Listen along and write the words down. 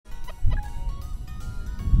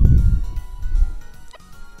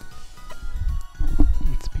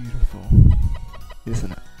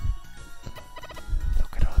isn't it?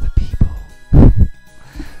 Look at all the people.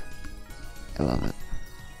 I love it.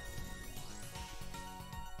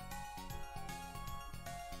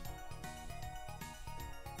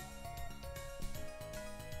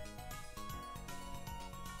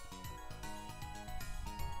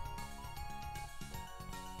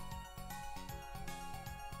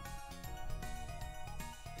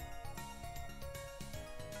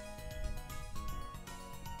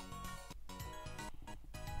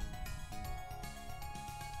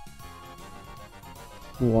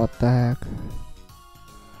 What the heck?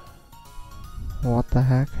 What the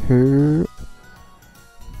heck? Who?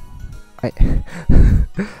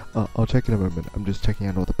 I'll check in a moment. I'm just checking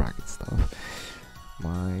out all the bracket stuff.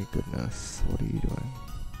 My goodness, what are you doing?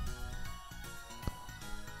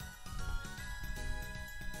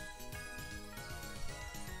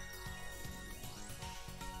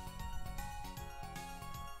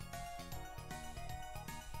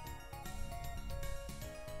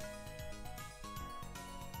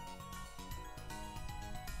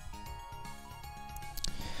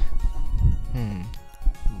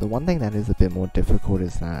 The one thing that is a bit more difficult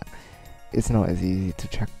is that it's not as easy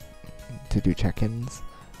to do check-ins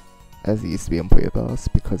as it used to be on Pueblos,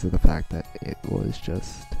 because of the fact that it was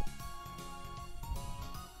just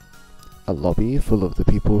a lobby full of the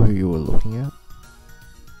people who you were looking at.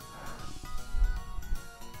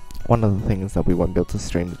 One of the things that we won't be able to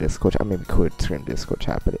stream the Discord chat, I mean we could stream the Discord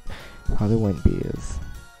chat, but it probably won't be as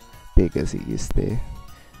big as it used to be,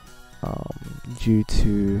 due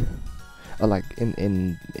to like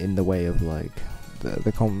in the way of like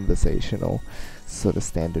the conversational sort of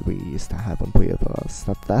standard we used to have on Pueblos.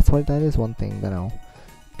 That's why that is one thing that our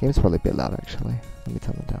game's probably a bit loud actually. Let me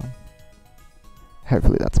turn it down.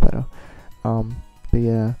 Hopefully that's better. But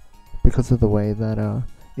yeah, because of the way that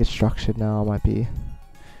it's structured now, might be a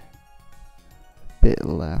bit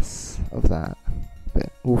less of that,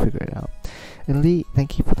 but we'll figure it out. Elite,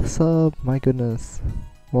 thank you for the sub. My goodness,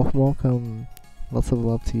 welcome. Lots of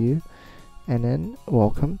love to you. And then,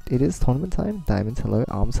 welcome. It is tournament time. Diamond, hello.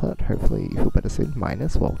 Arms hurt. Hopefully you feel better soon.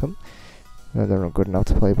 Minus, welcome. No, they're not good enough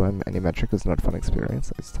to play by any metric. It's not a fun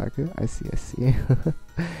experience. It's Tiger. I see.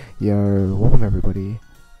 Yo, welcome everybody.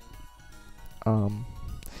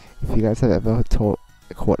 If you guys have ever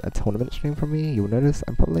caught a tournament stream from me, you'll notice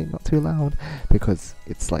I'm probably not too loud, because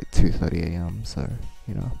it's like 2:30 AM, so,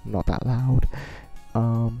 you know, not that loud.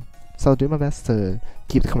 So I'll do my best to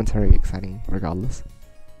keep the commentary exciting regardless.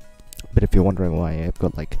 But if you're wondering why I've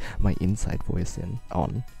got like my inside voice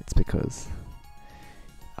on, it's because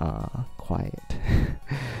quiet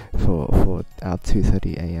for our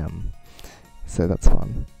 2:30 AM. So that's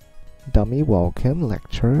fun. Dummy, welcome.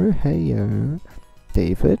 Lecturer, hey yo.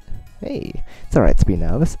 David, hey. It's alright to be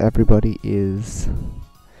nervous. Everybody is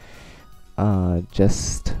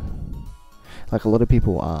just like, a lot of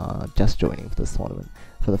people are just joining for this tournament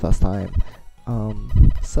for the first time.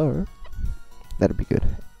 So that'll be good,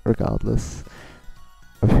 regardless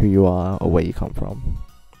of who you are or where you come from.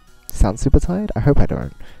 Sound super tired? I hope I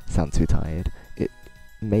don't sound too tired. It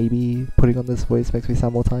maybe putting on this voice makes me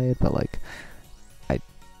sound more tired, but like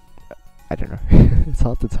I don't know. It's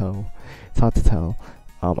hard to tell.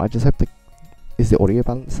 I just hope is the audio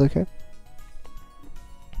balance okay?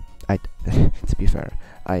 To be fair,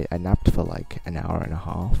 I napped for like an hour and a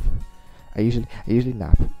half. I usually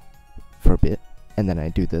nap for a bit, and then I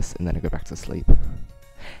do this, and then I go back to sleep.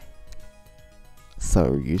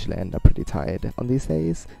 So usually I end up pretty tired on these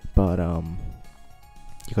days, but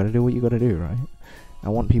you gotta do what you gotta do, right? I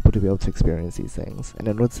want people to be able to experience these things, and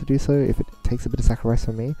in order to do so, if it takes a bit of sacrifice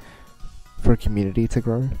from me, for a community to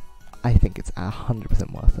grow, I think it's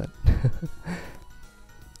 100% worth it.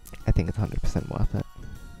 I think it's 100% worth it.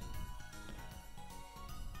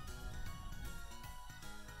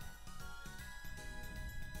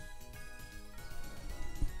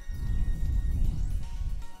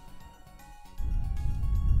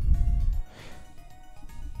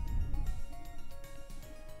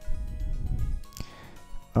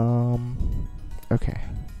 Okay.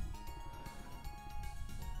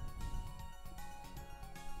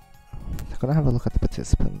 I'm gonna have a look at the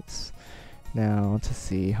participants now to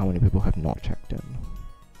see how many people have not checked in.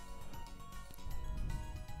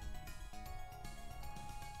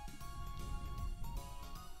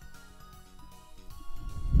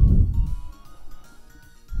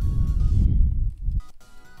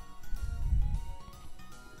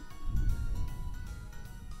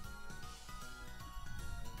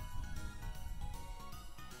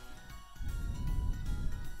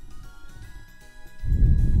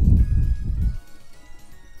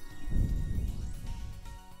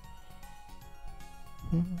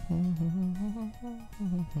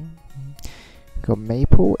 Got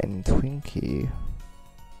Maple and Twinkie.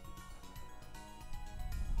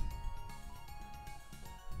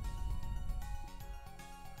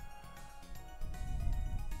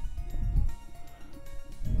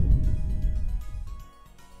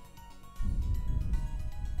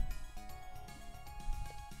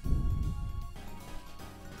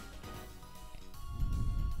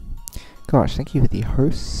 Gosh, thank you for the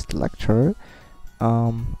host lecture.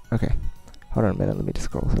 Okay. Hold on a minute, let me just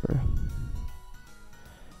scroll through.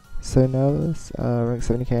 So nervous, rank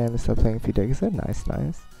 70k and started playing a few days ago. Nice,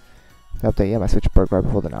 nice. The update, yeah, my Switch broke right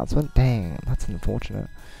before the announcement. Dang, that's unfortunate.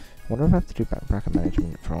 I wonder if I have to do bracket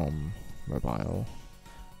management from mobile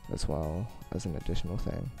as well as an additional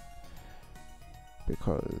thing.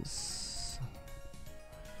 Because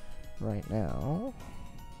right now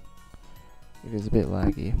it is a bit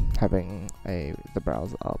laggy having the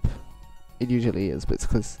browser up. It usually is, but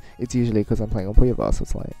it's usually because I'm playing on Puyo Versus, so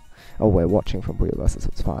it's like, oh, we're watching from Puyo Versus, so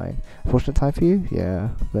it's fine. Unfortunate time for you? Yeah,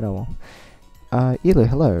 but oh well. Elu,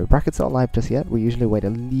 hello. Bracket's not live just yet. We usually wait a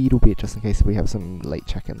little bit just in case we have some late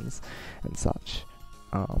check-ins and such.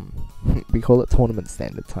 We call it tournament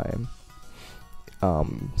standard time.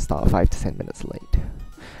 Start 5 to 10 minutes late.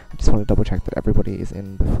 I just want to double check that everybody is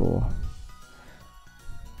in before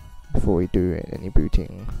we do any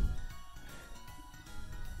booting.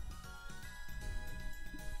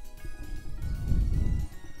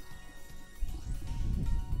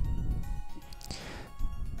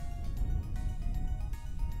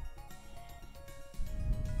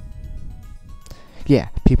 Yeah,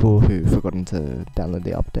 people who've forgotten to download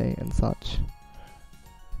the update and such.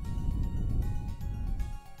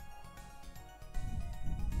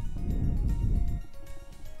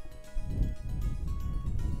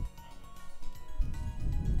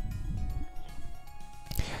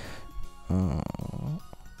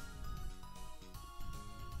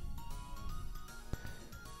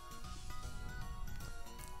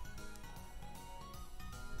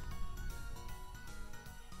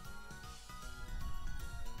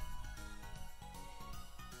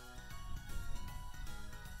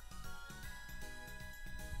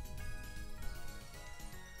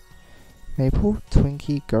 Maple,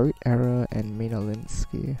 Twinkie, Goat, Error, and Mina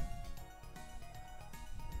Linsky.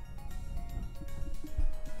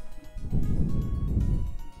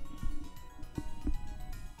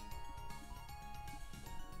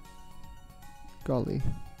 Golly.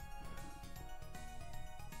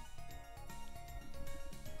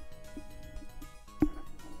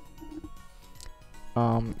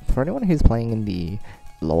 For anyone who's playing in the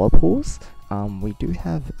lower pools, we do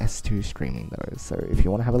have S2 streaming though, so if you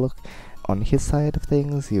want to have a look on his side of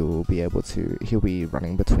things, he'll be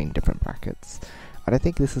running between different brackets. I don't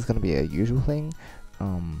think this is going to be a usual thing,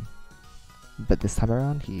 but this time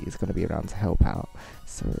around he is going to be around to help out,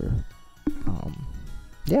 so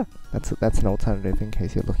yeah, that's an alternative in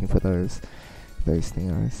case you're looking for those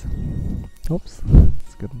thingos. Oops,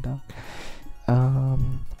 it's good and dark.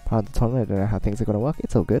 Part of the tournament, I don't know how things are going to work.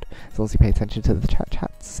 It's all good. As long as you pay attention to the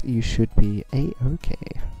chats, you should be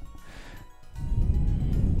a-okay.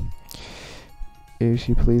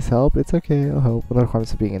 Yoshi, please help. It's okay, I'll help. One of the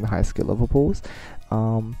requirements of being in the high skill level pools.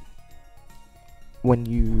 When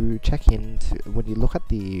you look at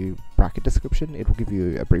the bracket description, it will give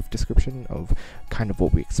you a brief description of kind of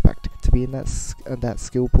what we expect to be in that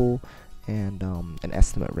skill pool, and an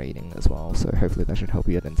estimate rating as well. So hopefully that should help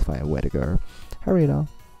you identify where to go. Harita.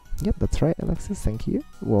 Yep, that's right, Alexis. Thank you.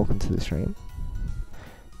 Welcome to the stream.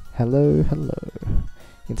 Hello, hello.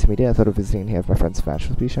 Intermediate. I thought of visiting here if my friend's badge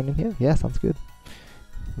will be shown in here. Yeah, sounds good.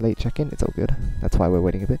 Late check-in. It's all good. That's why we're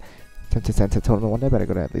waiting a bit. Tempted to enter tournament one day, but I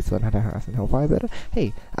gotta at least learn how to harass and help fire better.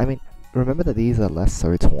 Hey, I mean, remember that these are less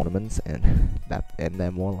so tournaments, and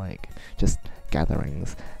they're more like just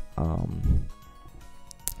gatherings.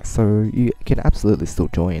 So you can absolutely still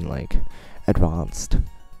join like advanced.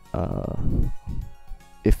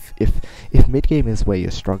 If mid game is where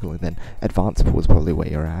you're struggling, then advanced pool is probably where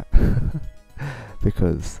you're at,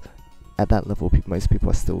 because at that level, most people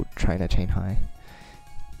are still trying to chain high.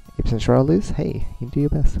 8% sure I'll lose? Hey, you can do your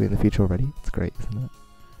best to be in the future already. It's great, isn't it?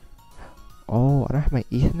 Oh, I don't have my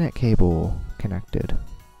Ethernet cable connected.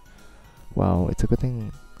 Well, it's a good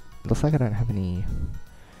thing. It looks like I don't have any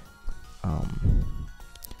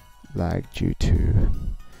lag due to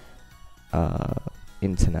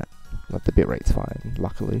internet. Like the bitrate's fine,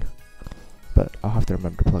 luckily. But I'll have to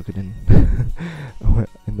remember to plug it in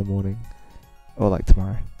in the morning. Or like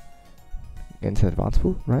tomorrow. Into advanced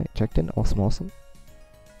pool, right? Checked in. Awesome, awesome.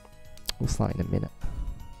 We'll start in a minute.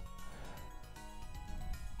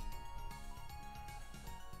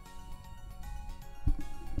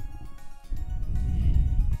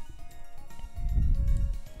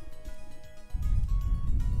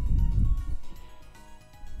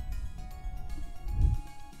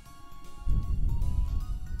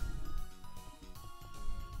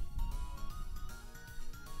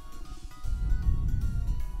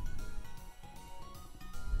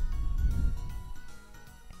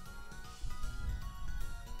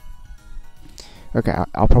 Okay,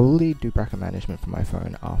 I'll probably do bracket management from my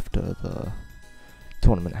phone after the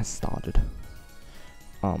tournament has started.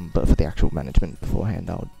 But for the actual management beforehand,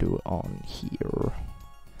 I'll do it on here,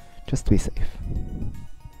 just to be safe.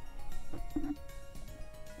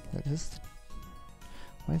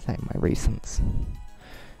 Why is that in my recents?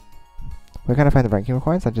 Where can I find the ranking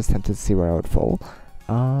requirements? I just tend to see where I would fall.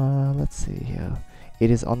 Let's see here.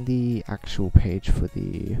 It is on the actual page for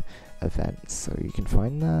the event, so you can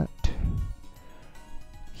find that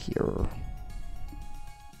here.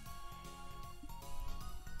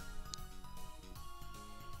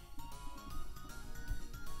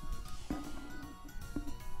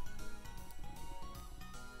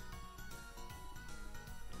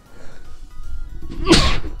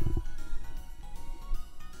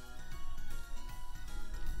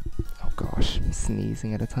 Oh gosh, I'm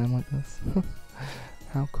sneezing at a time like this.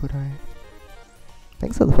 How could I?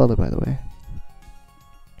 Thanks for the follow, by the way.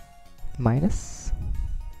 Minus.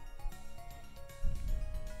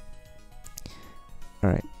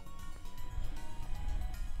 Alright.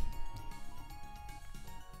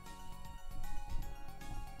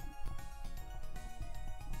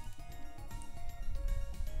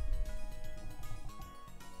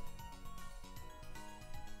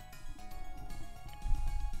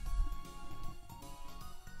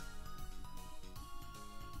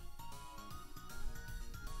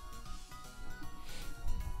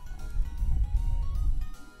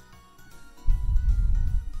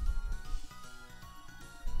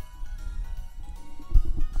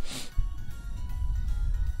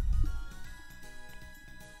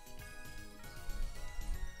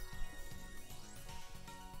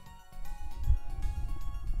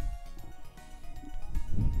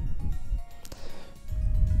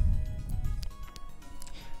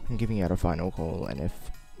 I'm giving out a final call, and if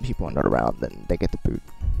people are not around, then they get the boot.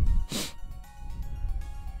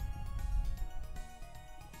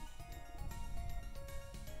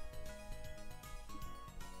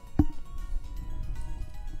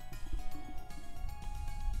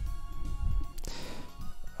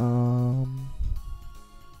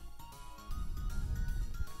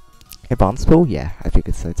 Advanced pool? Yeah, I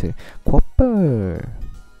figured so too. Quapper!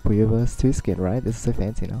 Weaver's 2 skin, right? This is so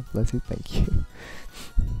fancy now. Bless you, thank you.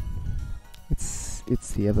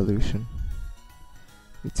 It's the evolution.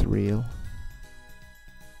 It's real.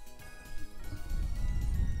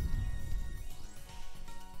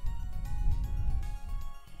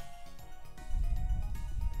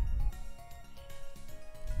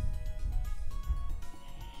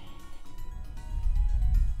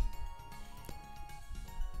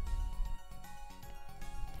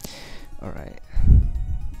 Alright.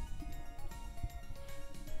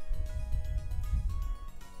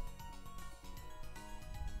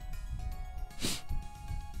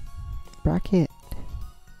 Bracket.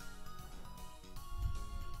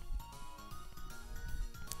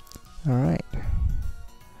 Alright.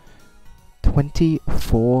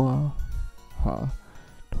 24. Huh.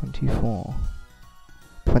 24.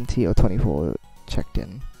 20 or 24 checked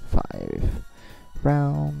in. 5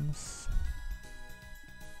 rounds.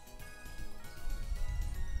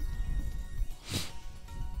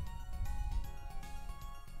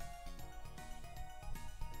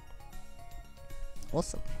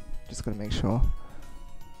 Awesome. Just gotta make sure.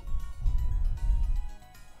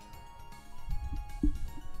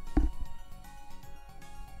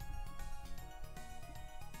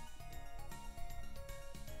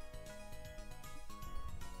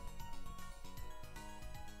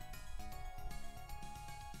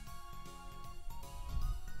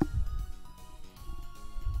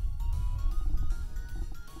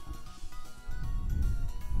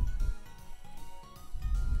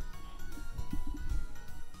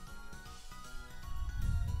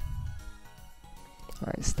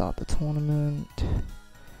 Alright, start the tournament,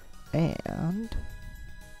 and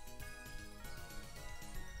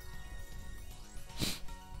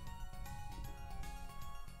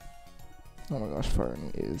oh my gosh,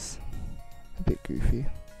 phone is a bit goofy.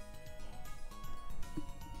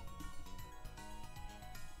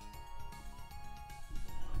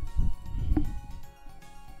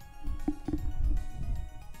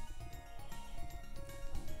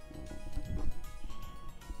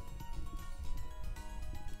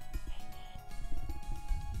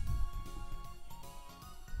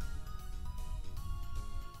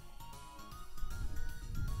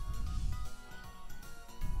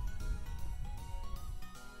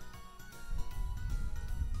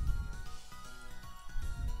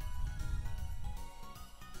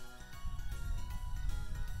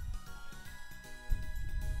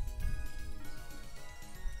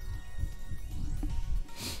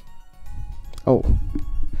 Oh,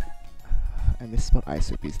 I misspelled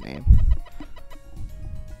Isopi's name.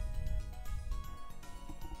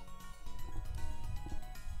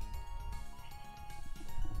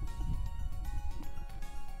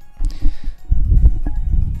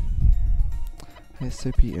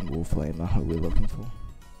 Isopi and Wolflame are who we're looking for.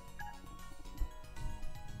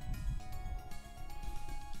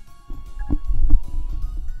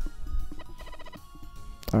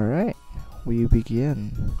 Alright, we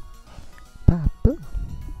begin.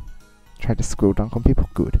 Try to scroll dunk on people?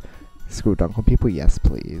 Good. Scroll dunk on people? Yes,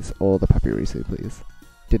 please. Or the Papirisu, please.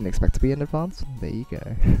 Didn't expect to be in advance? There you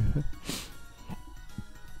go.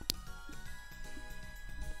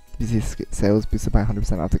 Is this sales boosted by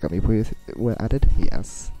 100% after gummy pools were added?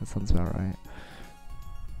 Yes, that sounds about right.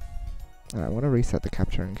 Alright, I want to reset the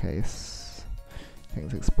capture in case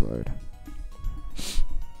things explode.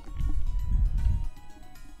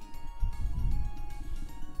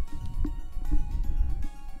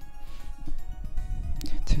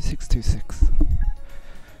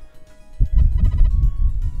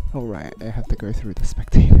 Oh right, I have to go through the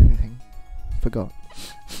spectator thing. Forgot.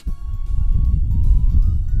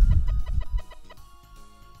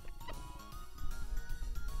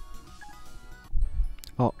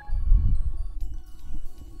 Oh.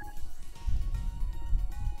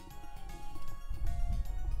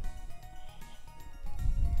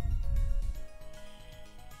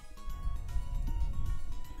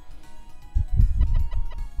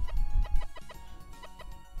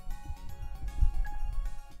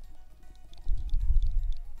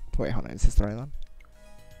 Wait, hold on, is this the right one?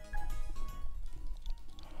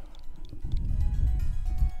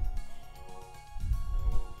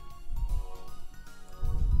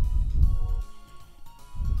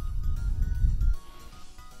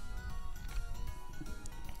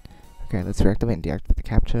 Okay, let's reactivate and deactivate the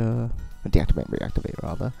capture. Deactivate and reactivate,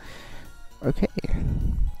 rather. Okay.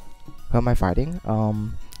 Who am I fighting?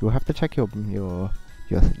 You'll have to check your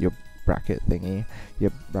bracket thingy,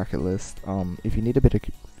 your bracket list. If you need a bit of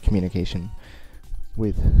communication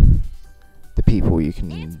with the people, you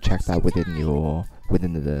can check that within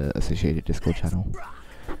the associated Discord channel.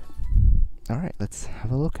 Alright, let's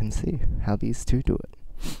have a look and see how these two do it.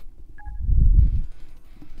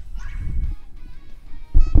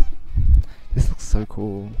 This looks so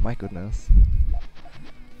cool, my goodness.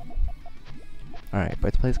 Alright,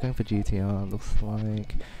 both players going for GTR, looks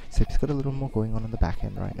like Soapy's got a little more going on the back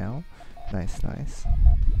end right now. Nice, nice.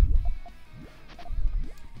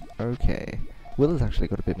 Okay, Will has actually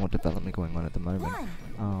got a bit more development going on at the moment.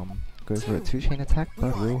 Goes for a 2-chain attack,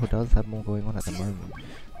 but Will does have more going on at the moment.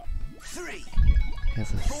 He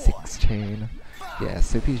has a 6-chain. Yeah,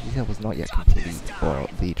 Soapy's GTR was not yet complete, or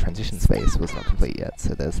the transition space was not complete yet,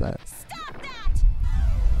 so there's that.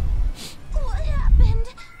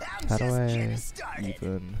 How do I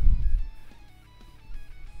even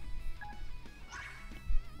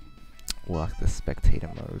work the spectator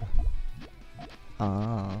mode?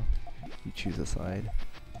 Ah, you choose a side.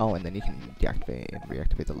 Oh, and then you can deactivate and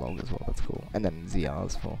reactivate the log as well, that's cool. And then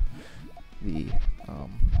ZRs for the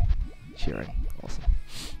cheering. Awesome.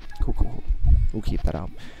 Cool, cool, cool. We'll keep that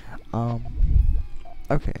up.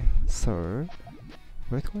 Okay, so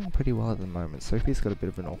both going pretty well at the moment. Soapy's got a bit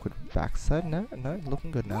of an awkward backside. No,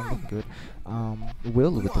 looking good now, looking good.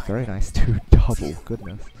 Will with a very nice 2 double,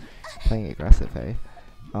 goodness. Playing aggressive, eh?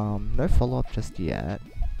 No follow-up just yet.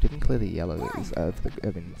 Didn't clear the yellows, the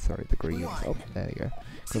greens. Oh, there you go.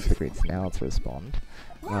 Clears the greens now to respond.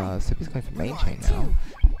 Soapy's going for main chain now.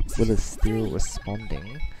 Will is still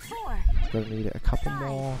responding. Gonna need a couple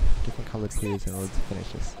more different coloured clears in order to finish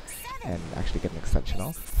this and actually get an extension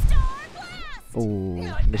off.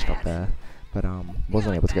 Oh, missed up there, but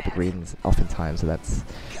wasn't able to get the greens off in time, so that's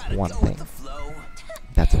one thing.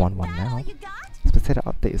 That's 1-1 now. Spectator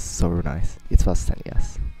update is so nice. It's first 10,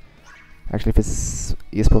 yes. Actually, if it's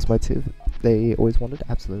eSports mode 2, they always wanted,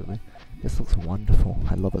 absolutely. This looks wonderful.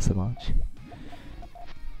 I love it so much.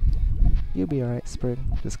 You'll be alright,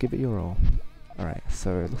 Spring. Just give it your all. Alright,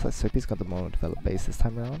 so it looks like Soapy's got the more developed base this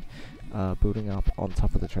time around. Building up on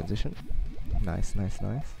top of the transition. Nice, nice,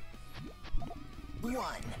 nice.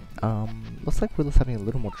 Looks like Will's having a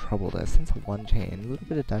little more trouble there. Since 1-chain, a little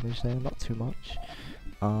bit of damage there, not too much.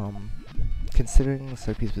 Considering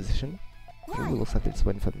Soapy's position, it looks like it's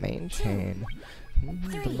went for main chain.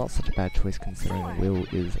 Not such a bad choice considering Will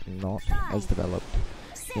is not as developed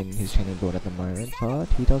in his chaining build at the moment, but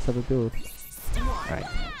he does have a build. Alright,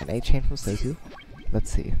 an 8-chain from Soapy.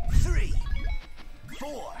 Let's see.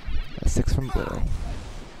 A 6 from Will.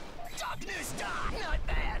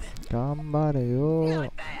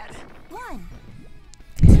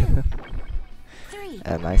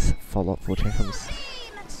 A nice follow-up 4-chain from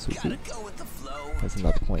Soupy. There's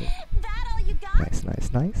another point. Nice,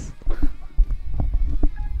 nice, nice.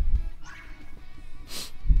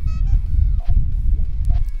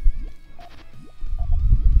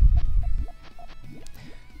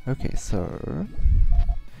 Okay, so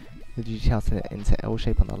the GTR set into L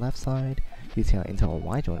shape on the left side, GTR into a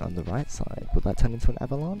Y joint on the right side. Will that turn into an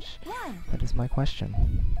avalanche? That is my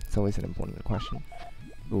question. It's always an important question.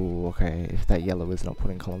 Ooh, okay, if that yellow is not put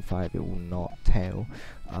in column 5, it will not tail.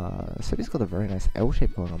 So he's got a very nice L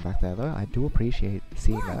shape going on back there though. I do appreciate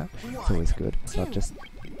seeing that. It's always good. It's not just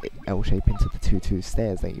L shape into the 2-2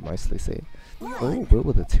 stairs that you mostly see. Oh, Will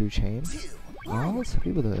with a 2 chain. Oh,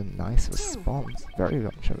 Sophie with a nice response. Very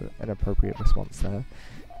much an appropriate response there.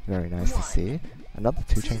 Very nice to see. Another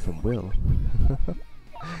 2 chain from Will.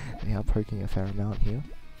 They are poking a fair amount here.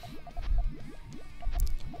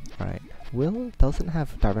 Alright, Will doesn't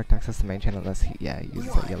have direct access to main chain unless he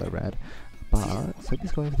uses that yellow red. But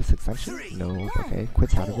Sophie's going for this extension. No, okay,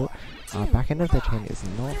 quits out of it. Back end of the chain is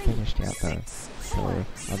not finished yet though. So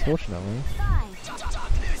unfortunately,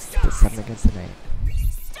 it's 7 against an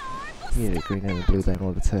 8. You need a green and a blue there in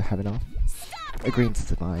order to have enough. A green to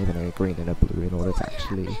survive and a green and a blue in order to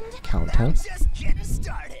actually counter.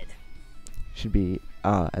 Should be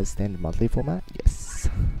as standard monthly format, yes.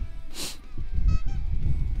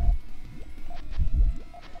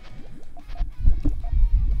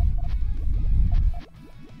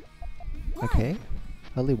 Okay,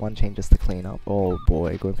 only 1 chain just to clean up. Oh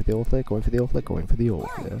boy, going for the offlet, going for the offlet, going for the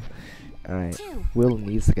offlet. Alright, Will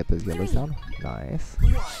needs to get those yellows down. Nice.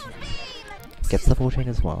 Gets the 4 chain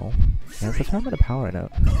as well. He has a fair amount of power in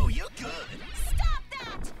it.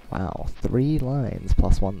 Wow, 3 lines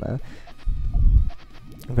plus 1 there.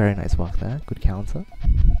 Very nice work there. Good counter.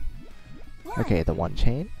 Okay, the 1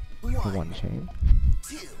 chain. The 1 chain.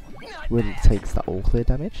 Will takes the all clear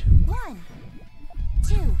damage.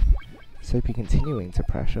 Soapy continuing to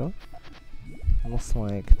pressure. Looks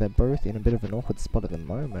like they're both in a bit of an awkward spot at the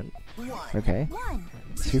moment. Okay.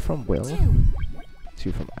 2 from Will.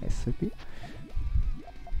 2 from Ice Soapy.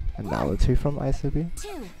 Another 2 from Ice Soapy.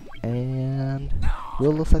 And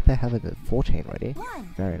Will looks like they have a 4 chain ready.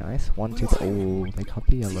 Very nice. 1, 2, 3. Oh, they cut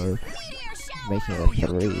the yellow, making it a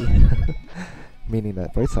 3. Meaning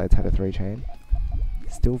that both sides had a 3 chain.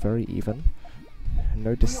 Still very even.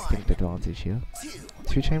 No distinct advantage here.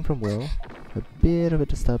 2 chain from Will. A bit of a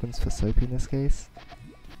disturbance for Soapy in this case.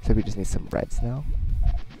 Soapy just needs some reds now.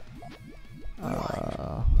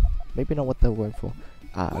 Maybe not what they were going for.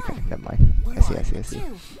 Okay, never mind. I see. It's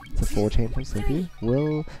a 4 chain from Soapy.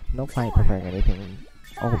 Will not quite preparing anything.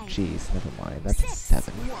 Oh jeez, never mind. That's a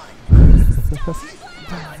 7.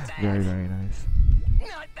 Very, very nice.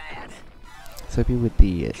 Soapy with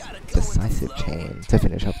the decisive chain to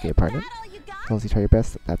finish off the opponent. As long as you try your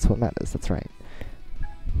best, that's what matters. That's right.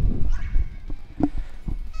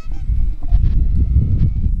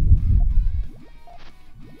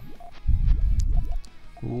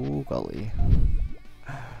 Ooh, golly.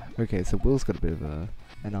 Okay, so Will's got a bit of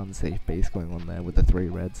an unsafe base going on there with the 3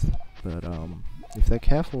 reds, but if they're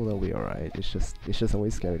careful, they'll be alright. It's just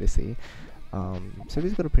always scary to see. So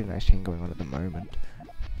he's got a pretty nice chain going on at the moment.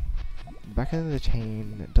 Back end of the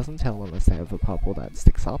chain doesn't tell unless they have a purple that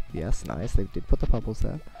sticks up. Yes, nice. They did put the purples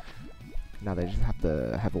there. Now they just have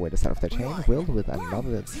to have a way to start off their chain. Will with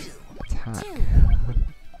another attack.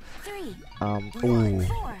 Ooh,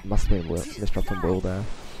 must have been misdrop from Will there.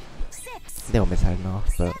 They were misheading off,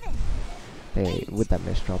 but they, with that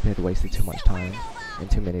misdrop, they had wasted too much time and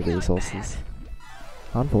too many resources.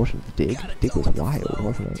 Unfortunate. Dig was wild,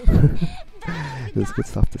 wasn't it? It was good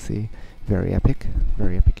stuff to see. Very epic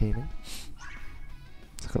gaming.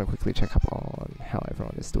 Just gonna quickly check up on how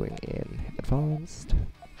everyone is doing in advanced.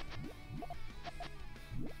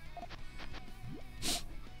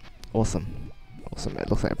 Awesome. It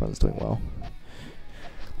looks like everyone's doing well.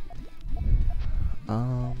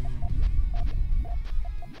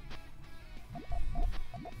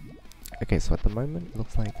 Okay, so at the moment, it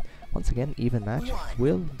looks like, once again, even match.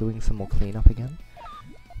 Will doing some more cleanup again.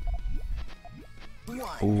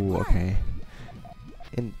 Ooh, okay.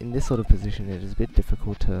 In this sort of position, it is a bit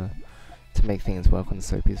difficult to make things work on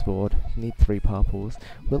Soapy's board. You need 3 purples.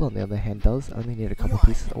 Will, on the other hand, does only need a couple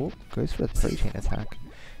pieces. Oh, goes for a 3 chain attack.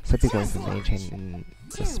 Soapy going for main chain in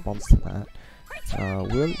response to that.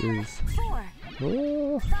 Will is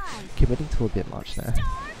committing to a bit much there.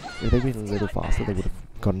 If they'd been a little faster, they would have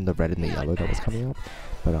gotten the red and the yellow that was coming up.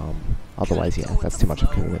 But otherwise, yeah, that's too much of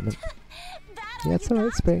a commitment. Yeah, it's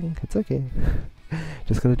alright, Spring. It's okay.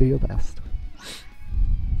 Just gotta do your best.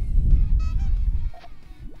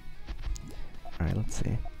 Alright, let's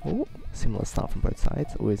see. Oh, similar start from both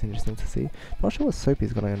sides. Always interesting to see. Not sure what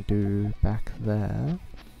Soapy's gonna do back there.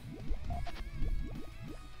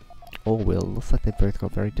 Or Will. Looks like they both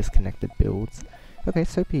got very disconnected builds. Okay,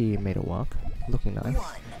 Soapy made it work. Looking nice.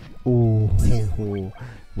 Ooh,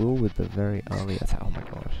 Will with the very early attack. Oh my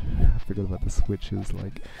gosh. I forgot about the switches,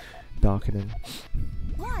 like, darkening.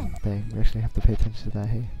 Dang, we actually have to pay attention to that,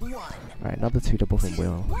 hey? Alright, another 2 double from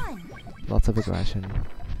Will. Lots of aggression.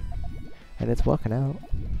 And it's working out.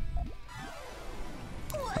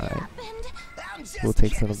 Alright. Will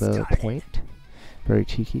takes another point. Very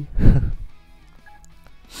cheeky.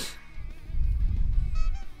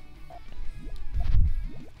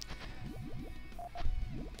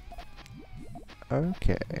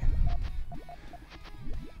 Okay.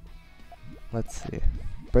 Let's see.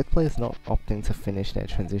 Both players not opting to finish their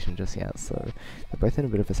transition just yet, so they're both in a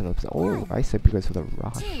bit of a similar position. Oh, Ice Soapy goes for the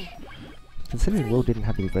rush. Considering Will didn't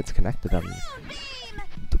have any reds connected on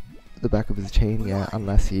the back of his chain, yeah,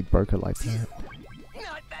 unless he'd broke it like that.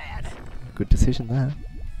 Good decision there.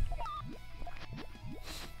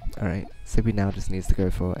 Alright, Soapy now just needs to go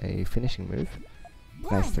for a finishing move.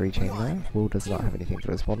 Nice 3 chain there. Will does not have anything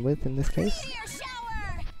to respond with in this case.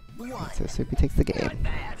 And so Soapy takes the game.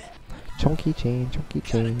 Chonky chain, chonky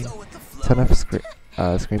chain. Turn off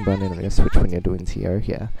screen burn and then switch when you're doing TO.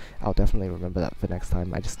 Yeah, I'll definitely remember that for next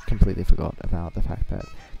time. I just completely forgot about the fact that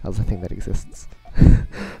that was a thing that exists.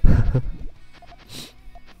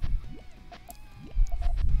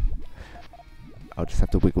 I'll just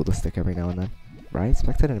have to wiggle the stick every now and then. Right?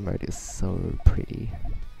 Spectator mode is so pretty.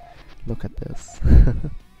 Look at this.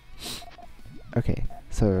 Okay,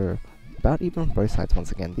 so about even on both sides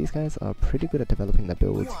once again. These guys are pretty good at developing their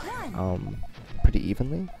builds pretty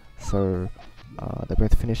evenly. So they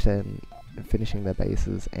both finishing their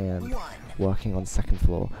bases and working on second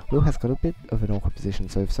floor. Will has got a bit of an awkward position,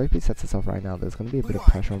 so if Soapy sets herself right now, there's going to be a bit of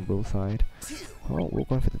pressure on Will's side. Oh, Will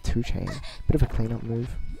going for the 2 chain. Bit of a cleanup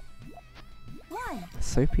move.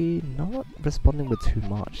 Soapy not responding with too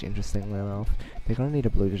much, interestingly enough. They're going to need a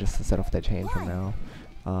blue just to set off their chain from now.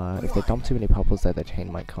 If they dump too many purples there, their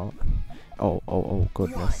chain might cut. Oh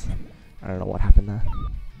goodness. I don't know what happened there.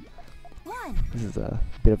 This is a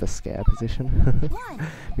bit of a scare position.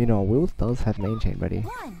 Meanwhile, Will does have main chain ready.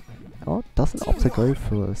 Oh, doesn't opt to go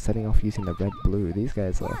for setting off using the red-blue. These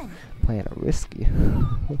guys are playing it risky.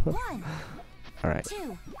 Alright.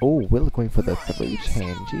 Oh, Will going for the 3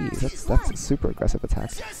 chain. Jeez, that's a super aggressive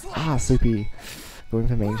attack. Ah, Soapy going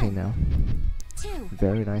for main chain now.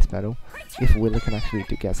 Very nice battle. If Will can actually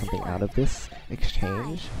get something out of this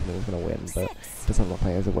exchange, then he's going to win, but it doesn't look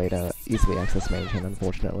like there's a way to easily access main chain,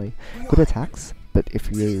 unfortunately. Good attacks, but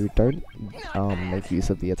if you don't make use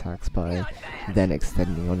of the attacks by then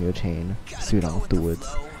extending on your chain soon afterwards,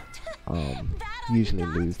 you usually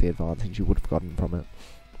lose the advantage you would have gotten from it.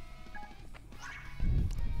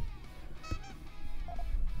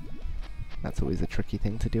 That's always a tricky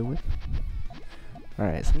thing to deal with.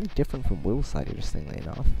 Alright, something different from Will's side, interestingly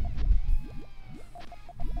enough.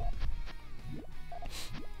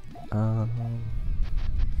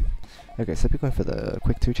 Okay, so we're going for the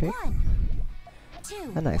quick 2 chain.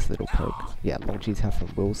 A nice little poke. Yeah, long GTR from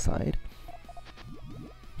Will's side.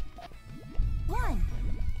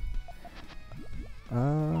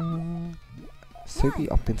 Soapy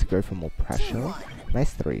opting to go for more pressure.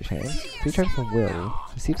 Nice 3 chain. 3 chain from Will.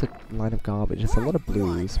 Receives a line of garbage. It's a lot of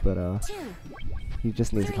blues, but he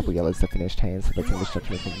just needs a couple yellows to finish chains, so that's English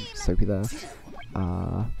judgment from Soapy there.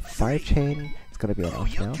 5 chain. It's gonna be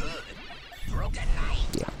enough now.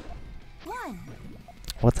 Yeah.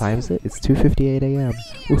 What time is it? It's 2:58 AM.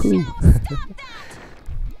 Woohoo!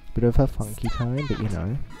 Bit of a funky time, but you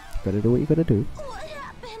know, gotta do what you gotta do.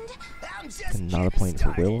 Another point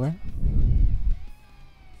for Will there.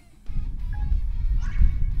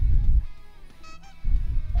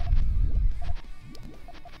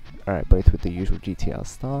 Alright, both with the usual GTR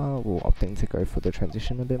star, Will opting to go for the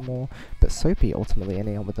transition a bit more, but Soapy ultimately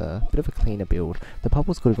ending up with a bit of a cleaner build. The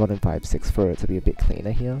purples could have gotten 5-6 for it to be a bit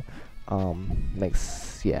cleaner here.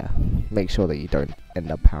 Make sure that you don't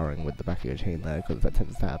end up powering with the back of your chain there, because that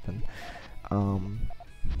tends to happen.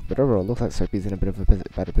 But overall, it looks like Soapy's in a bit of a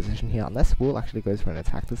better position here, unless Will actually goes for an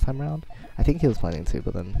attack this time around. I think he was planning to,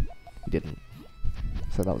 but then he didn't.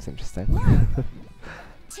 So that was interesting.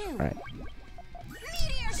 Alright.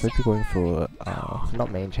 Soapy going for,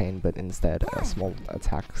 not main chain, but instead a small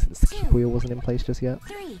attack since the keep wheel wasn't in place just yet.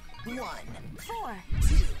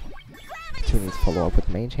 Continues to follow up with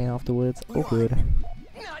main chain afterwards. All good.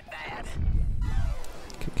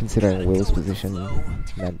 Considering Will's position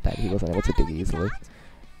meant that he wasn't able to dig easily.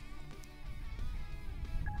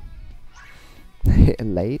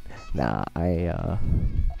 late. Nah,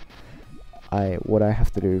 what I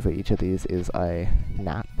have to do for each of these is I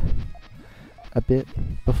nap a bit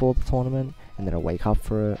before the tournament, and then I wake up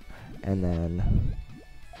for it, and then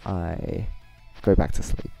I go back to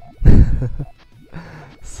sleep.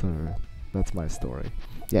 So that's my story.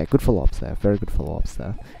 Yeah, good follow-ups there. Very good follow-ups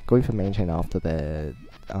there. Going for main chain after they're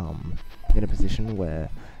in a position where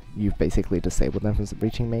you've basically disabled them from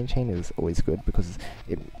reaching main chain is always good, because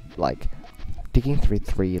it, like, digging through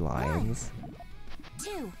 3 lines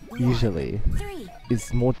usually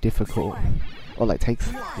is more difficult, or like takes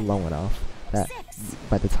long enough that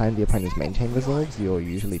by the time the opponent's main chain resolves, you're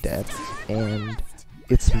usually dead, and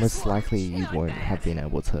it's most likely you won't have been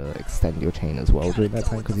able to extend your chain as well during that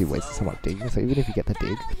time because you wasted so much digging. So even if you get the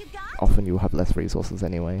dig, often you'll have less resources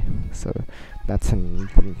anyway, so that's an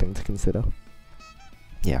important thing to consider.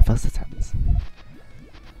 Yeah, first attempts.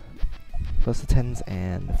 First attempts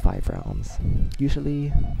and 5 rounds.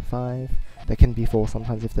 Usually 5. There can be 4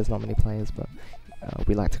 sometimes if there's not many players, but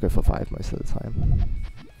we like to go for 5 most of the time.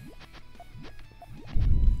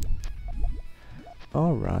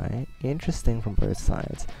 Alright, interesting from both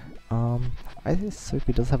sides. I think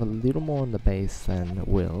Soapy does have a little more on the base than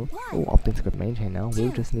Will. Oh, opting to go main chain now.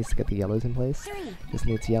 Will just needs to get the yellows in place. Just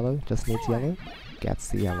needs yellow, Gets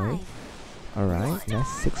the yellow. Alright, nice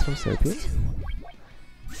 6 from Soapy.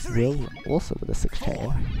 Will also with a 6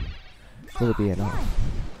 chain. Will it be enough?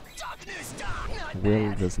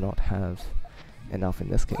 Will does not have enough in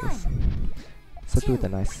this case. Soapy with a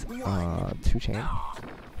nice 2 chain.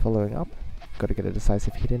 Following up. Gotta get a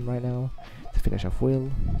decisive hit in right now to finish off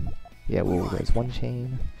Will. Yeah, Will goes 1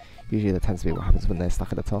 chain. Usually that tends to be what happens when they're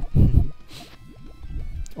stuck at the top.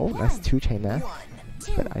 Oh, nice 2 chain there.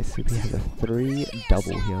 But Soapy has a 3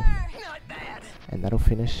 double here. And that'll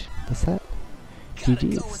finish the set.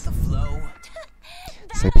 GG's.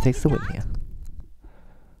 Soapy takes the win here.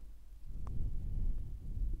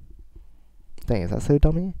 Dang, is that so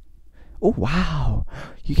dummy? Oh wow!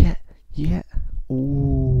 You get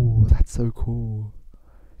ooh, that's so cool.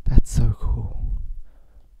 That's so cool.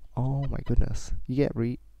 Oh my goodness. You get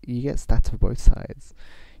stats for both sides.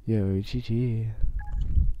 Yo, GG.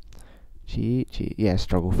 GG. Yeah,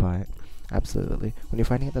 struggle fight. Absolutely. When you're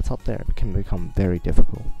fighting at the top there, it can become very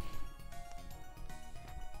difficult.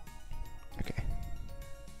 Okay.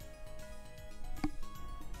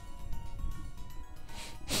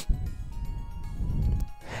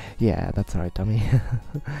 Yeah, that's alright, dummy.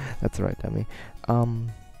 That's alright, dummy.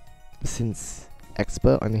 Since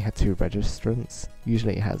Expert only had 2 registrants,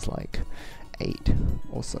 usually it has like 8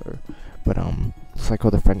 or so. But looks like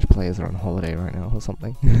all the French players are on holiday right now or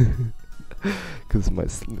something. Because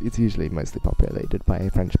it's usually mostly populated by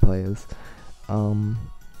French players. But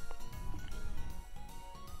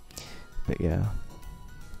yeah.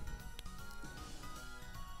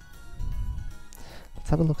 Let's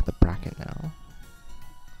have a look at the bracket now.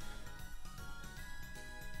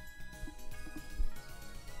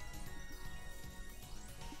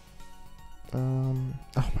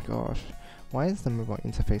 Oh my gosh. Why is the mobile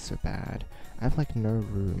interface so bad? I have like no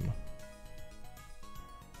room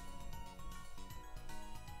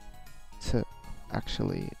to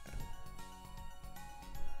actually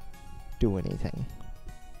do anything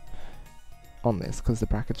on this, because the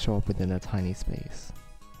brackets show up within a tiny space.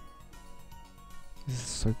 This is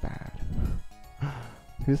so bad.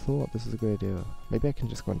 Who thought this was a good idea? Maybe I can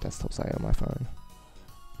just go on desktop site on my phone.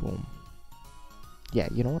 Boom. Yeah,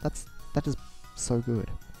 you know what? That is so good.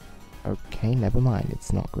 Okay, never mind.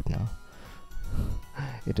 It's not good now.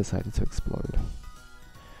 It decided to explode.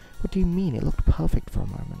 What do you mean? It looked perfect for a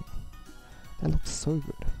moment. That looked so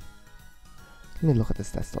good. Let me look at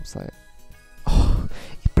this desktop site. Oh,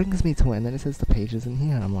 it brings me to it, and then it says the pages in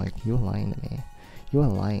here. I'm like, you're lying to me. You are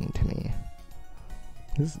lying to me.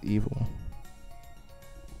 This is evil.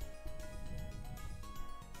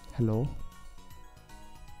 Hello?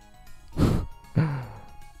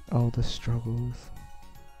 Oh, the struggles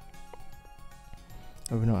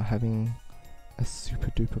of not having a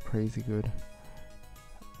super duper crazy good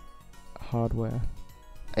hardware.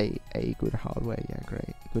 A good hardware, yeah,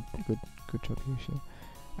 great. Good job, Yoshi.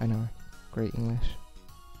 I know, great English.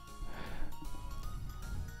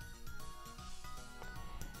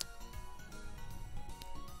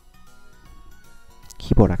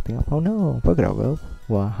 Keyboard acting up, oh no, Pokedogo.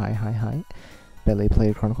 Well, hi. Barely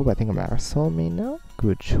played Chronicle, but I think Marisol may know.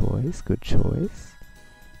 Good choice.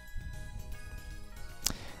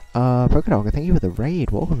 Pokedogo, thank you for the raid.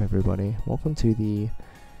 Welcome everybody. Welcome to the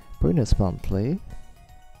bonus monthly.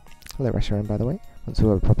 Hello Rasharan, by the way. Once we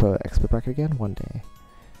have a proper expert bracket again, one day.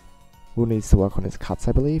 Who needs to work on his cuts,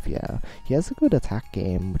 I believe. Yeah, he has a good attack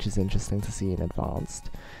game, which is interesting to see in advanced.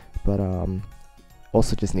 But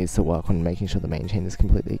also just needs to work on making sure the main chain is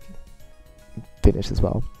completely finished as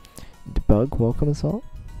well. Debug, welcome as well.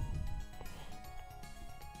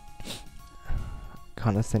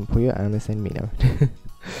 Can't understand Puyo, I understand Mino.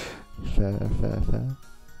 Fair.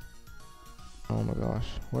 Oh my gosh,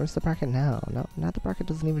 where's the bracket now? Now the bracket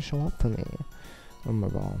doesn't even show up for me. Oh my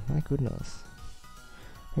god, my goodness.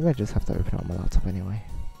 Maybe I just have to open up my laptop anyway.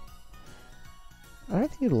 I don't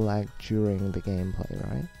think it'll lag during the gameplay,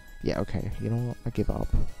 right? Yeah, okay, you know what, I give up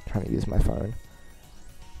trying to use my phone.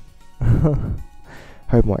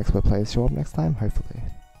 Hope more expert players show up next time, hopefully.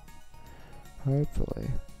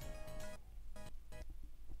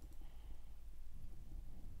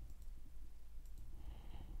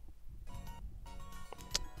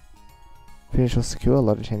 Finish was secure, a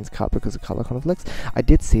lot of chains cut because of color conflicts. I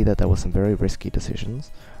did see that there were some very risky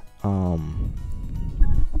decisions.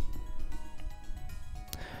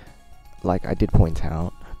 Like, I did point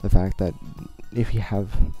out the fact that if you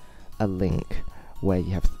have a link where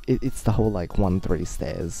you have, it's the whole like 1-3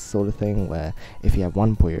 stairs sort of thing, where if you have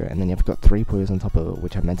one Puyo and then you've got 3 Puyos on top of it,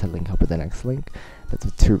 which are meant to link up with the next link,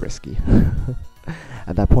 that's too risky.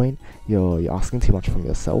 At that point, you're asking too much from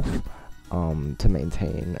yourself to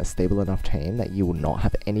maintain a stable enough chain that you will not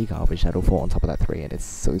have any garbage that will fall on top of that 3, and it's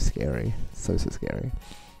so scary. So scary.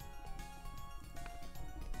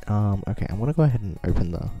 Okay, I want to go ahead and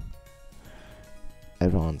open the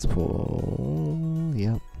advanced pool.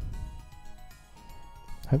 Yep.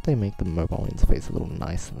 Hope they make the mobile interface a little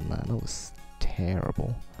nicer than that. That was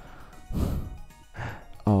terrible.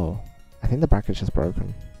 Oh, I think the bracket's just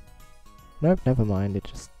broken. Nope, never mind. It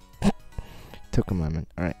just took a moment.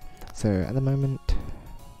 Alright, so at the moment,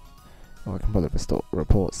 I can probably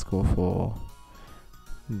report score for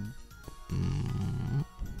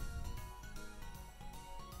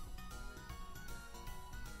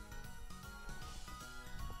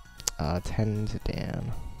 10 to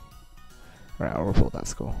Dan. Alright, I'll report that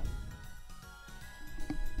score.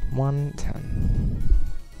 1-10.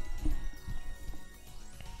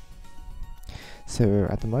 So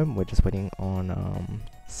at the moment we're just waiting on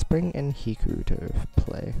Spring and Hiku to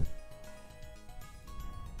play.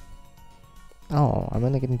 Oh, I'm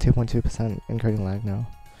only getting 2.2% encoding lag now.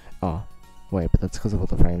 Oh, wait, but that's because of all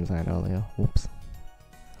the frames I had earlier. Whoops.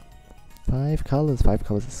 5 colors. 5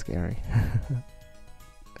 colors is scary.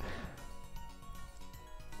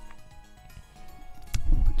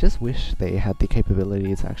 Just wish they had the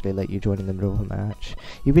capability to actually let you join in the middle of a match,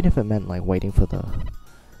 even if it meant like waiting for the,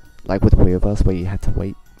 like with Puyoverse where you had to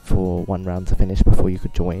wait for one round to finish before you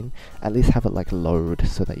could join. At least have it like load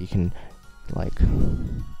so that you can like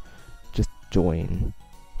just join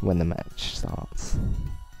when the match starts,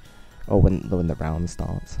 or when the round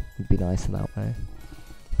starts. It'd be nice in that way,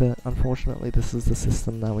 but unfortunately this is the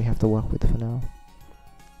system that we have to work with for now.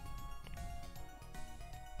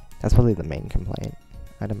 That's probably the main complaint,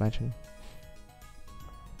 I'd imagine.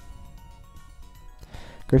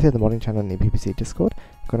 Go through the modding channel in the EPPC Discord.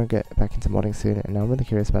 Gonna get back into modding soon, and I'm really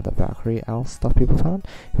curious about the Valkyrie Owl stuff people found.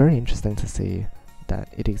 Very interesting to see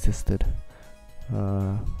that it existed.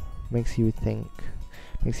 Makes you think,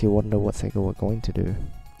 makes you wonder what Sega were going to do.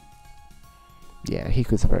 Yeah,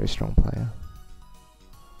 Hiku's a very strong player.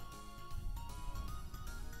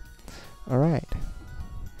 Alright.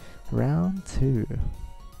 Round 2.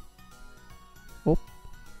 Oh,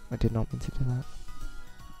 I did not mean to do that.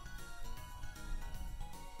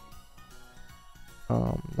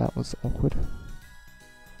 That was awkward.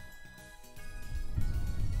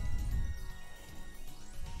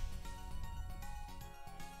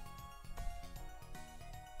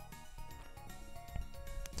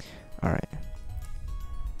 Alright.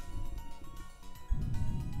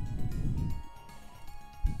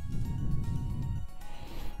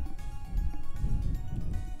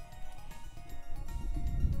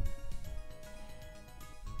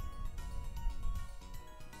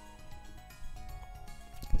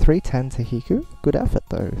 $310 to Hiku. Good effort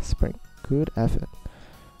though, Spring. Good effort.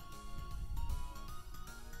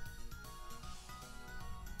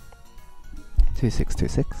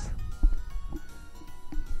 $2626.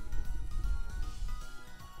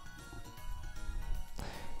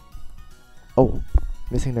 Oh,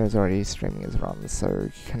 Missing Nose already streaming his runs, so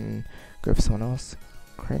you can go for someone else.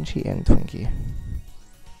 Crunchy and Twinkie.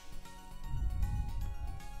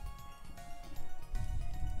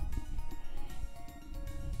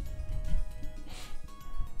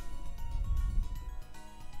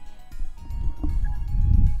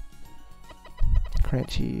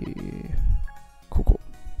 Crunchy. Cool.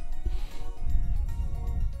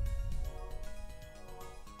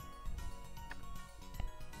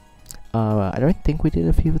 don't think we did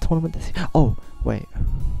a Fever tournament this year. Oh, wait.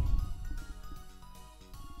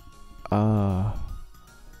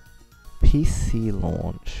 PC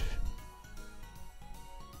launch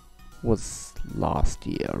was last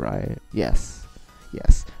year, right? Yes.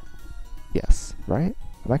 Yes. Yes, right?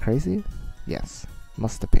 Am I crazy? Yes.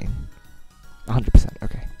 Must have been. 100%,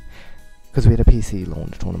 okay. Because we had a PC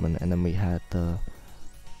launch tournament and then we had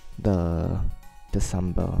the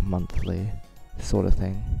December monthly sort of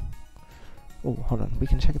thing. Oh, hold on. We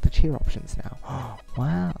can check the cheer options now.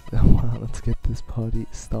 Wow. Wow, let's get this party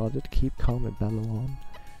started. Keep calm and battle on.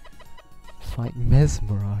 Fight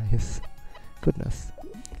mesmerize. Goodness.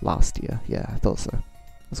 Last year. Yeah, I thought so.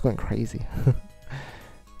 It's going crazy.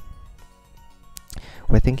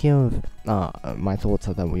 We're thinking of, my thoughts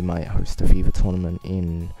are that we might host a Fever tournament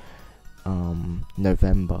in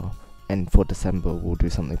November, and for December we'll do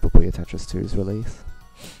something for Puyo Tetris 2's release.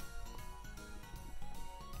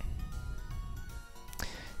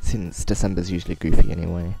 Since December's usually goofy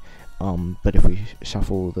anyway, but if we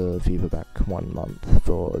shuffle the Fever back 1 month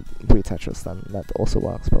for Puyo Tetris, then that also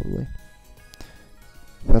works probably.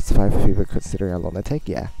 First 5 Fever considering how long they take?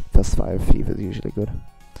 Yeah, first 5 Fever is usually good.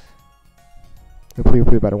 The Puyo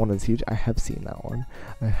Puyo Battle 1 is huge. I have seen that one.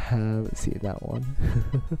 I have seen that one.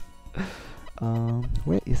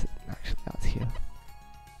 Where is it? Actually, that's here.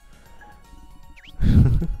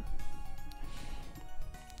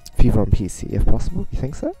 Fever on PC, if possible. You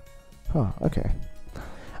think so? Huh, okay.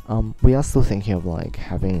 We are still thinking of like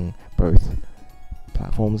having both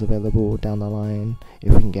platforms available down the line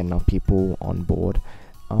if we can get enough people on board.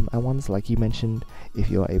 And ones like you mentioned, if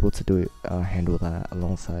you're able to do it, handle that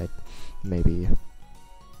alongside maybe,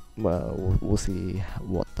 well, we'll see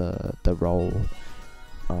what the role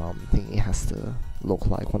thingy has to look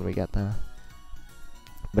like when we get there.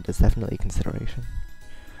 But it's definitely a consideration.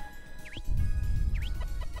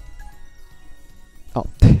 Oh,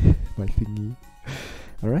 my thingy.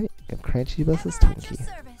 Alright, we have Crunchy versus Twinkie.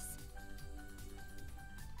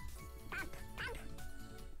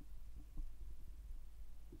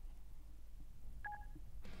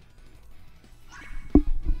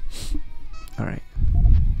 Alright.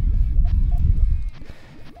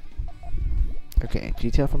 Okay,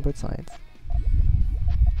 GTR from both sides.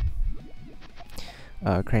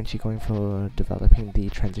 Crunchy going for developing the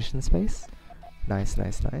transition space. Nice,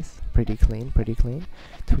 nice, nice. Pretty clean, pretty clean.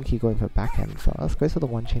 Twinkie going for back end first. Goes for the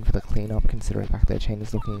one chain for the cleanup, considering back there chain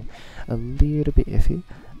is looking a little bit iffy.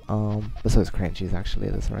 But so is Crunchy's actually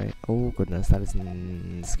at this rate. Oh goodness, that is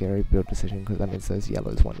a scary build decision because that means those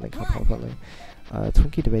yellows won't link up properly.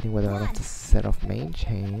 Twinkie debating whether or not to set off main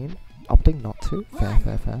chain. Opting not to. Fair,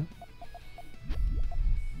 fair, fair.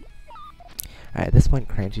 Alright, at this point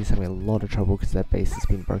Crunchy's having a lot of trouble because their base has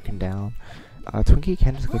been broken down. Twinkie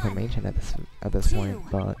can just go for main chain at this point,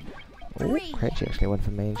 but Crunchy actually went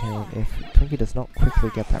for main chain. If Twinkie does not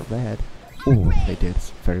quickly get that red, oh, they did.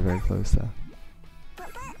 It's very, very close there.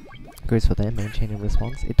 Goes for their main chain in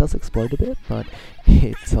response. It does explode a bit, but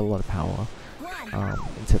it's a lot of power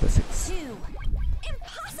into the 6.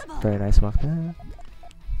 Very nice work there.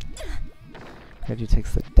 Crunchy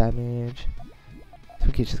takes the damage.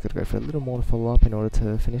 Twinkie's just gotta go for a little more to follow up in order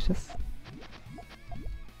to finish this.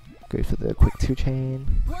 Go for the quick 2 chain.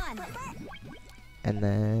 And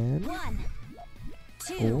then...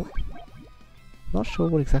 Oh. Not sure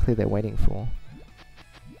what exactly they're waiting for.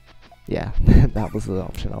 Yeah, that was the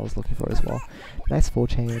option I was looking for as well. Nice 4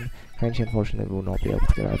 chain. Crunchy unfortunately will not be able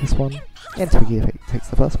to get out of this one. And Twinkie takes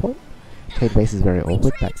the first point. Chain base is very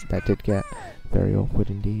awkward. That did get very awkward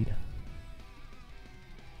indeed.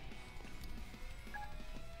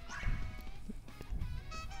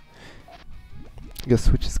 Your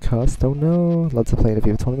Switch is cursed, oh no. Lots of playing a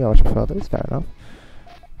Fever tournament, I much prefer those, fair enough.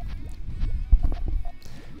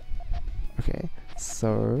 Okay,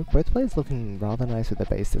 so both players looking rather nice with their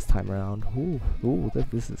base this time around. Ooh,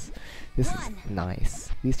 this is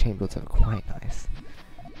nice. These chain builds are quite nice.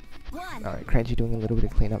 Alright, Crunchy doing a little bit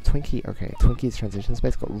of cleanup. Twinkie, okay, Twinkie's transition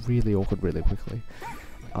space got really awkward really quickly.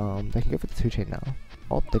 They can go for the 2 chain now.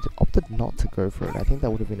 They opted not to go for it. I think that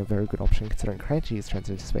would have been a very good option considering Crunchy's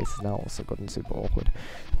transition space has now also gotten super awkward.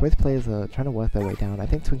 Both players are trying to work their way down. I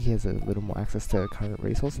think Twinkie has a little more access to current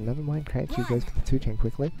resource. Never mind, Crunchy goes for the 2 chain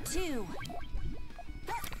quickly.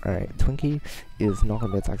 Alright, Twinkie is not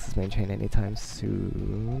going to be able to access main chain anytime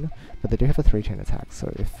soon, but they do have a 3 chain attack,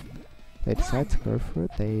 so if they decide to go for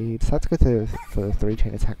it, they decide to go for the 3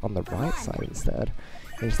 chain attack on the right side instead.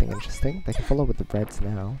 Interesting, interesting. They can follow with the reds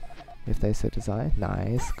now, if they so desire.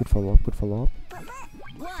 Nice, good follow up, good follow up.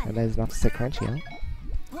 And that is enough to set Crunchy out.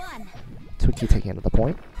 Twinkie taking another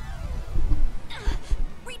point.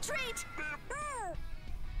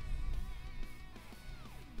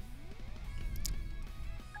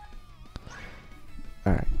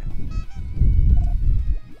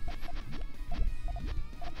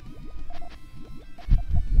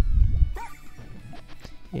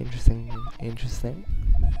 Interesting, interesting.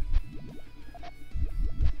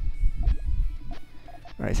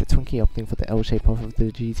 Alright, so Twinkie opting for the L shape off of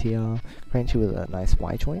the GTR. Crunchy with a nice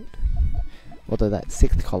Y joint. Although that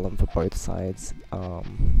 6th column for both sides,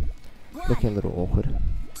 looking a little awkward.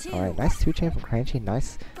 Alright, nice 2 chain from Crunchy.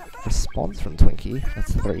 Nice response from Twinkie.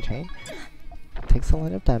 That's the 3 chain. Takes a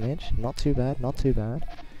line of damage. Not too bad, not too bad.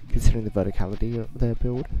 Considering the verticality of their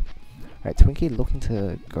build. Alright, Twinkie looking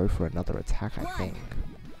to go for another attack, I think.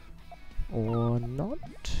 Or not?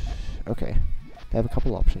 Okay. They have a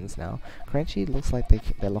couple options now. Crunchy looks like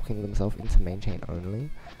they're locking themselves into main chain only.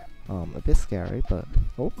 A bit scary, but...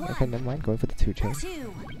 Oh, okay, never mind. Going for the 2 chain.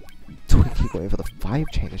 Twinkie going for the 5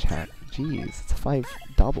 chain attack. Jeez, it's a 5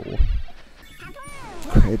 double.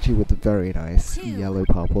 Crunchy with the very nice yellow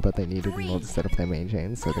purple that they needed in order to set up their main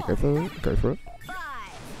chain, so they go for it.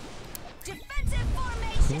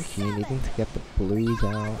 Twinkie needing to get the blues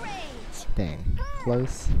out. Dang,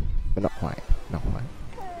 close, but not quite, not quite.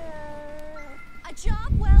 A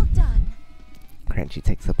job well done. Crunchy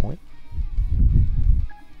takes the point.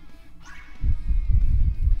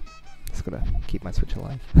 Just gotta keep my switch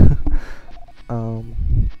alive.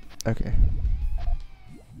 Okay.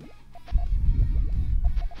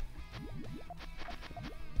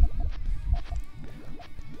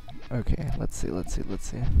 Okay, let's see.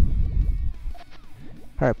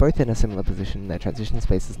 Alright, both in a similar position. Their transition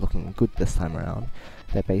space is looking good this time around.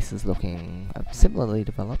 Their base is looking similarly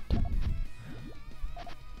developed.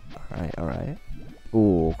 Alright.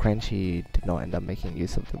 Ooh, Crunchy did not end up making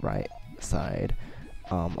use of the right side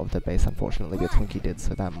of the base, unfortunately, but Twinkie did,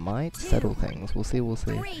 so that might settle things. We'll see.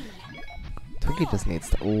 Twinkie just needs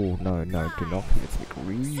to... Oh, no, do not commit to the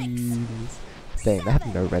greens. Dang, they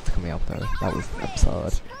had no reds coming up though. That was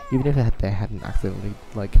absurd. Even if they hadn't accidentally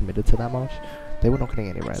like committed to that much, they were not getting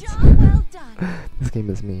any reds. This game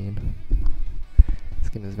is mean. This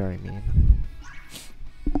game is very mean.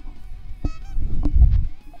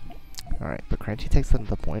 Alright, but Crunchy takes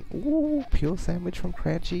another point. Ooh, pure sandwich from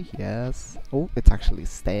Crunchy, yes. Oh, it's actually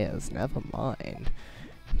stairs, never mind.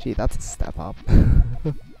 Gee, that's a step up.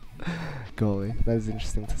 Golly, that is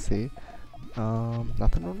interesting to see.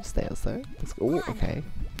 Nothing on the stairs though. Let's go. Ooh, okay.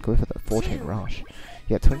 Go for the 4 chain rush.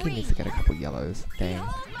 Yeah, Twinkie needs to get a couple yellows. Dang,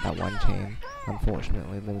 that 1 chain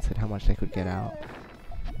unfortunately limited how much they could get out.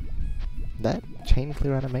 That chain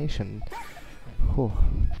clear animation, whew,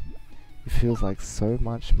 it feels like so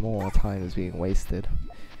much more time is being wasted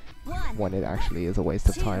when it actually is a waste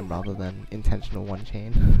of time rather than intentional 1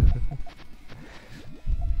 chain.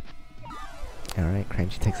 Alright,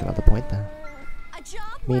 Crunchy takes another point there.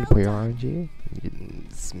 Mean for your RNG.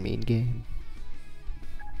 It's mean game.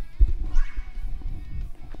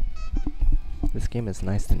 This game is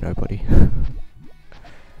nice to nobody.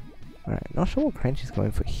 Alright, not sure what Crunchy's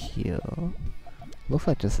going for here. Looks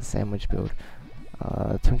like just a sandwich build.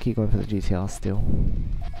 Twinkie going for the GTR still.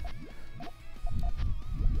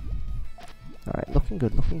 Alright, looking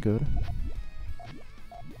good.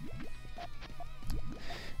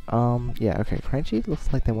 Yeah, okay, Crunchy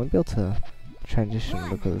looks like they won't be able to transition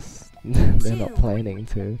because they're not planning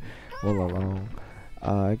to all along.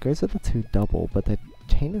 It goes with the 2 double, but their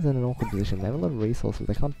chain is in an awkward position. They have a lot of resources,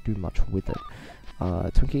 they can't do much with it.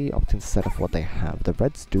 Twinkie opting to set off what they have. The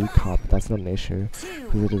reds do cut, but that's not an issue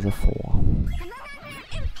because it is a 4.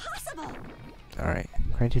 Alright,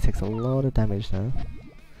 Crunchy takes a lot of damage now.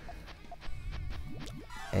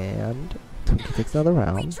 And Twinkie takes another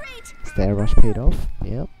round. Stair rush paid off,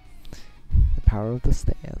 yep. The power of the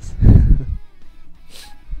stairs.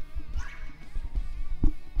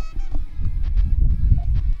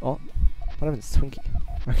 Oh, what happened to Twinkie?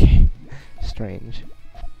 Okay, strange.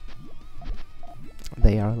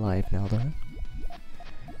 They are alive now though.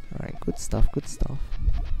 Alright, good stuff.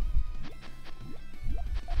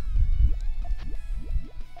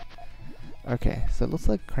 Okay, so it looks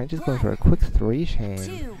like Crunchy's going for a quick 3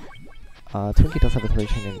 chain. Twinkie does have a 3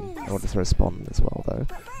 chain in order to respond as well though.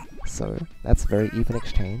 So, that's very even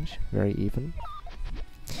exchange, very even.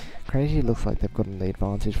 Crunchy looks like they've gotten the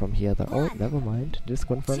advantage from here though. Oh, never mind, just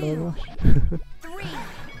going for another rush.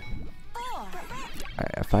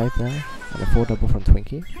 Alright, a 5 there, and a 4 double from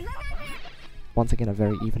Twinkie. Once again, a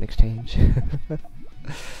very even exchange.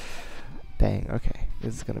 Dang, okay,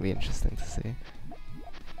 this is gonna be interesting to see.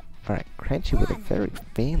 Alright, Crunchy with a very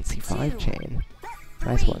fancy 5 chain.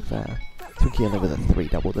 Nice work there. Twinkie only with a 3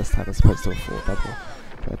 double this time as opposed to a 4 double.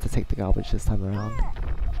 Try to take the garbage this time around.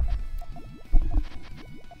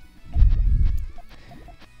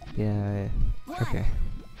 Yeah, okay.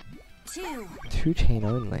 2 chain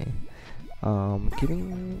only.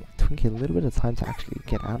 Giving Twinkie a little bit of time to actually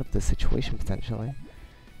get out of this situation potentially.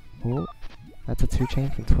 Oh, That's a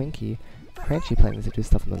 2-chain from Twinkie. Crunchy planning to do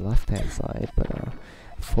stuff on the left-hand side, but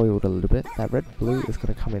foiled a little bit. That red-blue is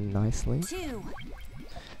going to come in nicely.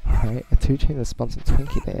 Alright, a 2-chain response from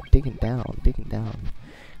Twinkie there. Digging down, digging down.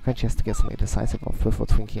 Crunchy has to get something decisive off before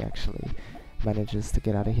Twinkie actually manages to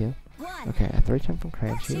get out of here. Okay, a 3-chain from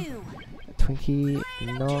Crunchy. Twinkie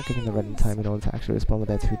not getting the red in time in order to actually respond with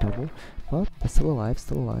their 2-double. But they're still alive,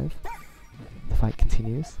 still alive. The fight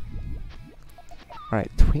continues.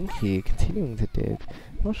 Alright, Twinkie continuing to dig.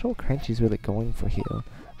 Not sure what Crunchy's really going for here.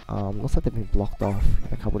 Looks like they've been blocked off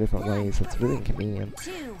in a couple different ways, so it's really inconvenient.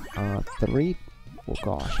 3... Oh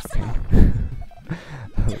gosh, okay.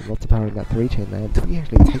 Lots of power in that 3-chain there. Twinkie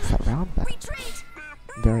actually takes that round back.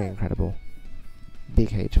 Very incredible.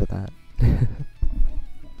 Big H for that.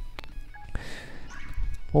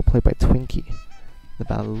 Well played by Twinkie. The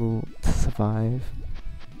battle to survive.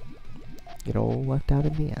 It all worked out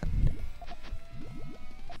in the end.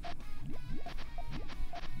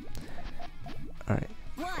 Alright.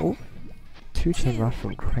 Oh, 2-chain rush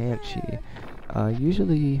from Crunchy.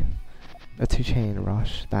 Usually a 2-chain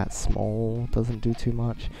rush that small doesn't do too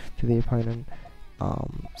much to the opponent.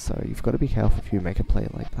 So you've got to be careful if you make a play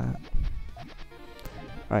like that.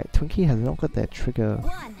 Alright, Twinkie has not got their trigger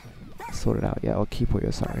sorted out yet, or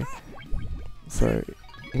Keyboard, sorry. So,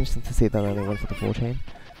 interesting to see that only went for the 4-chain.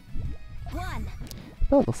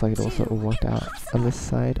 But it looks like it also all worked out on this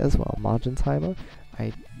side as well. Margin timer.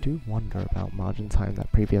 I do wonder about margin time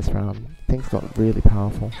that previous round. Things got really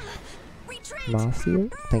powerful.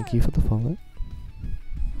 Marcio, thank you for the follow.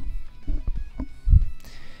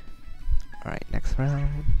 Alright, next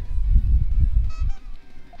round.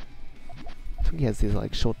 Twinkie has these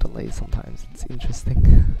like short delays sometimes, it's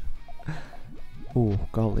interesting. Ooh,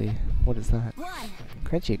 golly, what is that?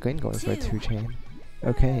 Crunchy again going for a 2-chain.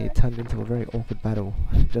 Okay, it turned into a very awkward battle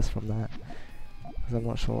just from that. Because I'm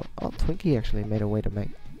not sure. Oh, Twinkie actually made a way to make,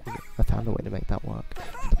 found a way to make that work.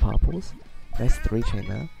 The purples, nice 3-chain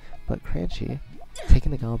there. But Crunchy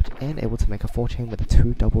taking the garbage and able to make a 4-chain with a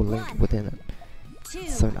 2-double link within it.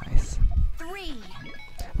 So nice.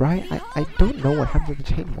 Right, I don't know what happened to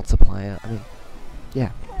the chain multiplier. I mean,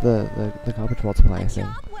 yeah, the garbage multiplier thing.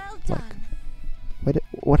 Like, wait,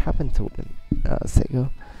 what happened to it, Sega?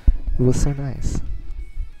 It was so nice.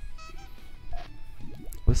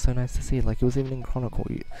 It was so nice to see. Like, it was even in Chronicle.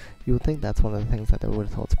 You would think that's one of the things that they would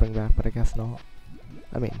have thought to bring back, but I guess not.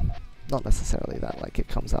 I mean, not necessarily that like it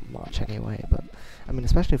comes up much anyway, but I mean,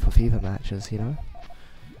 especially for FIFA matches, you know.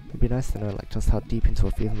 It'd be nice to know like just how deep into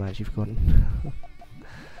a FIFA match you've gotten.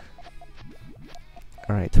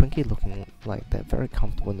 Alright, Twinkie looking like they're very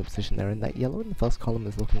comfortable in the position they're in. That yellow in the first column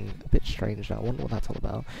is looking a bit strange now. I wonder what that's all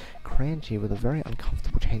about. Crunchy with a very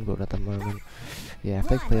uncomfortable chain build at the moment. Yeah, if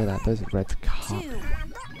they clear that, those reds cut.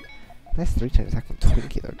 Nice 3-chain attack from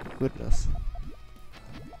Twinkie though, goodness.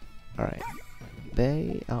 Alright.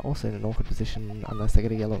 They are also in an awkward position unless they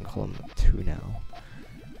get a yellow in column 2 now.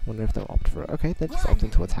 Wonder if they'll opt for it. Okay, they're just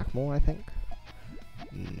opting to attack more, I think.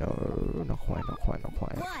 No, not quite, not quite, not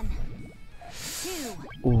quite.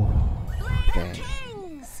 Ooh, dang.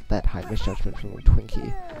 That high misjudgment from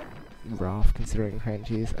Twinkie. Rough, considering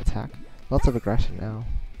Crunchy's attack. Lots of aggression now.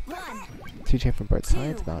 2-chain from both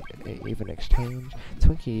sides, about even exchange.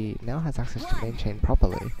 Twinkie now has access to main chain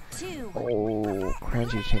properly. Oh,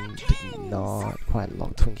 Crunchy chain did not quite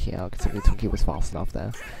lock Twinkie out, considering Twinkie was fast enough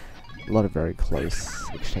there. A lot of very close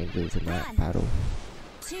exchanges in that battle.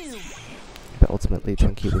 But ultimately,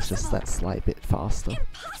 Twinkie was just that slight bit faster.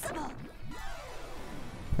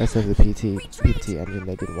 I said the PPT engine,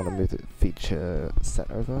 they didn't want to move the feature set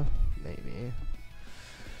over, maybe.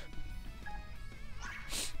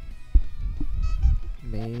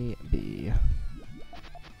 Maybe.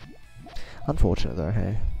 Unfortunate though,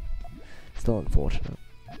 hey. Still unfortunate.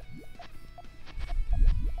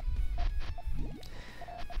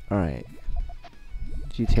 Alright.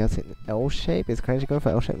 GTS in L shape? Is Crunchy going for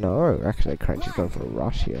L shape? No, actually Crunchy's going for a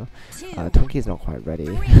rush here. Twinkie's not quite ready.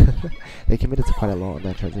 They committed to quite a lot in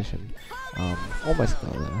that transition. Almost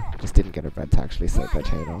got there. Just didn't get a red to actually set their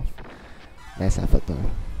chain off. Nice effort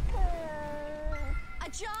though.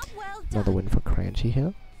 Another win for Crunchy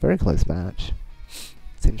here. Very close match.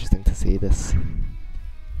 It's interesting to see this.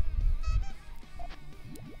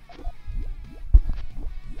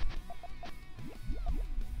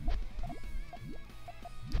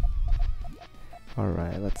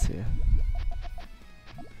 Alright, let's see.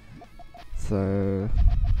 So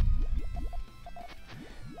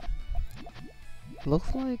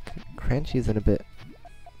looks like Crunchy's in a bit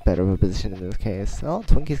better of a position in this case. Oh,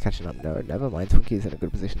 Twinkie's catching up. No, never mind. Twinkie's in a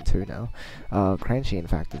good position too now. Crunchy, in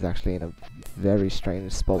fact, is actually in a very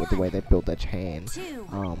strange spot with the way they built their chain.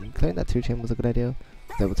 Clearing that 2 chain was a good idea.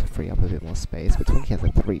 Was able to free up a bit more space, but Twinkie has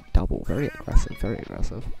a 3 double. Very aggressive, very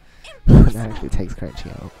aggressive. That actually takes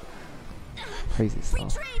Crunchy out. Crazy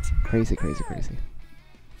stuff. Crazy, crazy, crazy.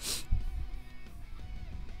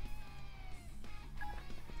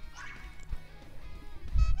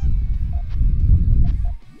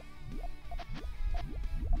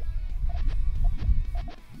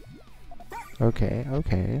 Okay,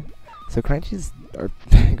 okay. So Crunchy's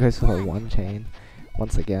goes for the 1 chain.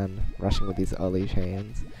 Once again, rushing with these early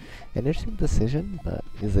chains. An interesting decision, but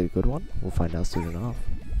is it a good one? We'll find out soon enough.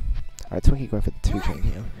 Alright, Twinkie going for the 2 chain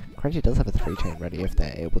here. Crunchy does have a 3 chain ready if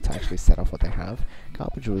they're able to actually set off what they have.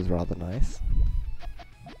 Garbage was rather nice.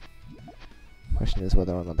 Question is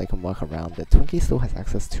whether or not they can work around it. Twinkie still has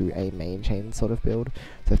access to a main chain sort of build,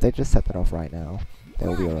 so if they just set that off right now,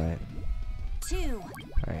 they'll be alright.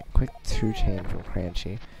 Alright, quick 2 chain from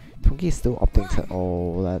Crunchy. Twinkie's still opting to...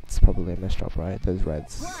 Oh, that's probably a misdrop, right? Those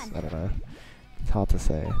reds, I don't know. It's hard to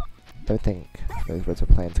say. Don't think those reds are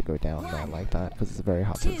planning to go down there like that, because it's very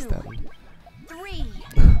hard to extend.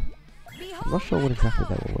 I'm not sure what exactly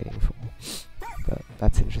they were waiting for, but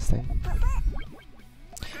that's interesting.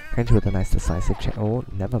 Crunchy with a nice decisive chain. Oh,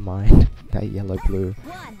 never mind. That yellow-blue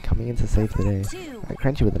coming in to save the day. Right,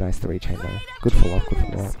 Crunchy with a nice 3 chain though. Good follow-up, good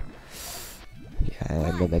follow-up. Yeah,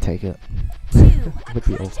 and then they take it. With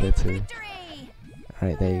the ult there too.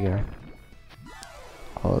 Alright, there you go.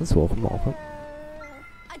 Oh, that's welcome, welcome.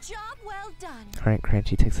 Alright,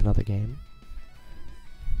 Crunchy takes another game.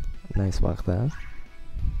 Nice work there.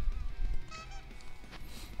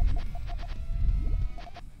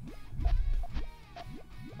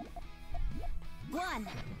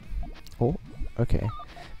 Oh, okay.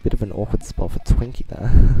 Bit of an awkward spot for Twinkie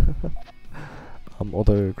there.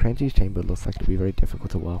 Although Crunchy's chamber looks like to be very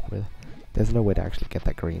difficult to work with. There's no way to actually get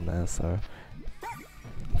that green there, so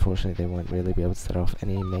unfortunately they won't really be able to set off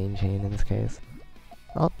any main chain in this case.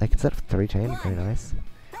 Oh, they can set off 3 chain, very nice.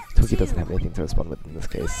 Twinkie doesn't have anything to respond with in this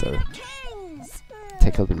case, so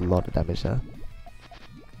take a lot of damage there.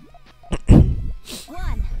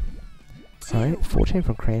 Alright, 4 chain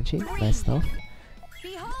from Crunchy, nice stuff.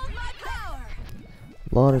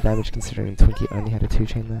 A lot of damage considering Twinkie only had a 2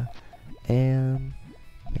 chain there. And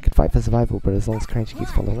they could fight for survival, but as long as Crunchy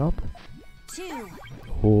keeps following up.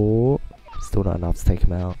 Oh, still not enough to take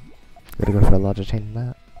him out. Gotta go for a larger chain than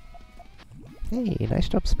that. Hey, nice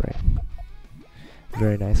job, Spring.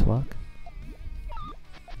 Very nice work.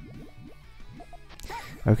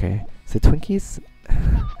 Okay, so Twinkie's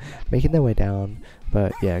making their way down,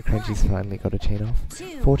 but yeah, Crunchy's finally got a chain off.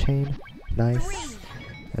 4 chain, nice,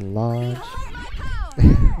 and large.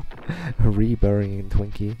 Reburying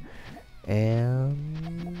Twinkie.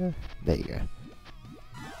 And there you go.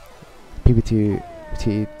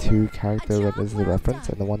 PBT2 character renders the reference,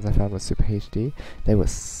 and the ones I found were Super HD. They were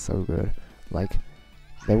so good. Like,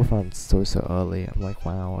 they were found so early. I'm like,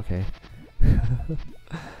 wow, okay.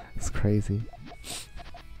 It's crazy.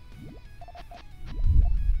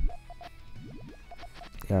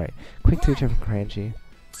 Alright, quick 2 chain from Crunchy.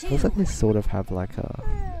 Looks like they sort of have like a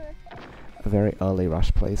very early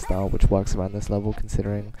rush playstyle, which works around this level,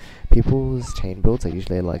 considering people's chain builds are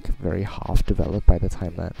usually like very half developed by the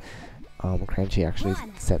time that Crunchy actually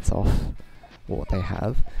sets off what they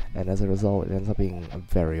have, and as a result it ends up being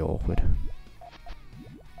very awkward.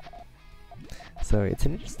 So it's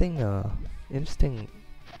an interesting,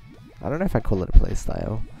 I don't know if I call it a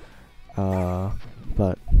playstyle,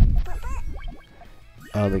 but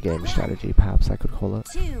early game strategy perhaps I could call it.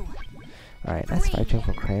 Alright, nice 5 chain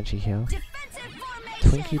from Crunchy here.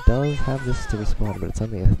 Twinkie does have this to respond, but it's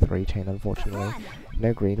only a 3 chain unfortunately.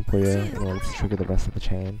 No green player in order to trigger the rest of the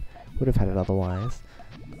chain. Would have had it otherwise.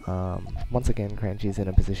 Once again, Crunchy's in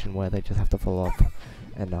a position where they just have to follow up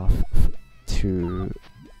enough to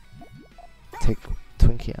take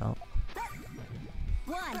Twinkie out.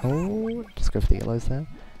 Oh, just go for the yellows there.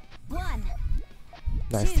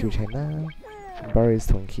 Nice 2 chain there. Buries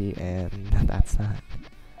Twinkie, and that's that.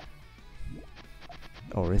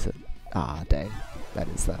 Or is it? Ah, dang. That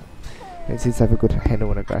is that. It seems to have a good handle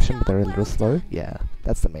on aggression, but they're a little slow. Yeah,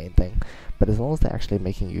 that's the main thing. But as long as they're actually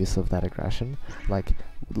making use of that aggression, like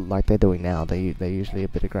they're doing now, they're usually a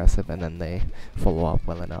bit aggressive and then they follow up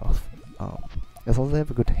well enough. As long as they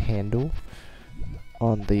have a good handle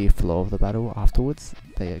on the flow of the battle afterwards,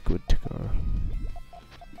 they are good to go.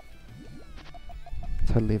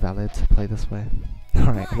 Totally valid to play this way.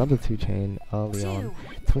 Alright, another 2 chain early on.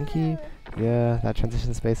 Twinkie, yeah, that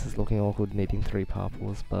transition space is looking awkward, needing 3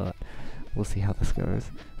 purples, but we'll see how this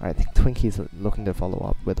goes. Alright, I think Twinkie's looking to follow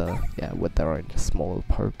up with a with their own small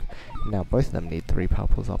poke. Now both of them need 3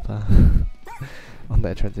 purples up there on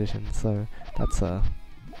their transition, so that's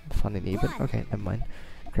fun and even. Okay, never mind.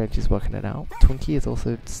 Crunchy's working it out. Twinkie is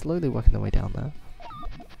also slowly working their way down there.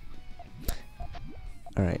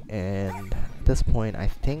 Alright, and at this point I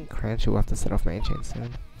think Crunchy will have to set off main chain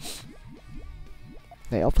soon.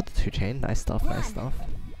 They offered the 2 chain, nice stuff, nice stuff.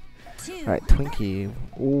 Alright, Twinkie,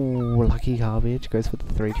 ooh, lucky garbage, goes for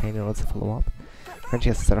the 3 chain in order to follow up. Crunchy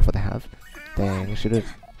has to set off what they have. Dang, should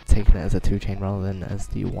have taken it as a 2 chain rather than as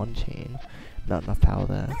the 1 chain. Not enough power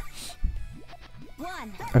there.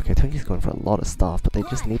 Okay, Twinkie's going for a lot of stuff, but they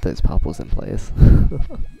just need those purples in place.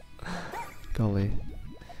 Golly.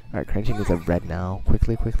 Alright, Crunchy needs a red now.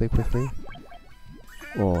 Quickly, quickly, quickly.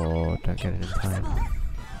 Oh, don't get it in time.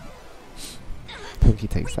 Twinkie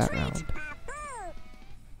takes that round.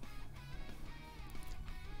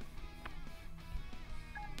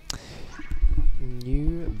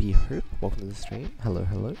 New Be Hope, welcome to the stream. Hello,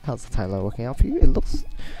 hello. How's the timeline working out for you? It looks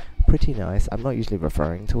pretty nice. I'm not usually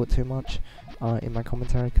referring to it too much in my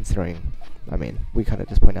commentary, considering, I mean, we kind of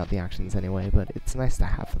just point out the actions anyway, but it's nice to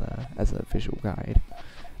have there as a visual guide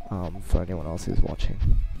for anyone else who's watching.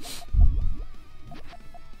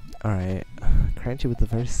 Alright, Crunchy with a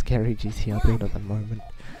very scary GTR build at the moment.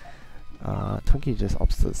 Twinkie just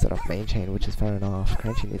opts to set up main chain, which is fair enough.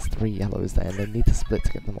 Crunchy needs 3 yellows there, and they need to split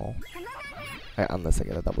to get them all. Unless they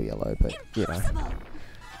get a double yellow, but, you know.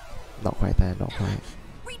 Not quite there, not quite.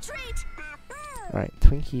 Alright,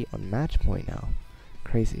 Twinkie on match point now.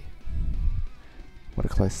 Crazy. What a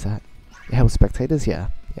close set. It helps spectators? Yeah.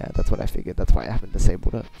 Yeah, that's what I figured. That's why I haven't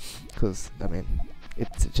disabled it. Because, I mean,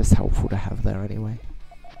 it's just helpful to have there anyway.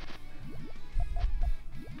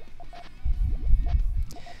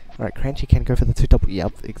 Alright, Crunchy can go for the 2 double.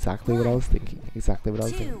 Yep, exactly what I was thinking. Exactly what I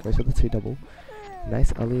was thinking. Goes for the 2 double.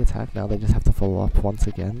 Nice early attack. Now they just have to follow up once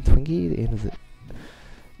again. Twinkie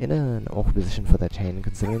in an awkward position for their chain,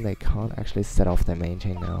 considering they can't actually set off their main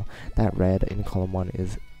chain now. That red in column 1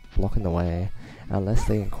 is blocking the way. Unless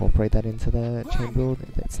they incorporate that into their chain build,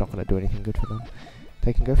 it's not going to do anything good for them.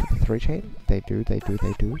 They can go for the 3 chain. They do, they do,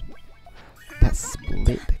 they do. That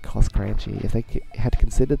split cost Crunchy. If they had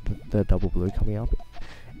considered the double blue coming up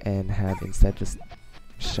and had instead just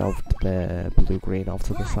shoved their blue-green off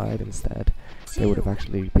to the side instead, they would have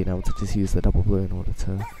actually been able to just use the double blue in order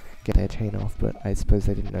to get their chain off, but I suppose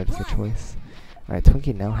they didn't notice the choice. Alright,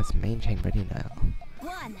 Twinkie now has main chain ready now.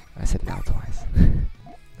 I said now twice.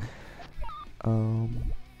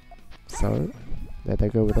 So, there they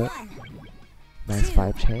go with it. Nice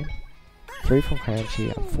 5 chain. 3 from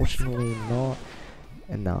Crunchy, unfortunately not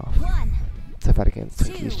enough to fight against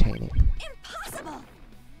Twinkie's chaining.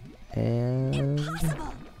 And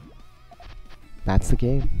that's the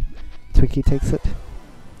game. Twinkie takes it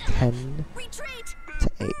 10 to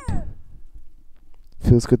 8.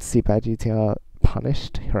 Feels good to see bad GTR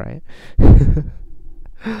punished, right?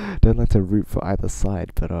 Don't like to root for either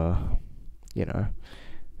side, but you know,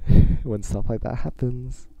 when stuff like that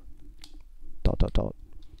happens, ...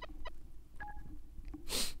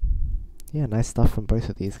 Yeah, nice stuff from both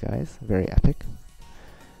of these guys. Very epic.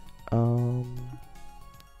 Was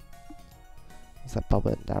that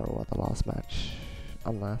Bubba and Daryl at the last match?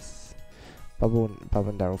 Unless Bubba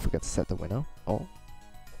and Daryl forget to set the winner. Oh,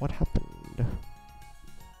 what happened?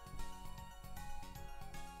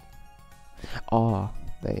 Ah,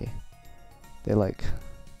 they like.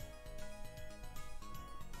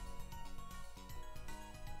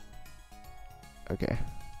 Okay.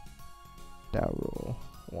 Daryl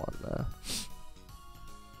won there.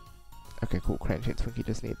 Okay, cool. Crunchy and Twinkie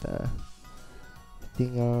just need the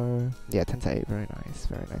dingo. Yeah, 10 to 8. Very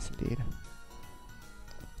nice indeed.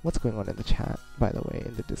 What's going on in the chat, by the way,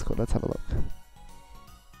 in the Discord? Let's have a look.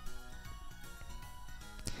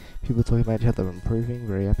 People talking about each other improving.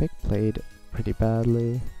 Very epic. Played pretty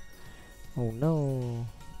badly. Oh no.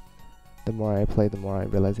 The more I play, the more I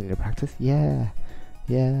realize I need to practice. Yeah.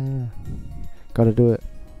 Gotta do it.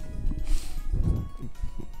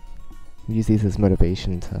 Use these as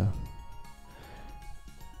motivation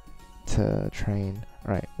to train.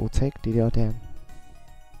 Alright, we'll take DDR Dan.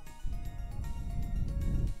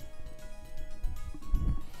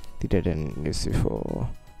 DDR Dan Nusu for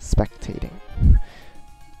spectating.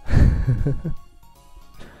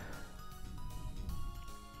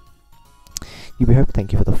 You be hope,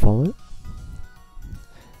 thank you for the follow.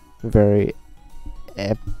 Very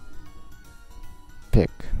epic.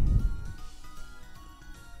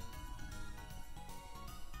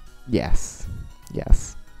 Yes.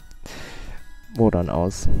 Well done,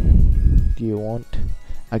 Oz. Do you want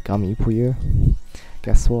a gummy puyo?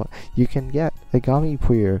 guess what? You can get a Gummy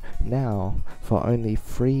Puyo now for only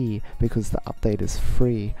free because the update is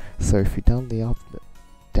free. So if you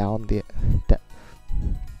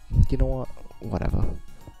you know what? Whatever.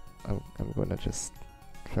 I'm gonna just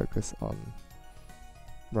focus on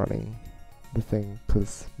running the thing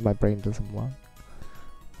because my brain doesn't work.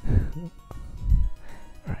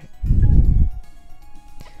 Alright.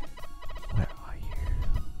 Where are you?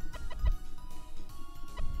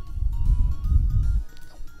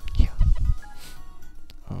 Yeah.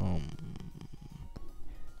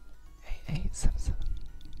 8877.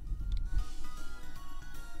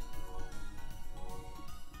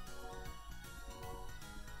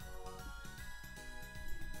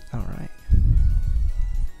 Alright.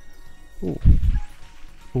 Ooh.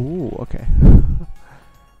 Ooh, okay.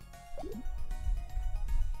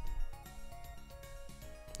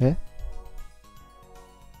 Yeah?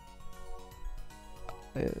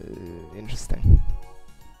 Interesting.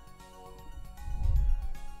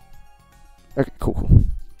 Okay, cool.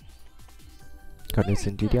 Got news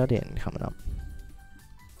in GDRDN coming up.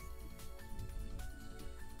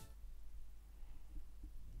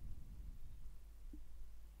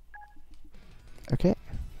 Okay,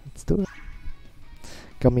 let's do it.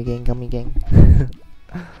 Gummy gang, gummy gang.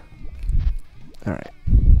 Alright.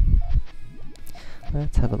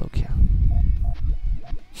 Let's have a look here.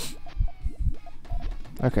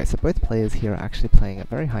 Okay, so both players here are actually playing at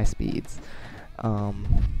very high speeds. 1,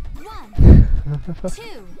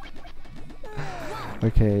 2.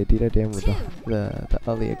 Okay, Dito Dam with the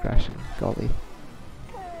early aggression. Golly.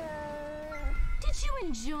 Did you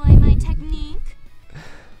enjoy my technique?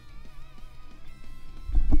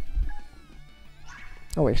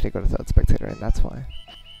 Oh, we actually got a third spectator in, that's why.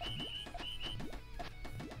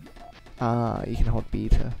 Ah, you can hold B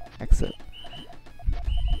to exit.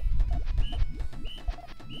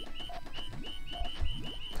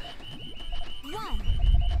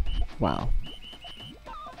 Wow.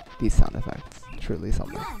 These sound effects, truly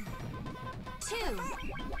something. 1,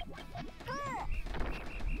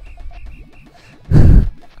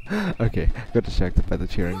 2. Okay, got distracted by the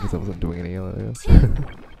cheering because I wasn't doing any earlier.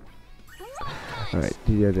 Alright,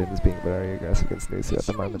 Dioden is being very aggressive against Nusu at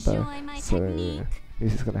the moment though, so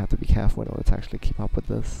Nusu's gonna have to be careful in order to actually keep up with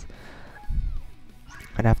this.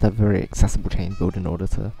 And have to have a very accessible chain build in order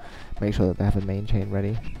to make sure that they have a main chain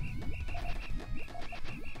ready.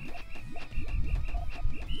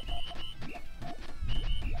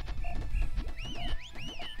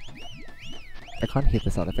 I can't hear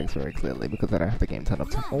the sound effects very clearly because I don't have the game turned up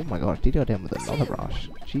to— oh my god, Dioden with another rush.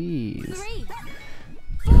 Jeez. 3,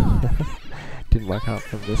 4. Didn't work out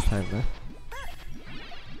from this time though.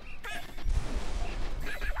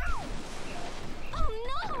 Oh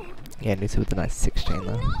no! Yeah, Nusu with a nice 6 chain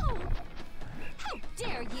though. No! How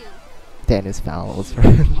dare you! Dan is foul, all's fair.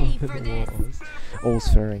 Pay for this. All's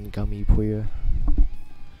fair in Gummy Puyo.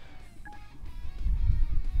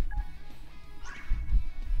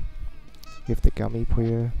 Give the Gummy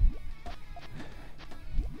Puyo.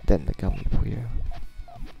 Then the Gummy Puyo.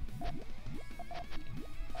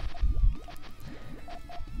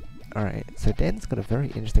 Alright, so Dan's got a very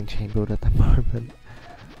interesting chain build at the moment.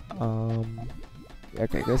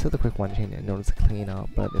 Okay, goes with the quick one chain in order to clean up,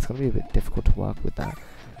 but it's gonna be a bit difficult to work with that.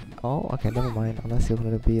 Oh, okay, never mind, unless you're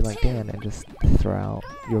gonna be like Dan and just throw out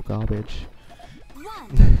your garbage.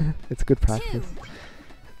 It's good practice.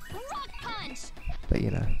 But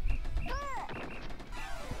you know.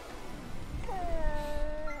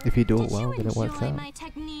 If you do it well, then it works out.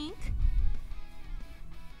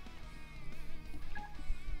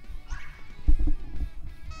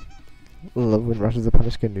 Love when Russians are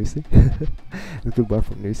punished against Nusu. It's good work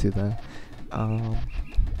from Nusu there.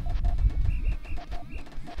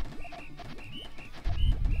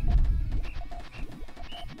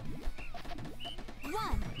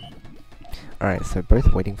 Alright, so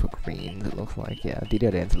both waiting for greens, it looks like. Yeah,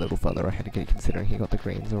 Dan's a little further ahead again considering he got the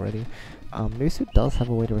greens already. Nusu does have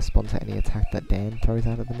a way to respond to any attack that Dan throws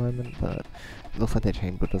out at the moment, but it looks like their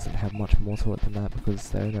chain build doesn't have much more to it than that because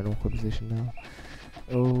they're in an awkward position now.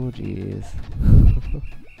 Oh jeez.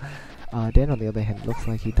 Dan on the other hand looks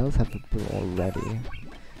like he does have the blue already.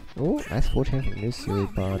 Oh, nice 4 chain from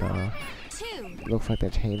Nusu, but looks like their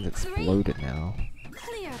chains exploded now.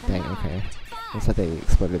 Dang, okay. Looks like they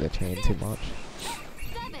exploded their chain too much.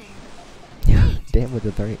 Yeah, Dan with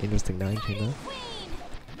a very interesting 9 chain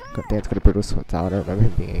though. Dan's got a brutal switch out. I don't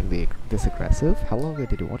remember him being this aggressive. How long ago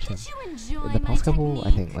did you watch him? In the past couple,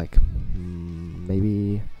 I think like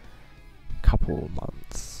maybe couple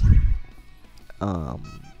months.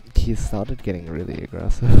 He started getting really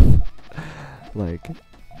aggressive. Like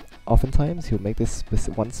oftentimes he'll make this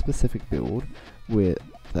one specific build with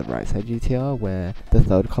the right side GTR where the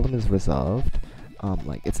third column is reserved,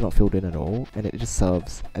 like it's not filled in at all, and it just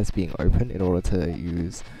serves as being open in order to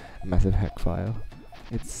use massive heck fire.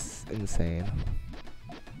 It's insane.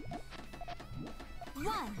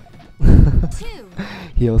 1, 2.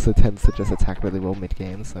 He also tends to just attack really well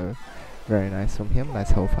mid-game, so very nice from him.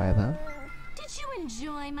 Nice hellfire there. Did you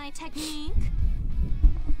enjoy my technique?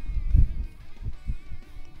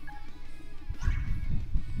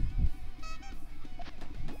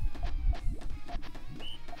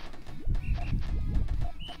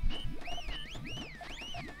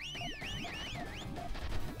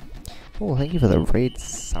 Oh, thank you for the raid,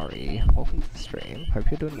 sorry. Welcome to the stream.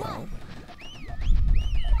 Hope you're doing well.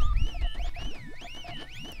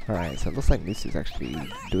 Alright, so it looks like Lucy's actually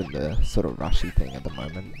doing the sort of rushy thing at the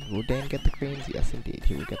moment. Will Dan get the greens? Yes, indeed,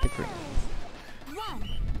 he will get the greens. 1,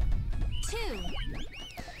 2,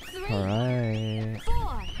 3, Alright.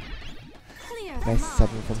 4. Clear them Nice all.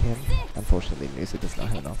 7 from him. 6. Unfortunately, Lucy does not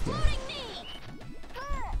have enough yet.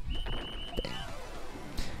 Dang.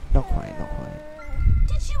 Not quite, not quite.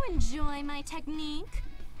 Did you enjoy my technique?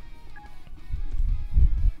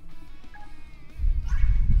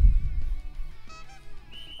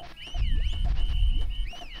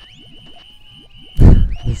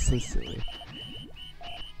 This is so silly.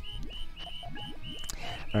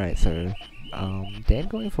 Alright, so Dan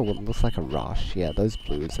going for what looks like a rush. Yeah, those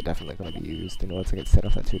blues are definitely going to be used in order to get set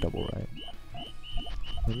off that 2 double, right?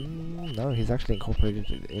 No, he's actually incorporated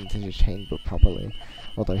it into his chain book properly.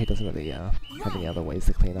 Although he doesn't really have any other ways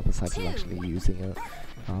to clean up aside from actually using it.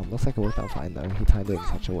 Looks like it worked out fine though. He timed it in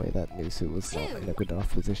such a way that Nusu was not in a good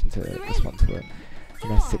enough position to respond to it.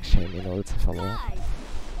 And that's 6 chain in order to follow up. 5.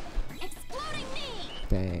 Exploding knee.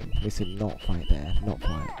 Dang, Nusu not quite there, not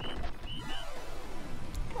quite.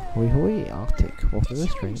 Hoi hoi, Arctic, welcome to Did the you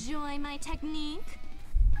stream. enjoy my technique?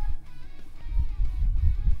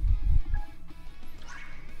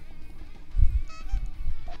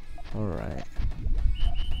 Alright.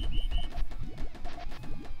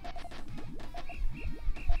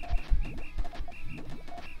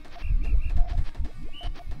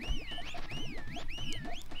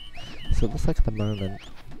 So it looks like at the moment,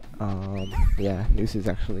 yeah, Nusu's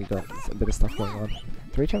actually got a bit of stuff going on.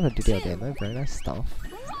 3 jump for Didio again though, very nice stuff.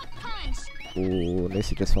 Rock punch. Ooh,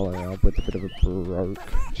 Nusu just following up with a bit of a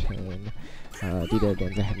broke chain. Didio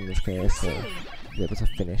again's ahead in this case, so he's able to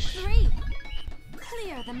finish. 3.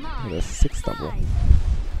 Clear the mind. With a 6 double. 5.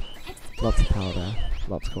 Lots of power Exploding there,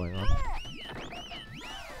 lots going on.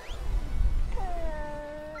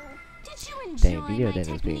 Did you Dang, enjoy Didio my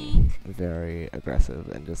Den is being technique? very aggressive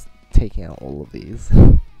and just taking out all of these.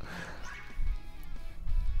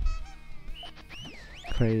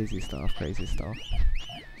 Crazy stuff, crazy stuff.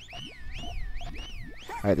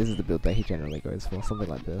 Alright, this is the build that he generally goes for, something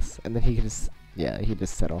like this. And then he can just, yeah, he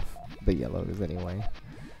just set off the yellows anyway.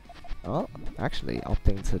 Oh, actually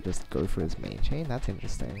opting to just go for his main chain, that's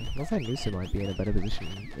interesting. Looks like Nusu might be in a better position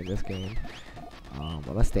in this game.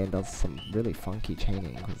 Unless Dan does some really funky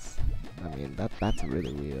chaining, because, I mean, that's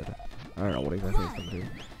really weird. I don't know what exactly he's gonna do.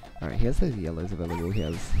 Alright, he has those yellows available, he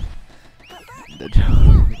has the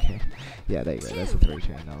okay. Yeah, there you go, that's the 3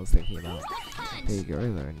 chain I was thinking about. There you go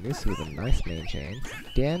though, Nusu with a nice main chain.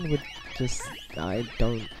 Dan would just, I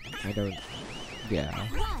don't, yeah.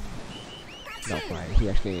 1. Not quite, he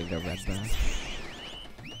actually needed a red there.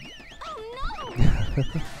 Oh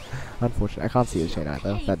no! Unfortunately, I can't see his chain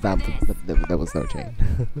either. There was no chain.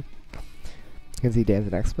 You can see Dan's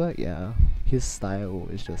an expert, yeah. His style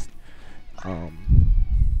is just,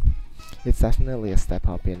 it's definitely a step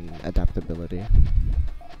up in adaptability.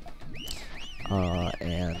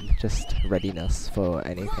 And just readiness for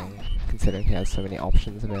anything, considering he has so many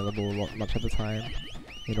options available much of the time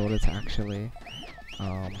in order to actually,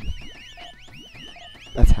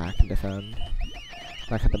 attack and defend.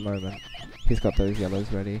 Like at the moment, he's got those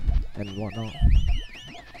yellows ready and whatnot.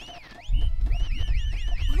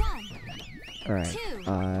 1. Alright,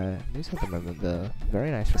 2. news at the moment, the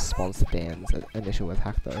very nice response to Dan's initial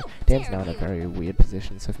attack though. Dan's now in a very weird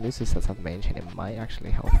position, so if Musa sets up main chain, it might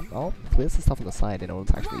actually help him. Oh, clears the stuff on the side in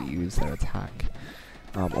order to actually use their attack.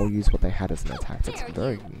 Or use what they had as an attack. That's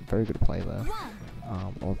very good play there.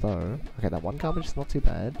 1. Although, okay, that one garbage is not too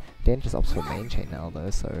bad. Dan just opts for main chain now though,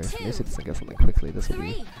 so if Musa doesn't get something quickly, this will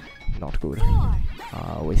be 3. not good.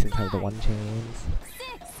 4. Wasting time with the 1 chains.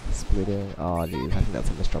 6. Splitting. Oh, dude, I think that's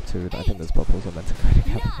a misdrop too. I think those bubbles are meant to go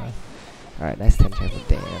together. Alright, nice 10 chain from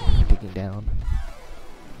Dan. Digging down.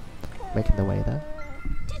 Making the way there.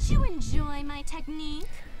 Did you enjoy my technique?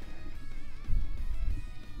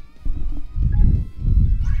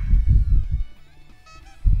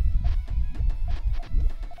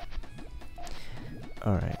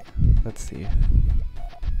 Alright, let's see.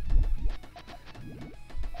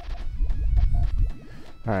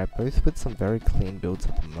 Alright, both with some very clean builds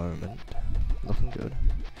at the moment. Looking good.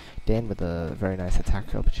 Dan with a very nice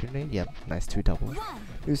attack opportunity. Yep, nice 2 double.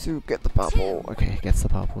 Usu, get the purple. Okay, gets the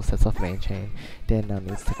purple, sets off main chain. Dan now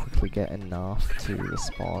needs to quickly get enough to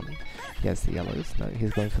respond. He has the yellows. No,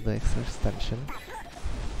 he's going for the extension.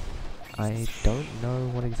 I don't know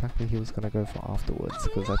what exactly he was going to go for afterwards,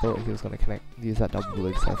 because I thought he was going to use that double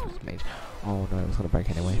blue surf with mage. Oh no, it was going to break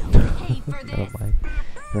anyway. Never mind.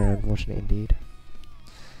 Very unfortunate indeed.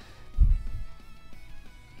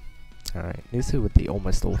 Alright, Nusu with the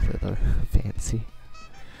almost all clear though. Fancy.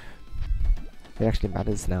 It actually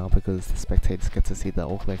matters now because the spectators get to see the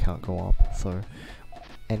all clear count go up, so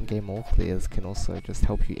endgame all clears can also just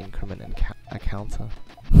help you increment and a counter.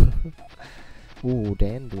 Ooh,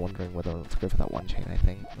 Dan wondering whether or not to go for that 1 chain, I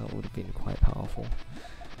think. That would have been quite powerful.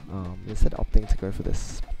 Instead opting to go for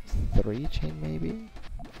this 3 chain maybe?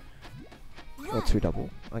 Or 2 double,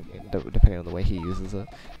 like, depending on the way he uses it.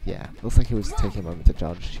 Yeah, looks like he was taking a moment to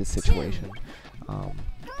judge his situation. And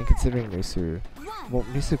considering Nusu, well,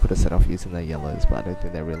 Nusu could have set off using their yellows, but I don't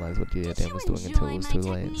think they realised what Dan was doing until it was too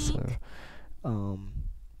late, so...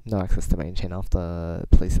 no access to main chain after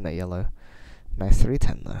placing that yellow. Nice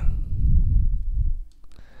 310 though.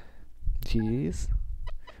 GG's.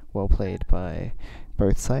 Well played by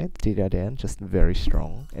both sides. Dan just very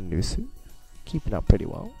strong, and Nusu keeping up pretty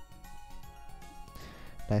well.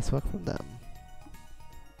 Nice work from them.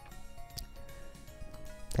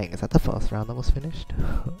 Dang, is that the first round that was finished?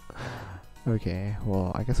 Okay,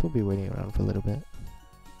 well, I guess we'll be waiting around for a little bit.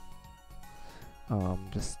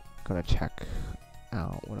 Just gonna check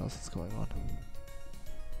out what else is going on.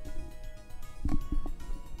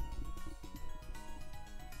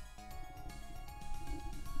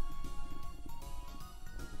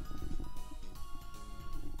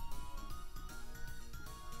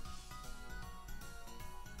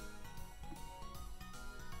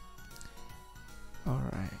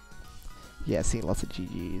 Alright. Yeah, seeing lots of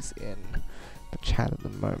GGs in the chat at the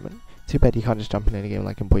moment. Too bad you can't just jump in any game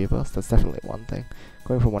like in Buyaverse. That's definitely one thing.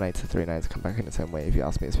 Going from 1-8 to 3-9 to come back in the same way, if you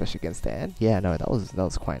ask me, especially against Dan. Yeah, no, that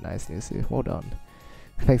was quite nice, Nusu. Well done.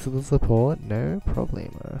 Thanks for the support. No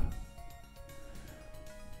problemo.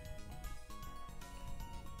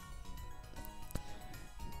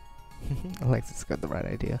 Alexis got the right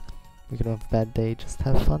idea. You can have a bad day, just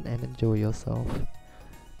have fun and enjoy yourself.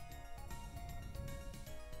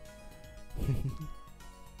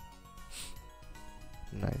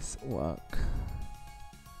 Nice work.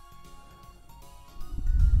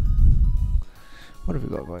 What have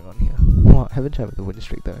we got going on here? Well, I haven't tried with the win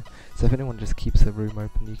streak though, so if anyone just keeps the room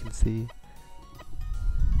open, you can see.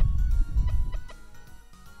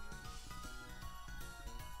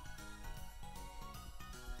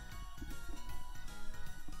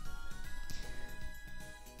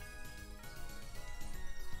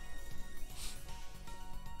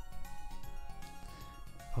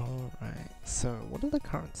 Alright, so what are the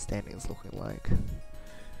current standings looking like?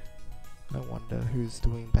 I wonder who's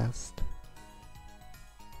doing best.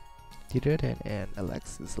 Didoden and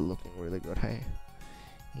Alexis are looking really good, hey?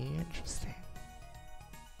 Interesting.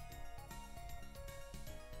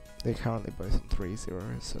 They're currently both on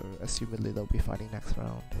 3-0, so assumedly they'll be fighting next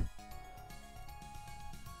round.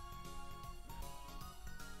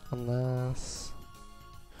 Unless...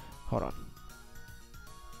 hold on.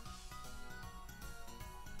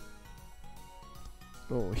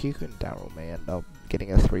 Oh, Hugo and Daryl may end up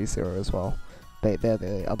getting a 3-0 as well. They're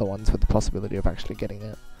the other ones with the possibility of actually getting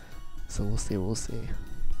it. So we'll see.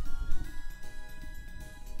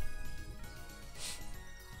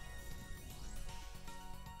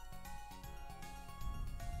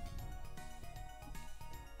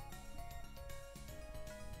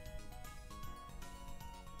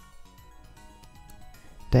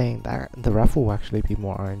 Dang, the raffle will actually be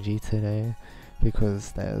more RNG today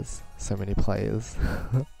because there's so many players.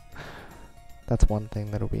 That's one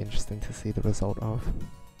thing that'll be interesting to see the result of.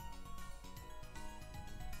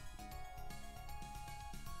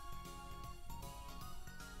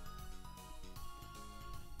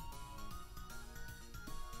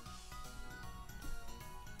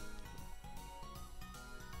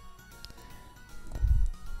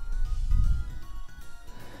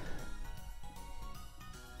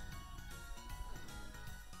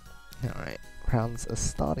 Alright, rounds are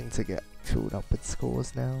starting to get filled up with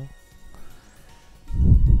scores now.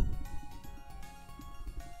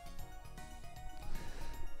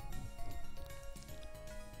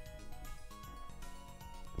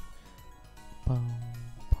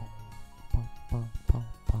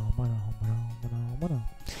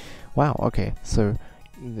 Wow, okay, so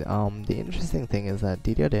The interesting thing is that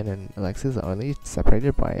DDRDN and Alexis are only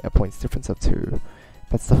separated by a points difference of 2.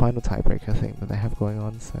 That's the final tiebreaker thing that they have going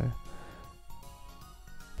on, so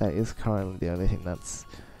that is currently the only thing that's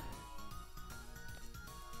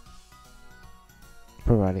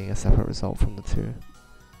providing a separate result from the 2.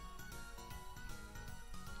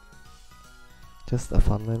 Just a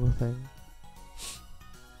fun little thing.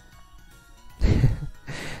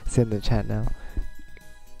 It's in the chat now.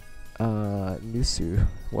 Nusu,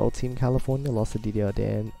 well, Team California lost to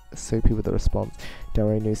DDRDN. Soapy with the response. Don't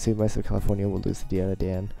worry, Nusu, most of California will lose to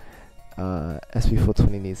DDRDN.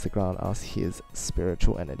 SB420 needs to grant us his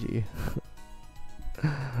spiritual energy.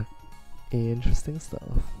 Interesting stuff.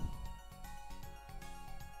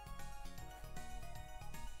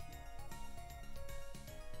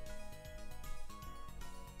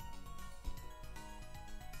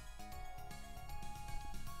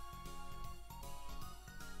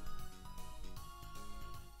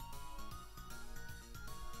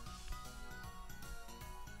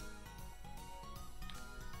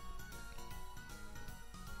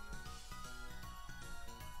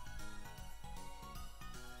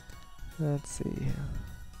 Let's see here.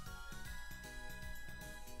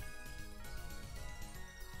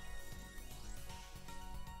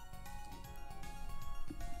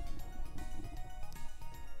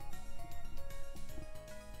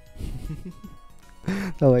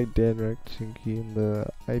 I like Dan ranked Chinky in the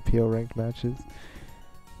IPL ranked matches.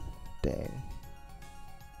 Dang.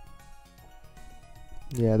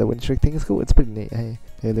 Yeah, the win streak thing is cool. It's pretty neat. Hey,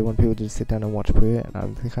 they really want people to just sit down and watch Puyo, and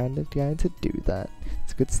I'm the kind of guy to do that.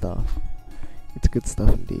 It's good stuff. It's good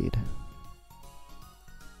stuff indeed.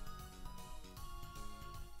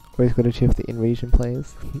 Always got to cheer for the in-region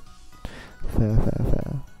players. Fair, fair,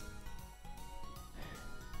 fair.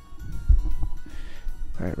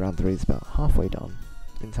 Alright, round 3 is about halfway done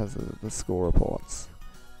in terms of the score reports.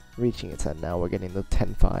 Reaching its end now, we're getting the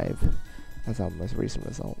 10-5 as our most recent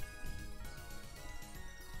result.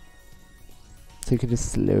 So you can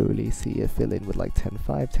just slowly see it fill in with like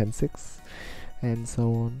 10-5, 10-6, and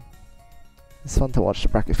so on. It's fun to watch the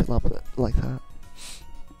bracket fill up like that.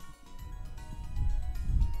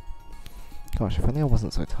 Gosh, if only I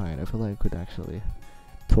wasn't so tired, I feel like I could actually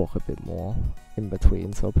talk a bit more in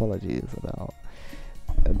between, so apologies about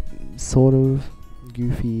sort of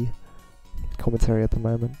goofy commentary at the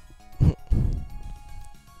moment.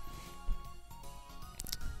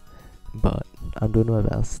 But I'm doing my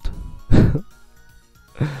best.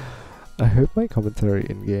 I hope my commentary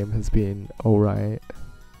in-game has been alright.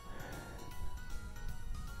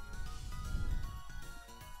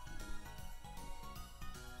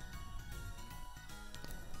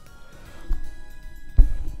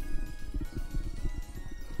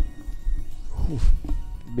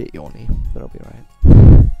 Bit yawny, but I'll be right.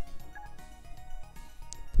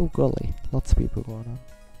 Oh golly, lots of people going on.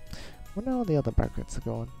 Wonder how the other brackets are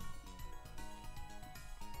going.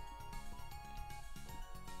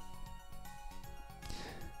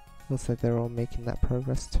 Looks like they're all making that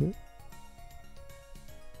progress too.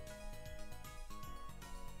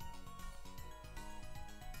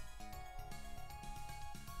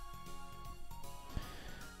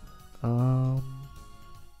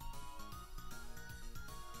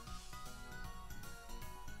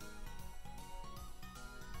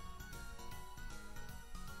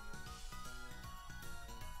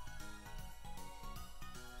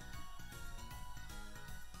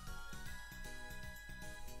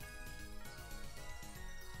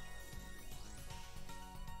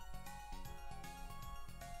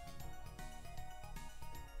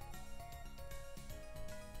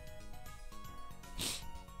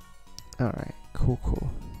 Alright,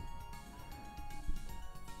 cool.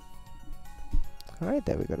 Alright,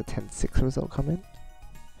 there we got a 10-6 result coming.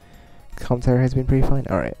 Commentary has been pretty fine.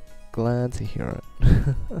 Alright, glad to hear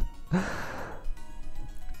it.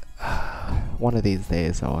 One of these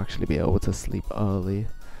days I'll actually be able to sleep early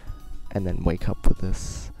and then wake up for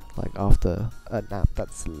this, like after a nap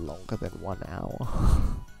that's longer than 1 hour.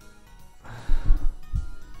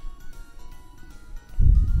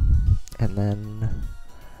 And then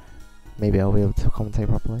maybe I'll be able to commentate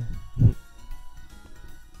properly.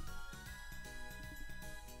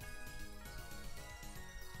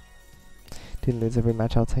 Didn't lose every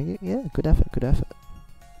match, I'll take it. Yeah, good effort, good effort.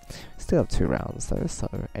 Still have 2 rounds though, so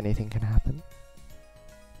anything can happen.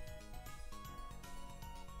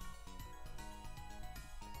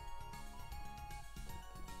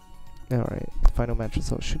 Alright, final match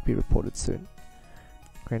results should be reported soon.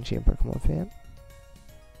 Crunchy and Pokemon fan.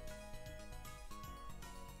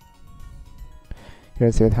 You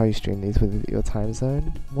don't see how you stream these with your time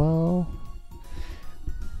zone? Well,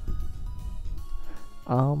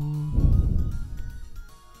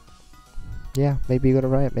 Yeah, maybe you got it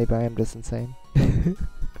right. Maybe I am just insane.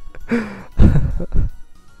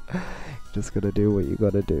 Just gotta do what you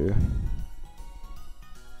gotta do.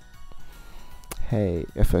 Hey,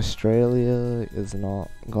 if Australia is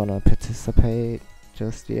not gonna participate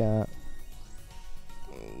just yet,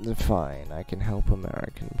 fine, I can help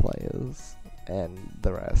American players and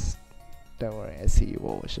the rest. Don't worry, I see you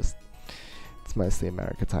all. It's mostly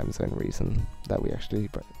America time zone reason that we actually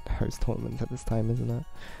host tournaments at this time, isn't it?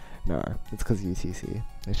 No, it's because UTC.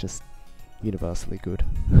 It's just universally good.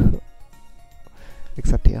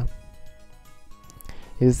 Except here.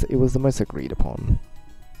 It was the most agreed upon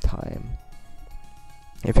time.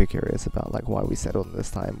 If you're curious about like why we settled on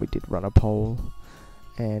this time, we did run a poll,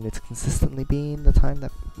 and it's consistently been the time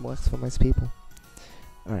that works for most people.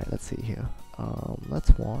 Alright, let's see here.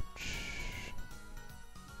 Let's watch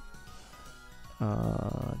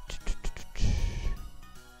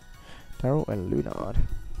Daryl and Lunard.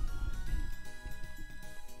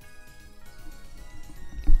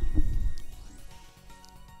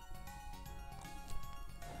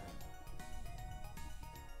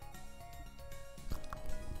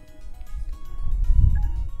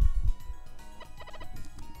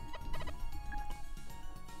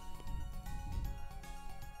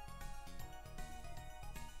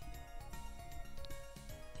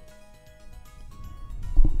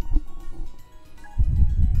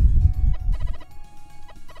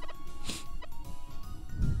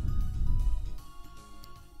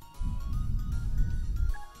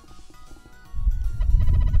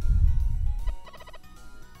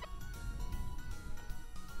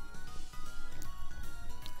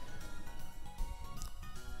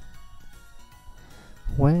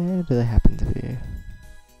 Where do they happen to be?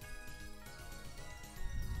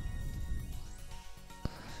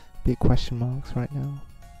 Big question marks right now.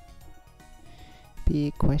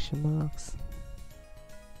 Big question marks.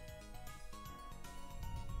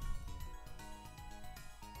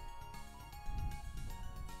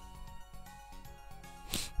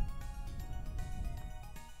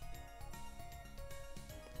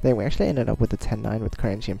 Then we actually ended up with a 10-9 with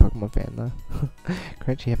Crunchy and Pokemon Fan though.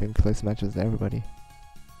 Crunchy having close matches to everybody.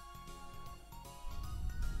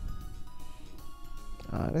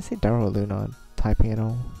 Let's see Daryl or Luna typing it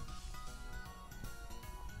all.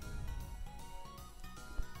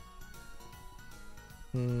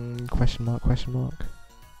 Question mark, question mark.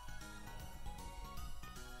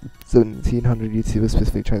 1700 YouTubers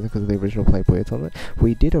specifically chosen because of the original Playboy tournament.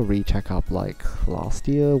 We did a recheck up like last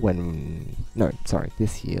year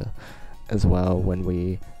this year as well when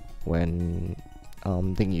the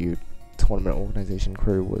new tournament organization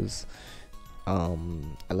crew was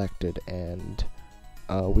elected, and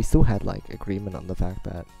we still had like agreement on the fact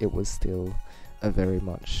that it was still a very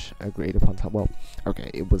much agreed upon time. Well, okay,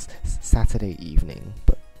 it was Saturday evening,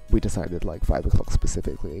 but we decided like 5 o'clock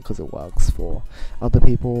specifically because it works for other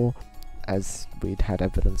people, as we'd had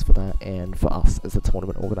evidence for that, and for us as the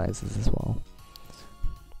tournament organizers as well.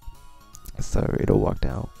 So it all worked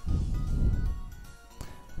out.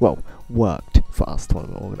 Well, worked for us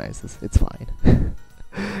tournament organizers. It's fine.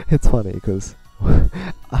 It's funny because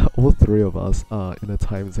all three of us are in a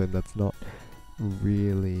time zone that's not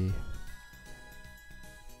really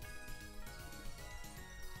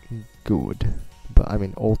good. But I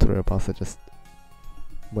mean, all three of us are just,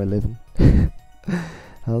 we're living.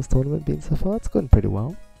 How's tournament been so far? It's going pretty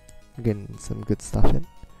well. We're getting some good stuff in.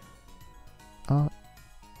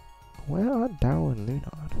 Where are Daryl and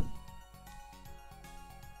Lunard?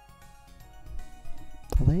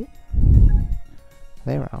 Are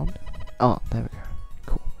they around? Oh, there we go.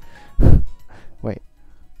 Cool. Wait.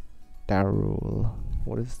 Daryl.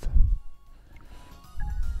 What is the...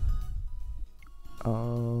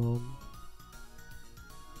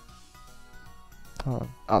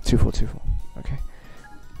 2424. Okay.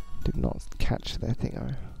 Did not catch their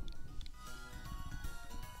thingo.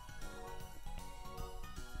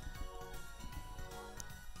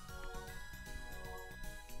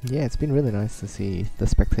 Yeah, it's been really nice to see the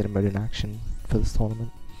spectator mode in action for this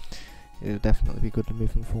tournament. It'll definitely be good to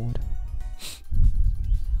moving forward.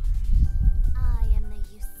 I am the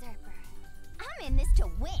usurper. I'm in this to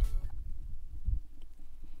win.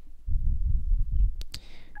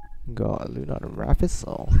 Got Luna and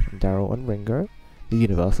Rafisol, Daryl and Ringo. The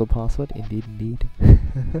universal password, indeed.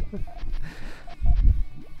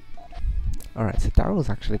 Alright, so Daryl's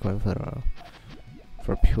actually going for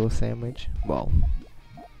a pure sandwich. Well,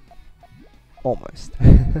 almost.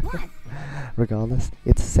 Regardless,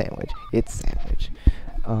 it's a sandwich.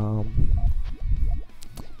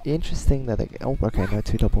 Interesting that they... Oh, okay, no,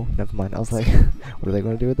 2 double. Never mind. I was like, what are they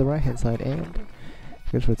going to do with the right hand side? And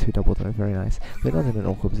Goes for a 2 double though, very nice. They're not in an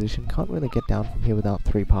awkward position, can't really get down from here without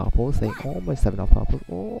 3 purples. They almost have enough purples.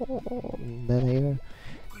 Oh, there they go.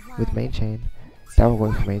 With main chain. Daryl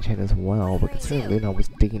going for main chain as well, but considering Luna was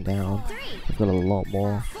digging down, they've got a lot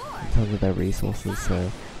more in terms of their resources,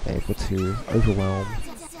 so they're able to overwhelm.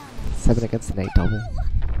 7 against an 8 double.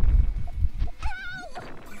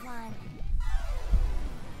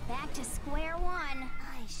 Back to square one.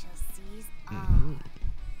 I shall seize all.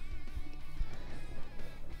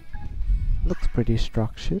 Looks pretty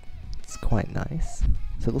structured. It's quite nice.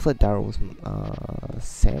 So it looks like Daryl was a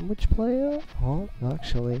sandwich player? Oh,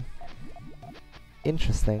 actually.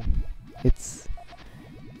 Interesting. It's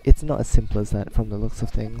not as simple as that from the looks of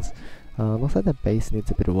things. Looks like the base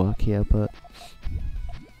needs a bit of work here, but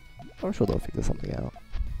I'm sure they'll figure something out.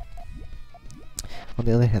 On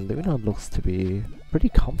the other hand, Luna looks to be pretty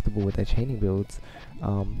comfortable with their chaining builds.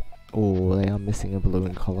 Oh, they are missing a blue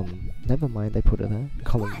in column. Never mind, they put it there.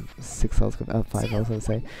 Column 5, I was going to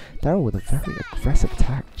say. Daryl with a very aggressive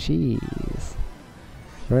attack. Jeez.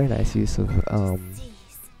 Very nice use of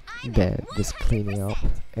they're just cleaning up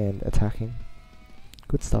and attacking.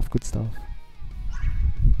 Good stuff, good stuff.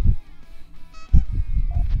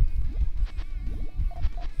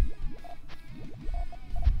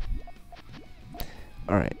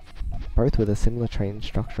 Alright, both with a similar train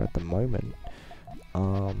structure at the moment.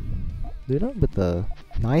 Luna with the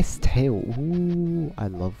nice tail. Ooh, I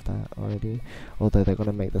love that already. Although they're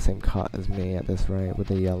gonna make the same cut as me at this rate with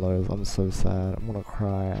the yellows. I'm so sad. I'm gonna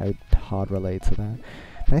cry. I hard relate to that.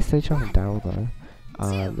 Nice stage shot from Daryl though.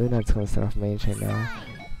 Luna's gonna set off main chain now.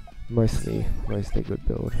 Mostly good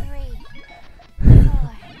build.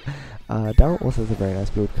 Daryl also has a very nice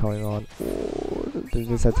build going on. Ooh, they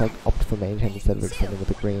just had to opt for main chain instead of extending with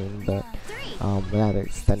the green, but without an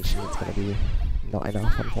extension it's gonna be not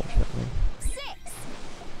enough, unfortunately. 6,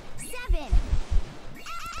 7.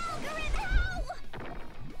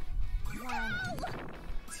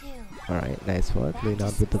 Alright, nice work.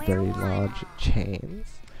 Luna with the very large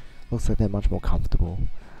chains. Looks like they're much more comfortable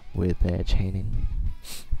with their chaining.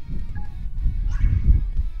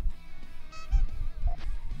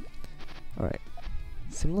 Alright.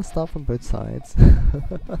 Similar stuff from both sides.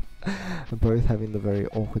 Both having the very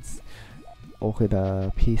awkward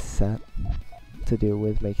piece set to deal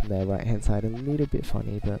with, making their right hand side a little bit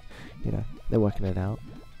funny, but you know, they're working it out.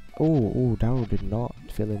 Oh, Daryl did not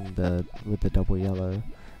fill in with the double yellow,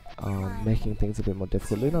 making things a bit more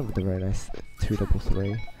difficult. Luna with a very nice 2 double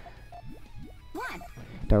 3.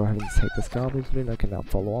 Daryl having to take this garbage. Luna can now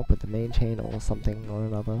follow up with the main chain or something or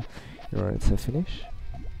another in order to finish.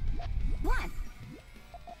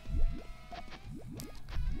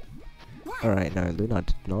 Alright, no, Luna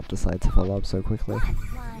did not decide to follow up so quickly.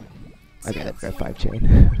 Okay, let's go 5 chain.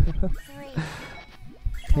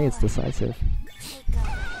 Hey, it's decisive.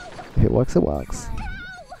 If it works, it works.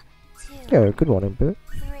 Yo, good one, Input.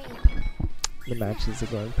 The matches are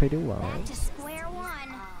going pretty well.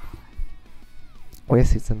 We're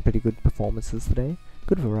seeing some pretty good performances today.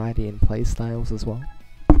 Good variety in play styles as well.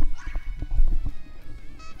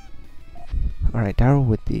 Alright, Daryl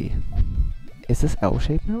with the... Is this L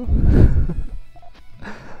shape now?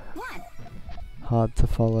 Hard to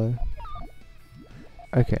follow.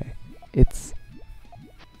 Okay, it's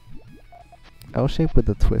L shape with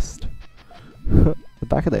a twist. The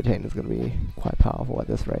back of that chain is going to be quite powerful at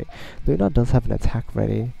this rate. Luna does have an attack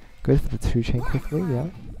ready. Goes for the 2 chain quickly, yeah.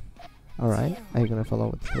 Alright, are you going to follow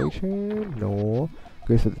with 3 chain? No.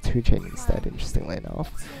 Goes for the 2 chain instead, interestingly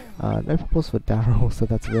enough. No purples for Daryl, so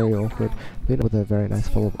that's very awkward. Luna with a very nice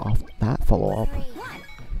follow-up after that follow-up.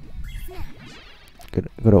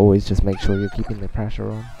 Gotta always just make sure you're keeping the pressure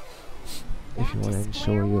on if you want to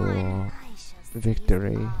ensure your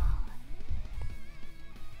victory.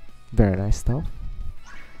 Very nice stuff.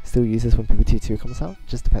 Still use this when PvP2 comes out.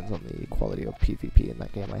 Just depends on the quality of PvP in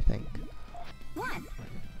that game, I think.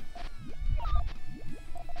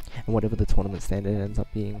 And whatever the tournament standard ends up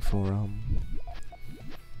being for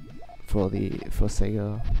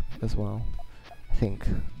Sega as well, I think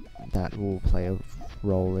that will play a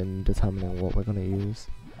role in determining what we're gonna use.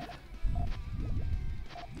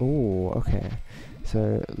 Oh, okay.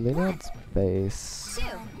 So Leonard's base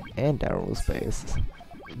and Daryl's base,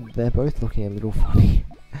 they're both looking a little funny.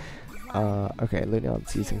 Okay,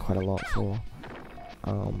 Leonard's using quite a lot for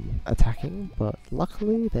attacking, but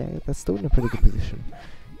luckily they're still in a pretty good position.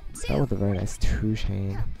 That was a very nice 2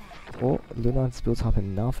 chain. Oh, Lunard's built up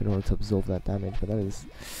enough in order to absorb that damage, but that's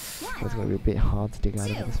going to be a bit hard to dig out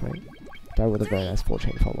of at this rate. Daryl with a very nice 4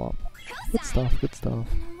 chain follow up. Good stuff, good stuff.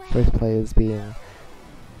 Both players being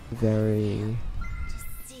very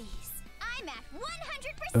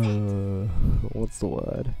What's the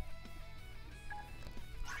word?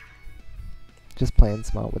 Just playing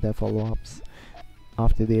smart with their follow-ups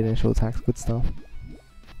after the initial attacks. Good stuff.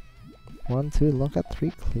 1, 2, lock at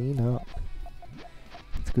 3, clean up.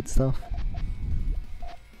 It's good stuff.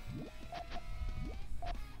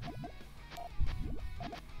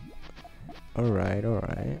 Alright,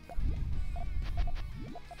 alright.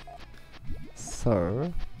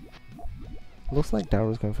 So, looks like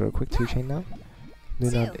Daryl's going for a quick 2-chain now.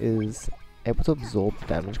 Lunard is able to absorb the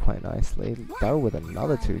damage quite nicely. Daryl with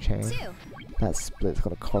another 2-chain. That split's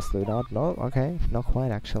gonna cost Lunard. No, okay, not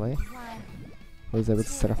quite actually. Was able to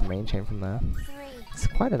set up a main chain from there. It's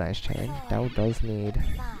quite a nice chain. Daryl does need to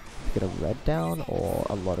get a red down or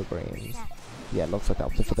a lot of greens. Yeah, it looks like they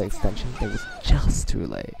opted for the extension. It was just too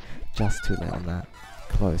late. Just too late on that.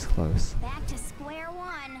 Close, close. Back to square one.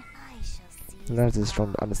 I shall see. Lunard has a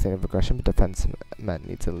strong understanding of aggression, but defense man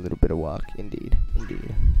needs a little bit of work. Indeed,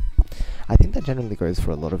 indeed. I think that generally goes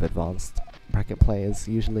for a lot of advanced bracket players,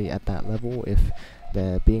 usually at that level. If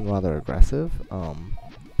they're being rather aggressive,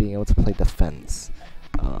 being able to play defense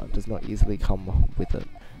does not easily come with it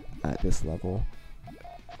at this level,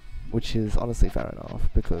 which is honestly fair enough,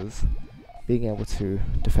 because being able to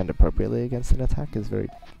defend appropriately against an attack is very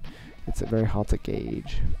hard to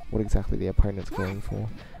gauge what exactly the opponent's going for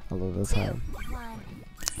a lot of the time.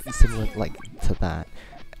 Similar like to that,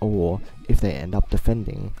 or if they end up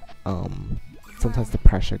defending, sometimes the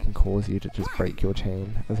pressure can cause you to just break your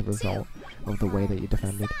chain as a result of the way that you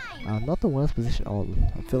defended. Not the worst position. Oh,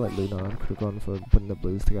 I feel like Lunard could have gone for putting the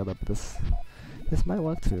blues together, but this might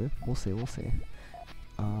work too. We'll see, we'll see.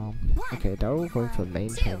 Okay, Daryl going for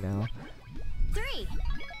main chain now.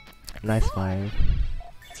 Nice 5.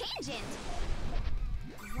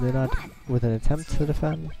 Lunard with an attempt to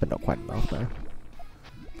defend, but not quite enough though.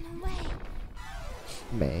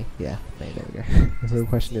 May, yeah, May, there we go. So the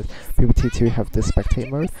question is, people T2 have this spectate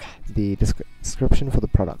mode. The description for the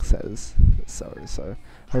product says so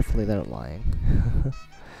hopefully they're not lying.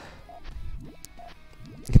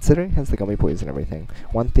 Considering it has the gummy poison and everything,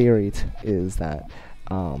 one theory is that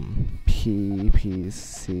EPPC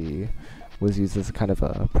was used as a kind of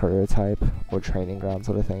a prototype or training ground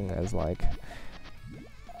sort of thing, as like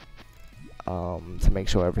to make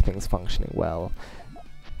sure everything's functioning well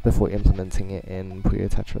before implementing it in Puyo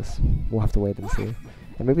Tetris. We'll have to wait and see.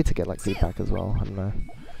 And maybe to get like feedback as well, I don't know.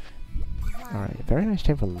 Alright, very nice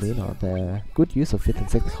chain from Lunard there. Good use of 5th and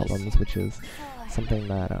 6th columns, which is something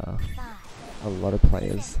that a lot of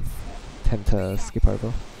players tend to skip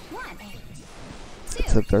over.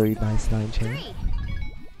 It's a very nice 9 chain.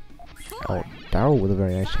 Oh, Daryl with a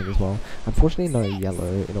very nice chain as well. Unfortunately no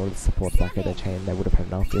yellow in order to support the back of their chain. They would have had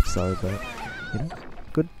enough if so, but you know,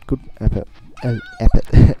 good effort.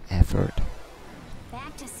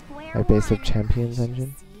 A base of champions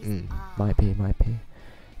engine? Might be.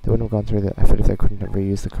 They wouldn't have gone through the effort if they couldn't have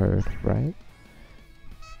reused the code, right?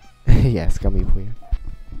 Yes, Gummy Puyo.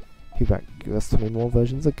 Feedback, give us 20 more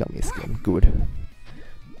versions of Gummy Skin. Good.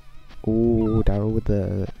 Ooh, Daryl with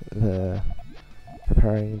the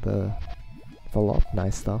preparing the follow-up.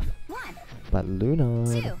 Nice stuff. But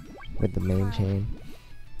Lunard with the main chain.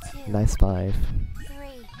 Nice 5.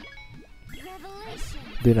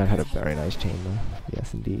 Lunard had a very nice chain though.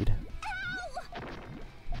 Yes, indeed.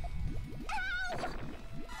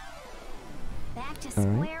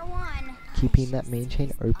 Alright. Keeping that main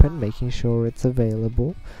chain open, making sure it's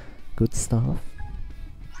available. Good stuff.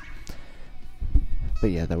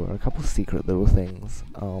 But yeah, there were a couple secret little things,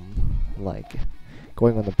 like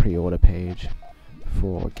going on the pre-order page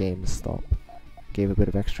for GameStop gave a bit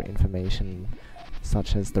of extra information,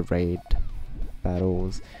 such as the raid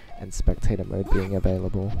battles and spectator mode being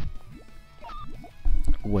available,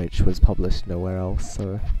 which was published nowhere else,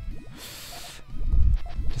 so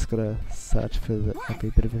just gotta search for every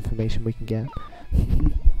bit of information we can get.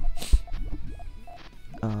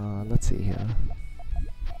 Let's see here.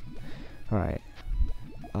 Alright.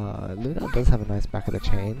 Lunard does have a nice back of the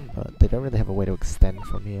chain, but they don't really have a way to extend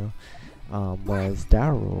from here. Whereas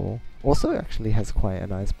Daryl also actually has quite a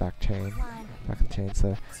nice back of the chain,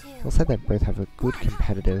 so it looks like they both have a good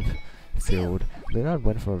competitive field. Lunard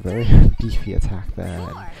went for a very beefy attack there,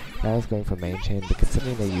 and Daryl's going for main chain, but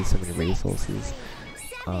considering they use so many resources,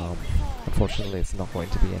 unfortunately it's not going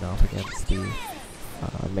to be enough against the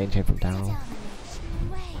main chain from Daryl.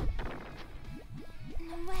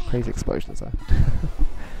 Crazy explosions though.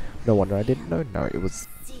 No wonder I didn't know. No, it was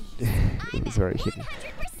very hidden.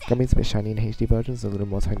 Gummy's a bit shiny in HD versions, a little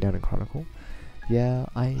more toned down in Chronicle. Yeah,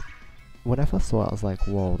 when I first saw it I was like,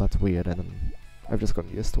 whoa, that's weird, and then I've just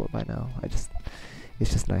gotten used to it by now. It's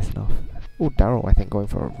just nice enough. Oh, Daryl I think going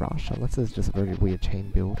for a rush, unless it's just a very weird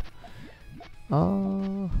chain build.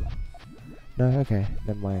 Oh. No, okay.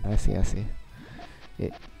 Never mind. I see.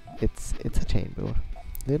 It's a chain build.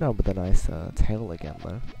 Luna with a nice tail again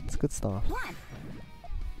though. It's good stuff. 1,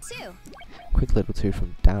 2, Quick little 2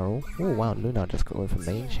 from Daryl. Oh wow, Luna just got away from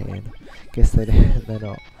main chain. Guess they're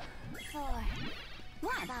not 4,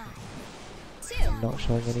 1, 5, 2, not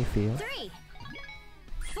showing any fear. 3,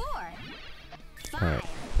 4, Alright,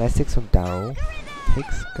 5. nice 6 from Daryl.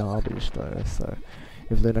 Takes garbage though, so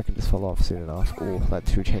if Luna can just follow off soon enough. Oh, that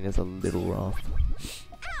 2 chain is a little rough.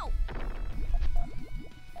 Ow!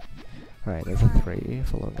 Alright, there's a 3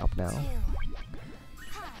 following up now. 2,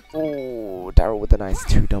 Oh, Daryl with a nice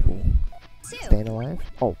 2 double. 2. Staying alive?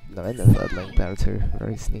 Oh, no, in the 3rd link there too.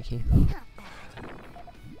 Very sneaky.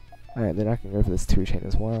 Alright, then I can go for this 2 chain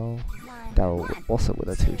as well. 1, Daryl also with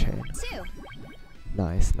a 2 chain. 2,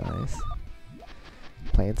 Nice.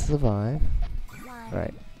 Playing to survive. 1.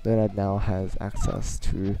 Right, Luna now has access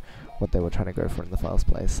to what they were trying to go for in the first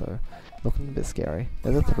place, so looking a bit scary.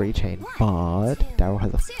 There's a 3 chain, but Daryl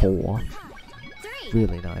has a 4. 3.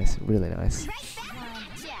 Really nice. Right back. 1,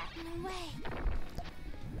 Jack. No way.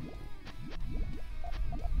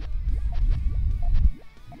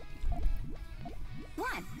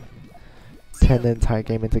 1. 10 the entire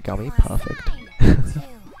game into Gummy, perfect. 2.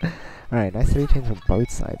 Alright, nice 3 chains from both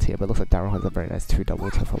sides here, but looks like Daryl has a very nice 2 double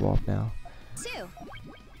to follow up now. 2.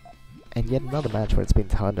 And yet another match where it's been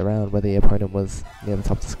turned around where the opponent was near the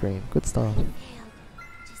top of the screen. Good start.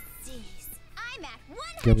 I'm at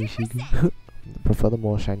Gummy 100%. Shigu. Prefer the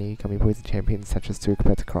more shiny Gummy Poison Champions such as 2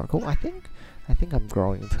 compared to Chronicle. I think I'm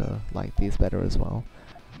growing to like these better as well.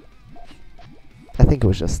 I think it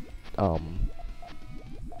was just a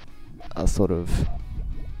sort of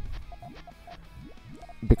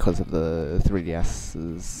because of the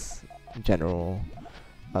 3DS's general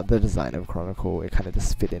the design of Chronicle, it kind of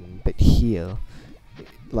just fit in, but here,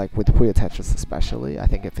 like with Puyo Tetris especially, I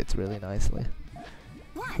think it fits really nicely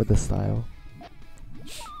with the style.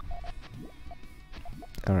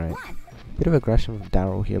 Alright, bit of aggression from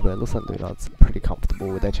Daryl here, but it looks like Luna's pretty comfortable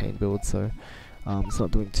with their chain build, so it's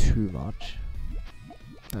not doing too much.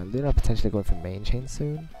 Luna potentially going for main chain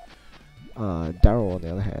soon. Daryl on the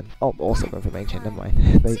other hand, also going for main chain, never mind.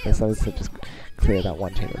 they decided to just clear that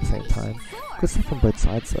 1 chain at the same time. Good stuff from both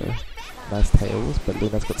sides though. Nice tails, but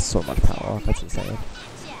Luna's got so much power, that's insane.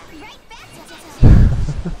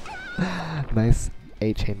 Nice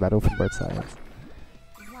 8 chain battle from both sides.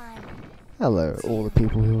 Hello, all the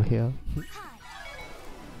people who are here.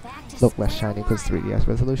 Look less shiny because 3DS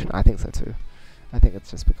resolution? I think so too. I think it's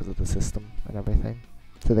just because of the system and everything.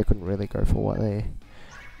 So they couldn't really go for what they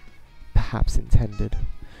perhaps intended.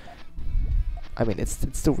 I mean, it's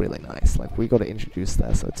still really nice. Like, we got to introduce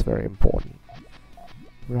that, so it's very important.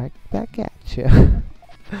 Right back at you.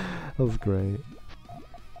 That was great.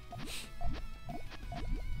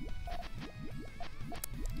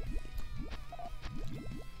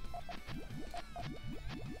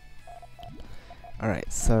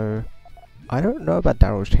 Alright, so I don't know about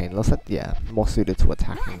Daryl's chain. Looks like, yeah, more suited to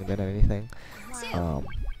attacking than anything.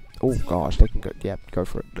 Oh gosh, they can go. Yep, go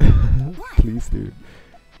for it. Please do.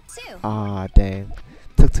 Ah, dang.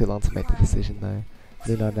 Took too long to make the decision though.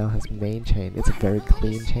 Luna now has main chain. It's a very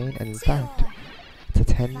clean chain, and in fact, it's a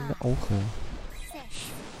 10 also.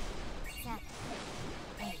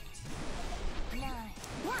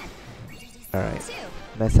 Alright,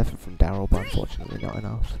 nice effort from Daryl, but unfortunately not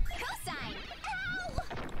enough.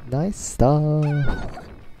 Nice stuff.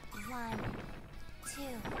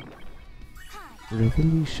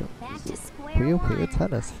 Revolution. Puyo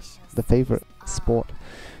tennis. The favorite sport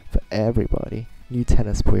for everybody. New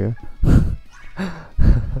tennis Puyo.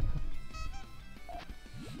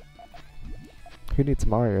 Who needs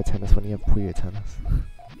Mario tennis when you have Puyo tennis?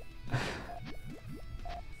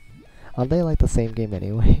 Aren't they like the same game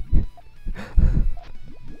anyway?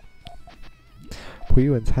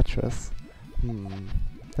 Puyo and Tetris.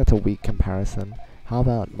 That's a weak comparison. How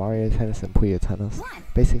about Mario Tennis and Puyo Tennis?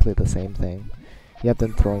 Basically the same thing. You have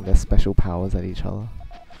them throwing their special powers at each other.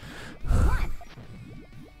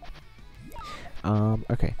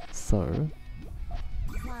 Okay, so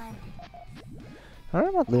I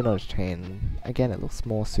don't know about Luna's chain. Again, it looks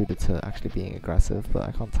more suited to actually being aggressive, but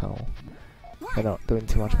I can't tell. They're not doing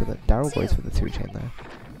too much with it. Daryl goes for the 2 chain though.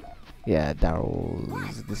 Yeah,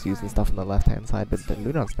 Daryl's just using stuff on the left hand side, but then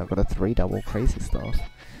Luna's now got a 3 double, crazy stuff.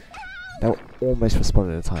 They were almost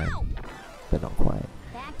responded at a time, but not quite.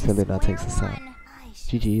 So Luna takes the set.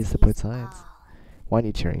 GG's to both sides. Why aren't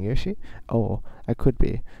you cheering, Yoshi? Oh, I could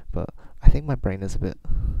be, but I think my brain is a bit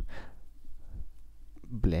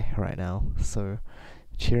bleh right now, so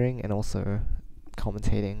cheering and also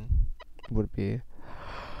commentating would be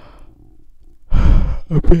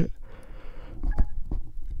a bit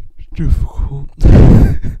difficult.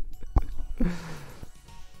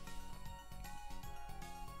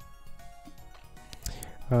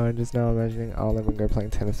 Just now imagining I'll even go playing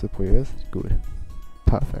tennis with Puyos. Good.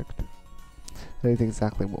 Perfect. That's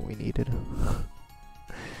exactly what we needed.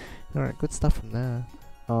 Alright, good stuff from there.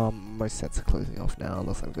 Most sets are closing off now.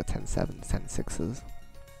 Looks like we've got 10 7s, 10 6s.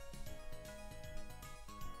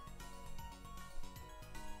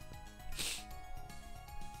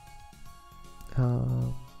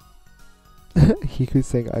 Hiku's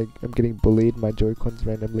saying I'm getting bullied, my Joy-Cons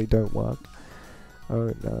randomly don't work.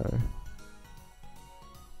 Oh no.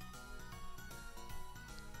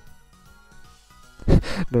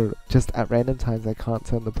 No, just at random times I can't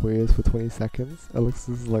turn the players for 20 seconds.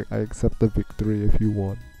 Alexis is like, I accept the victory if you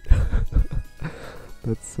won.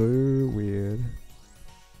 That's so weird.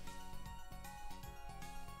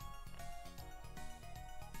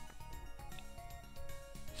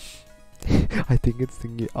 I think it's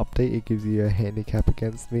thinking update, it gives you a handicap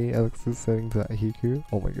against me. Alexis is saying to Hiku.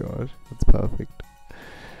 Oh my gosh, that's perfect.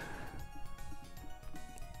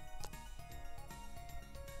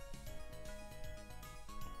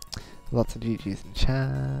 Lots of GG's in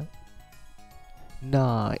chat.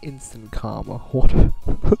 Nah, instant karma. What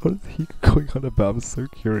is he going on about? I'm so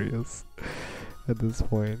curious at this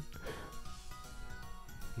point.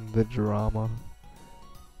 The drama.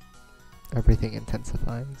 Everything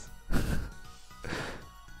intensifies.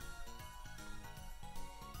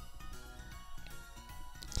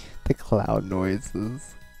 The cloud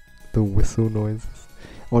noises. The whistle noises.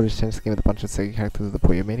 Or just change the game with a bunch of Sega characters of the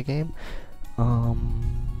Puyo minigame.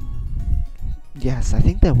 Yes, I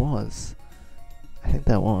think there was.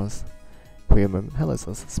 Puyo moment. Hello,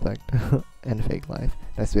 so suspect. And fake life.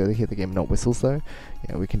 Nice to be able to hear the game, not whistles though.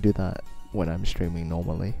 Yeah, we can do that when I'm streaming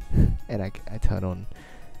normally. And I turn on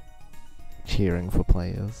cheering for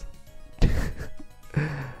players.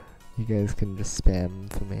 You guys can just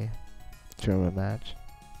spam for me during a match.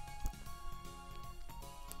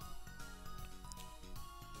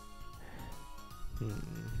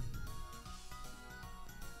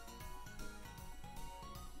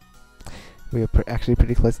 We are actually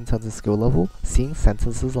pretty close in terms of skill level. Seeing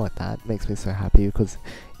sentences like that makes me so happy because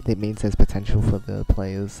it means there's potential for the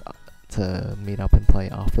players to meet up and play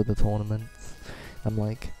after the tournaments. I'm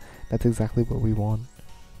like, that's exactly what we want.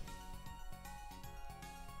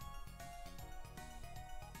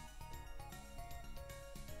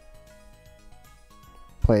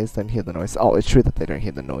 Players don't hear the noise. Oh, it's true that they don't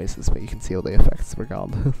hear the noises, but you can see all the effects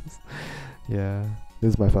regardless. Yeah,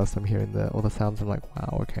 this is my first time hearing all the sounds. I'm like,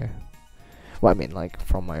 wow, okay. Well, I mean, like,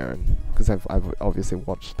 from my own, because I've obviously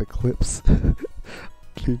watched the clips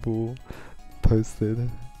people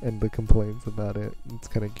posted and the complaints about it. It's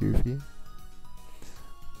kind of goofy.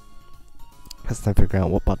 Has to figure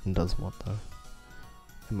out what button does what, though.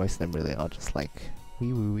 And most of them really are just like,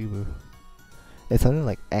 wee woo, wee woo. It's only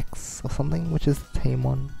like X or something, which is the tame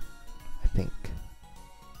one, I think.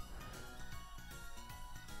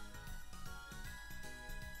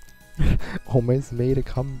 Almost made a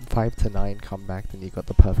 5-9 comeback, then you got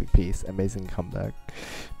the perfect piece. Amazing comeback.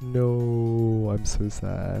 No, I'm so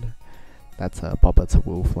sad. That's a Bubba to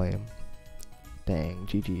Will Flame. Dang,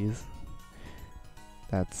 GG's.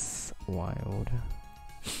 That's wild.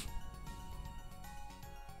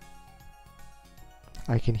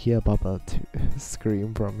 I can hear Bubba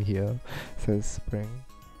scream from here, says Spring.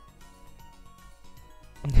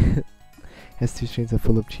 Has 2 streams are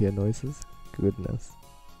full of cheer noises. Goodness.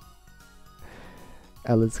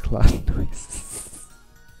 Ella's cloud noises.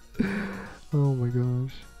 Oh my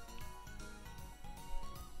gosh.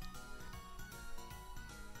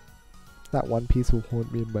 That one piece will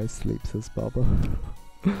haunt me in my sleep, says Bubba.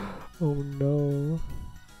 Oh no.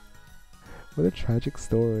 What a tragic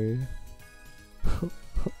story.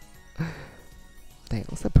 Dang,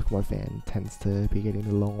 looks like Pokemon fan tends to be getting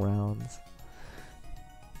the long rounds.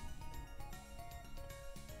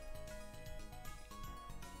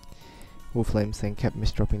 Wolflame saying kept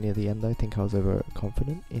misdropping near the end though. I think I was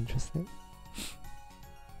overconfident. Interesting.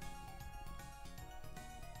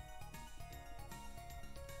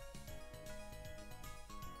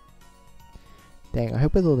 Dang, I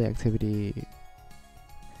hope with all the activity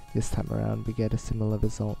this time around we get a similar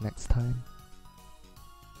result next time.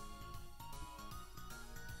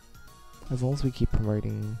 As long as we keep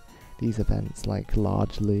promoting these events like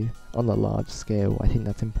largely on a large scale, I think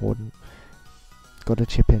that's important. Got to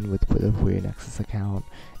chip in with the Weird Nexus account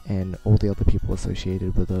and all the other people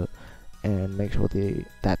associated with it, and make sure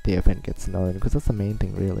that the event gets known, because that's the main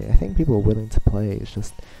thing really. I think people are willing to play, it's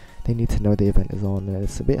just they need to know the event is on, and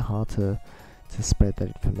it's a bit hard to spread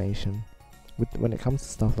that information. when it comes to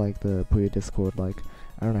stuff like the Puyo Discord, like,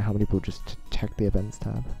 I don't know how many people just check the events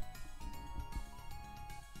tab.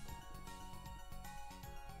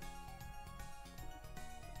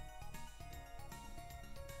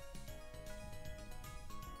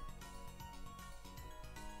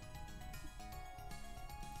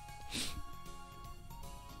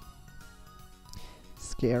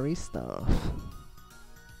 Scary stuff.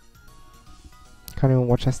 Can't even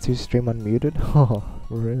watch S2 stream unmuted? Oh,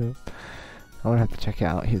 real. I'm gonna have to check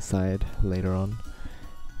out his side later on.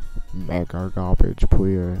 Mega garbage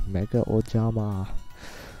Puyo. Mega Ojama.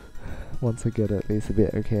 Once I get at least a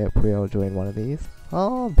bit okay at Puyo, I'll join one of these.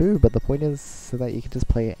 Oh, boo, but the point is so that you can just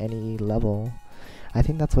play at any level. I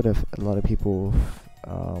think that's what a lot of people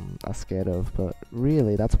are scared of, but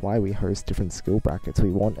really that's why we host different skill brackets. We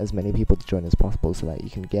want as many people to join as possible so that you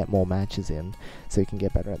can get more matches in, so you can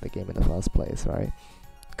get better at the game in the first place, right?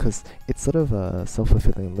 Because it's sort of a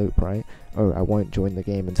self-fulfilling loop, right? Oh, I won't join the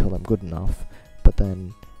game until I'm good enough, but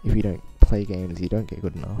then if you don't play games, you don't get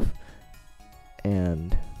good enough,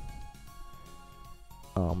 and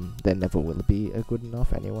there never will be a good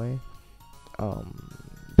enough anyway,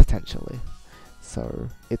 potentially. So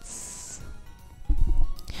it's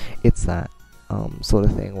that sort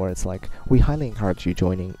of thing where it's like, we highly encourage you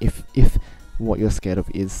joining if what you're scared of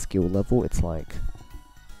is skill level. It's like,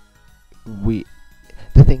 the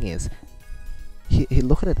thing is, he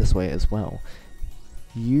look at it this way as well.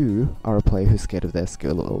 You are a player who's scared of their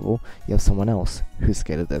skill level, you have someone else who's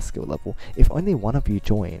scared of their skill level. If only one of you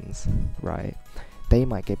joins, right, they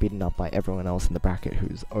might get beaten up by everyone else in the bracket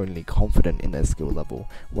who's only confident in their skill level.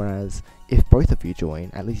 Whereas if both of you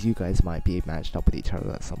join, at least you guys might be matched up with each other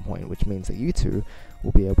at some point, which means that you two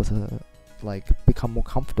will be able to like become more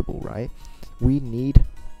comfortable, right? We need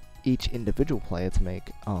each individual player to make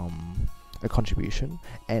a contribution,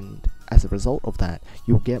 and as a result of that,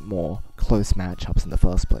 you'll get more close matchups in the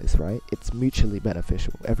first place, right? It's mutually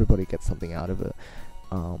beneficial. Everybody gets something out of it.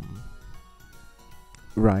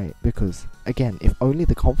 Right, because again, if only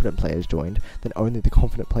the confident players joined, then only the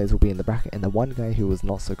confident players will be in the bracket, and the one guy who was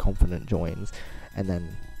not so confident joins, and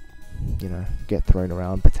then, you know, get thrown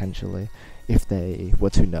around potentially if they were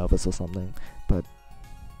too nervous or something. But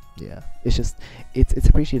yeah, it's just, it's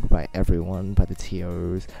appreciated by everyone, by the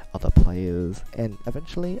TOs, other players, and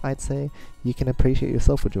eventually I'd say you can appreciate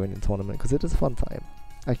yourself for joining the tournament, because it is a fun time.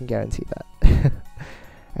 I can guarantee that.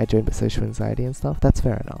 I joined with social anxiety and stuff. That's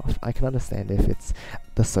fair enough. I can understand if it's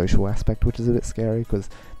the social aspect, which is a bit scary, because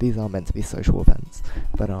these are meant to be social events.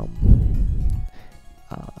 But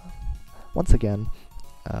once again,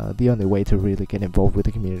 the only way to really get involved with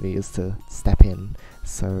the community is to step in.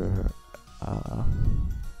 So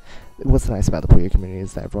what's nice about the Puyo community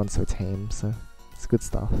is that everyone's so tame, so it's good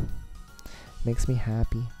stuff. Makes me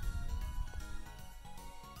happy.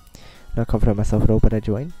 Not confident myself at all, but I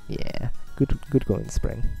joined? Yeah, good going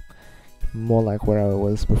spring. More like where I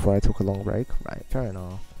was before I took a long break. Right, fair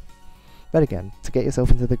enough. But again, to get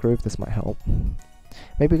yourself into the groove, this might help.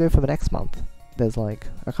 Maybe go for the next month. There's like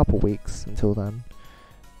a couple weeks until then.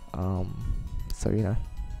 So, you know.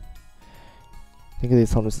 Think of these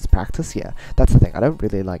tournaments as practice? Yeah, that's the thing. I don't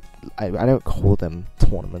really like, I don't call them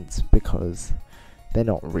tournaments because they're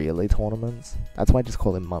not really tournaments. That's why I just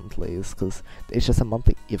call them monthlies, because it's just a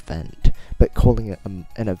monthly event. But calling it an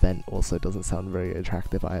event also doesn't sound very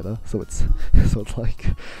attractive either. So it's sort of like,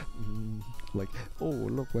 oh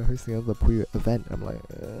look, we're hosting another Puyo event. I'm like,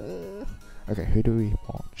 okay, who do we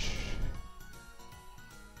watch?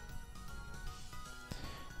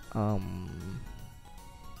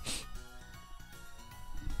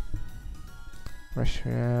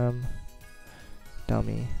 Reshram,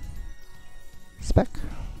 Dummy, Spec.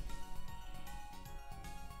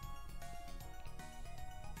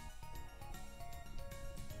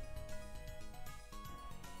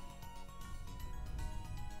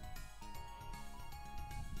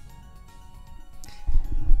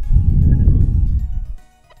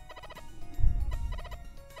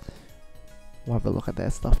 We'll have a look at their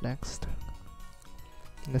stuff next.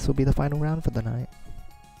 And this will be the final round for the night.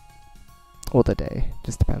 Or the day,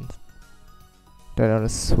 just depends. Don't own a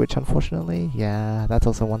Switch, unfortunately. Yeah, that's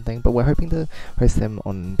also one thing. But we're hoping to host them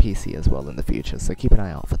on PC as well in the future, so keep an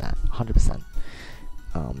eye out for that, 100%.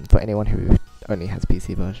 For anyone who only has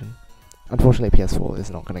PC version. Unfortunately, PS4 is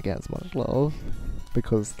not going to get as much love,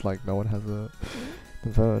 because, like, no one has a...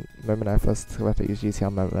 The moment I first got to use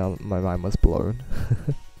GTR, my mind was blown.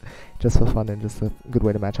 Just for fun and just a good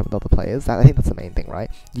way to match up with other players. I think that's the main thing,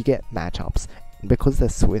 right? You get matchups. Because they're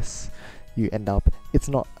Swiss, you end up, it's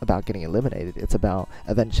not about getting eliminated, it's about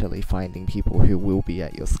eventually finding people who will be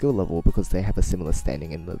at your skill level because they have a similar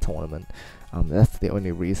standing in the tournament. That's the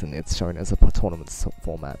only reason it's shown as a tournament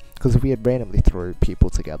format, because if we had randomly threw people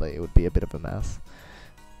together, it would be a bit of a mess.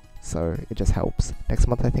 So it just helps. Next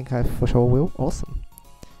month I think I for sure will. Awesome.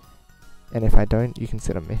 And if I don't, you can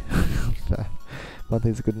sit on me.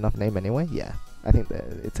 Monthly is a good enough name anyway. Yeah, I think that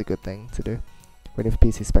it's a good thing to do. Waiting for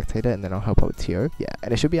PC Spectator, and then I'll help out with TO. Yeah,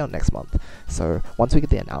 and it should be out next month. So once we get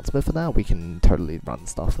the announcement for that, we can totally run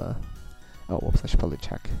stuff there. Oh, whoops, I should probably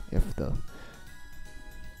check if the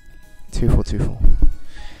 2424.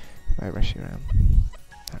 Right, Reshiram.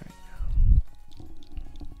 Alright.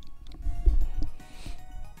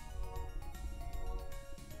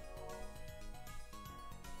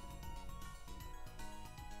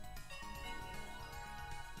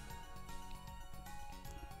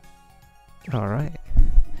 Alright.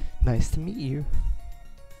 Nice to meet you.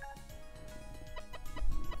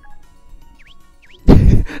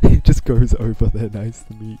 It just goes over there. Nice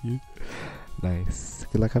to meet you. Nice.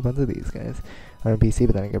 Good luck having fun to these guys. I'm on PC,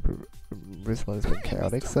 but then I get recently has been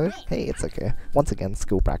chaotic, so hey, it's okay. Once again,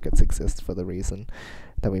 skill brackets exist for the reason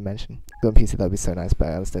that we mentioned. Go on PC, that'd be so nice, but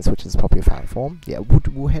I understand Switch is probably a fan form. Yeah,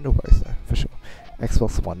 we'll handle both though, for sure.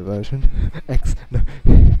 Xbox One version.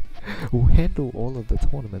 We'll handle all of the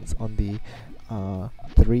tournaments on the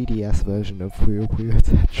 3DS version of Puyo Puyo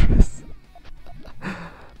Tetris.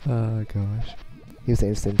 Oh gosh. He was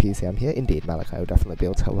interested in PC, I'm here. Indeed, Malachi will definitely be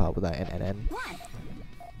able to help out with that in NN.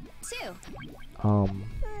 1,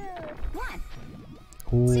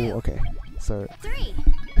 2. Ooh, 2, okay. So 3.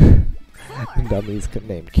 Dummy's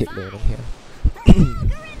named Kitloon in here.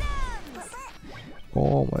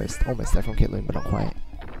 Almost there from Kitloon, but not quite.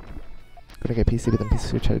 Gonna get PC with them PC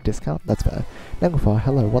Switch at a discount? That's better. Nangufar,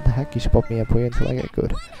 hello, what the heck? You should pop me a Puyo until I get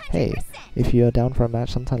good. Hey, if you're down for a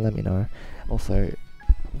match sometime, let me know. Also,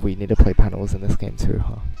 we need to play panels in this game too,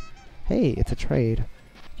 huh? Hey, it's a trade.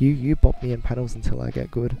 You bop me in panels until I get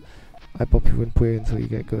good. I bop you in Puyo until you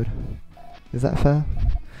get good. Is that fair?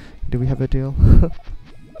 Do we have a deal?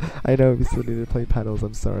 I know we still need to play panels,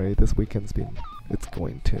 I'm sorry. This weekend's it's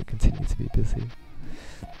going to continue to be busy.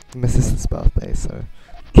 My sister's birthday, so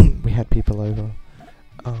we had people over.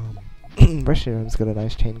 Reshiram's got a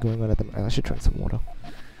nice chain going on at the moment. I should drink some water.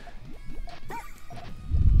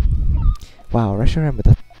 Wow, Reshiram with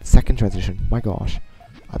the second transition. My gosh.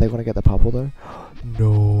 Are they gonna get the purple though?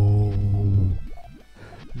 No.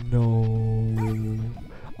 No.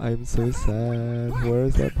 I'm so sad. Where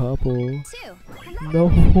is that purple? 2.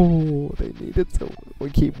 No. They needed to. We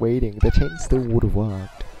keep waiting. The chain still would have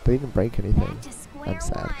worked. They didn't break anything. I'm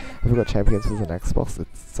sad. I forgot Champions was an Xbox.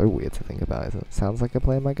 It's so weird to think about, isn't it? Sounds like I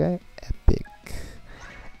play my game. Epic.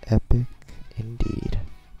 Epic indeed.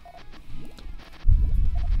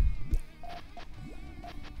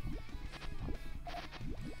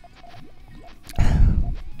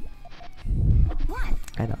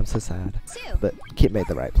 I know, I'm so sad. 2. But Kit made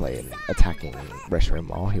the right play in attacking Reshiram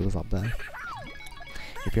while he was up there.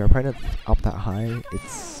 If your opponent up that high,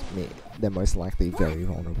 they're most likely very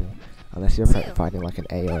vulnerable. Unless you're fighting like an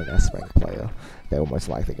A or an S rank player, they will most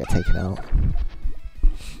likely get taken out.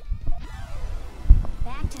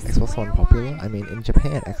 Xbox One popular? I mean, in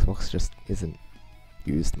Japan, Xbox just isn't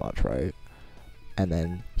used much, right? And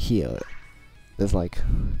then here, there's like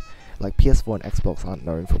PS4 and Xbox aren't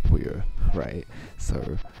known for Puyo, right?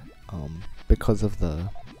 So, because of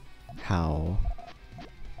how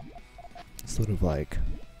sort of like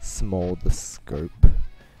small the scope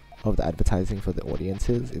of the advertising for the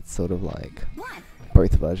audiences, it's sort of like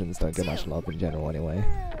both versions don't get much love in general anyway.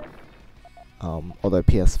 Although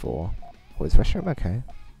PS4 was Reshiram okay?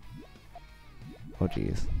 Oh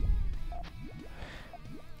jeez.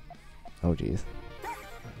 Oh jeez.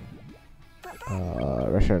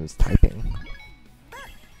 Reshiram's typing.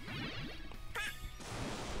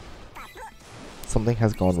 Something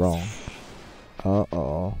has gone wrong.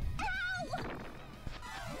 Uh-oh.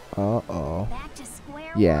 Uh-oh.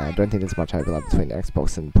 Yeah, I don't think there's much overlap between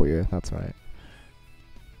Xbox and Puyo, that's right.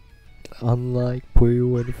 Unlike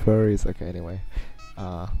Puyo and furries. Okay, anyway.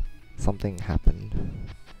 Something happened.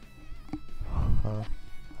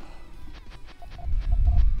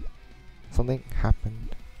 Something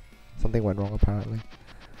happened. Something went wrong apparently.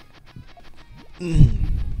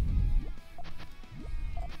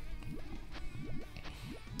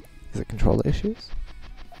 Is it controller issues?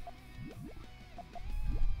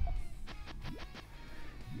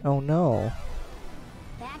 Oh no.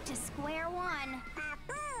 Back to square one.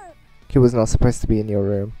 He was not supposed to be in your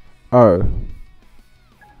room. Oh.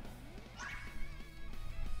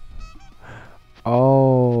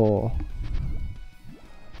 Oh.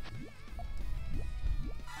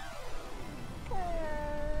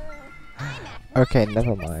 Okay,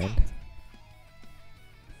 never mind.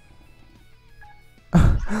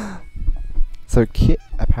 So Kit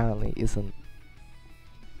apparently isn't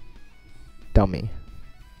dummy.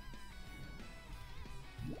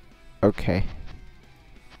 Okay.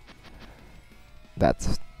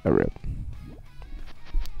 That's a rip.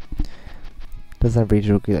 Doesn't have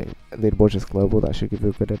regional leaderboard just global? That should give you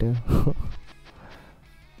a good idea.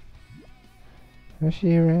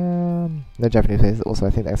 Yoshi around. No Japanese faces. Also, I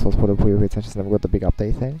think the Xbox Portable PvP just never got the big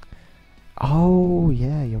update thing. Oh,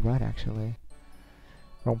 yeah, you're right, actually.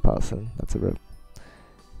 Wrong person. That's a rip.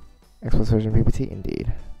 Xbox version PPT,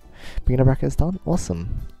 indeed. Beginner bracket is done?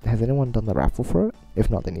 Awesome. Has anyone done the raffle for it?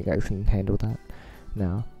 If not, then you guys can handle that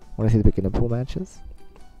now. Want to see the beginner pool matches?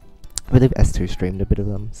 I believe S2 streamed a bit of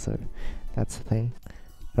them, so that's the thing.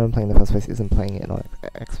 Everyone playing the first place isn't playing it on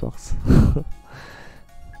Xbox.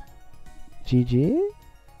 GG?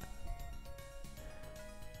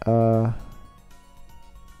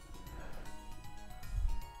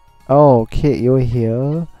 Oh, Kit, you're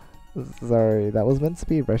here? Sorry, that was meant to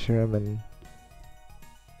be Reshiram and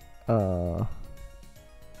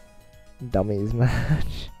Dummies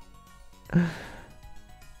match.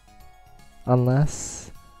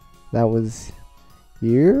 Unless that was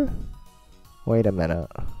you? Wait a minute.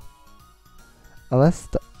 Unless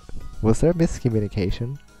was there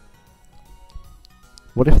miscommunication?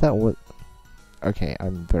 What if that was... Okay,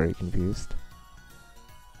 I'm very confused.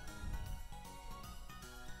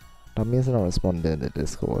 Dummy isn't responding in the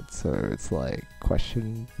Discord, so it's like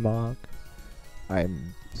question mark.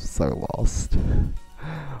 I'm so lost.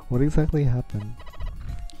 What exactly happened?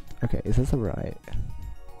 Okay, is this right?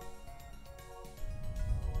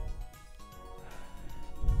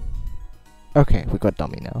 Okay, we got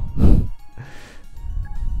dummy now.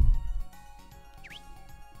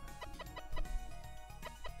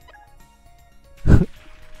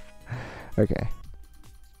 Okay.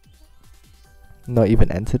 Not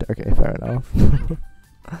even entered? Okay, fair enough.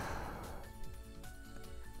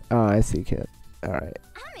 Oh, I see, Kid. Alright.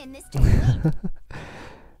 I'm in this to win.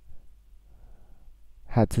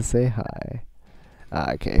 Had to say hi.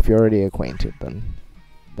 Okay, if you're already acquainted, then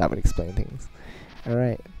that would explain things.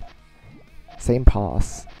 Alright. Same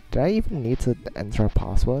pass. Did I even need to enter a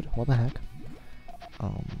password? What the heck?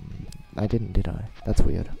 I didn't, did I? That's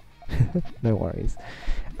weird. No worries.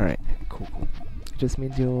 Alright, cool. Just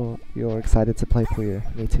means you're excited to play Puyo.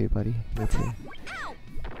 Me too, buddy. Me too.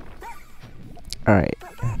 Alright,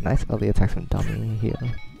 nice early attacks from Dummy here.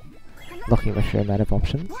 Locking my stream out of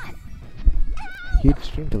options. Huge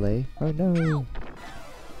stream delay. Oh no!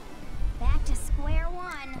 Back to square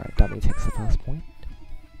one. Alright, Dummy takes the first point.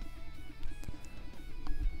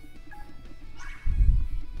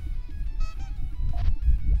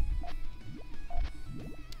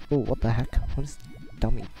 Oh, what the heck? What is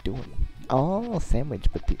Dummy doing? Oh, sandwich,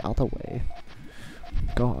 but the other way.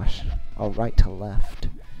 Gosh. Oh, right to left.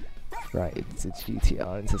 Right, it's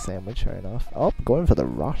GTR, it's a sandwich, fair enough. Oh, going for the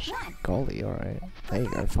rush. Golly, alright. There you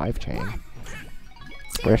go, 5-chain.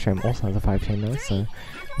 Reshiram also has a 5-chain though, so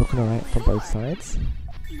looking alright from both sides.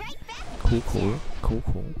 Cool, cool, cool,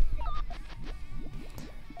 cool.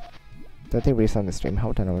 Don't think restarting the stream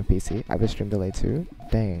helped on my PC. I have a stream delay too.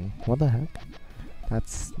 Dang, what the heck?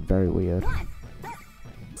 That's very weird.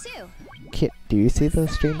 Kit, do you see the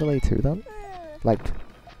stream delay too then? Like,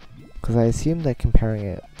 because I assume they're comparing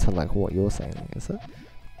it to like what you're saying, is it?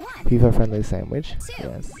 FIFA friendly sandwich?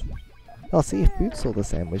 Yes. I'll see if Boot saw the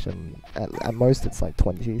sandwich, and at most it's like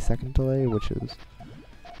 20-second delay, which is...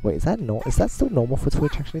 Wait, is that still normal for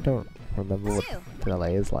Twitch? Actually, don't remember what the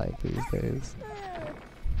delay is like these days.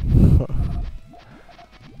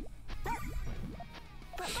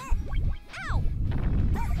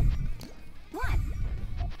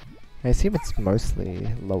 I assume it's mostly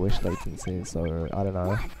lowish latency, so I don't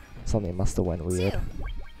know. Something must have went weird.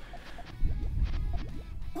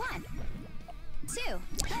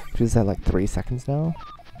 Which is that like 3 seconds now?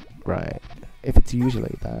 Right. If it's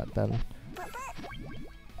usually that, then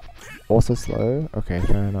also slow? Okay,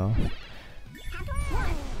 fair enough.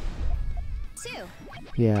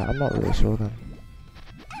 Yeah, I'm not really sure then.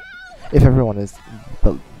 If everyone is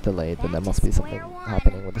delayed, then there must be something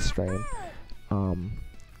happening with the stream.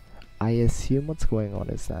 I assume what's going on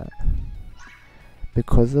is that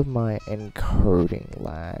because of my encoding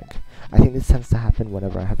lag, I think this tends to happen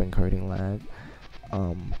whenever I have encoding lag,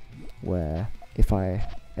 where if I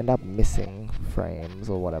end up missing frames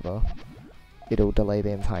or whatever, it'll delay the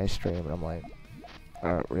entire stream, and I'm like,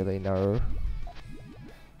 I don't really know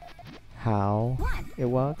how it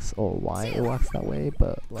works or why it works that way,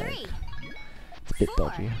 but like, it's a bit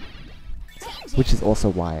dodgy. Which is also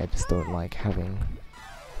why I just don't like having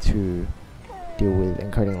to deal with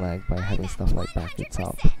encoding lag by having stuff like brackets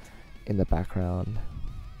up in the background.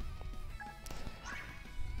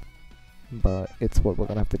 But it's what we're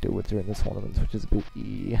gonna have to deal with during the tournaments, which is a bit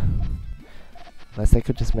unless they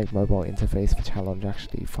could just make mobile interface for challenge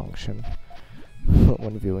actually function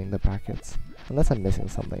when viewing the brackets. Unless I'm missing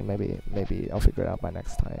something, maybe I'll figure it out by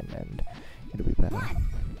next time and it'll be better.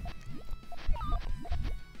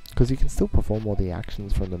 Because you can still perform all the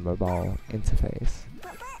actions from the mobile interface.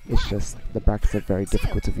 It's just the brackets are very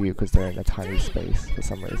difficult to view because they're in a tiny space for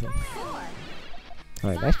some reason.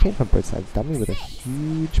 Alright, nice chain from both sides. Dummy with a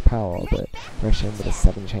huge power, but Russian with a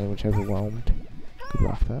 7 chain which overwhelmed. Good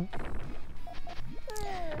luck there.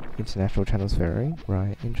 International channels vary.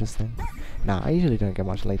 Right, interesting. Nah, I usually don't get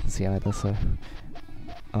much latency either, so...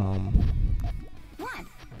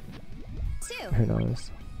 who knows?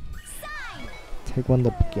 Take one the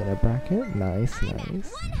beginner bracket. Nice,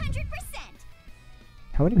 nice.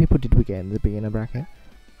 How many people did we get in the beginner bracket?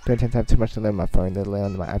 Don't tend to have too much delay on my phone. The delay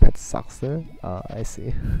on my iPad sucks though. I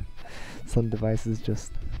see. Some devices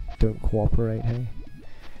just don't cooperate, hey?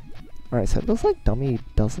 Alright, so it looks like Dummy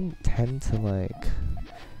doesn't tend to like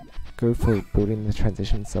go for building the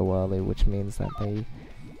transition so early, which means that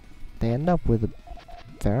they end up with a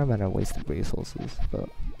fair amount of wasted resources, but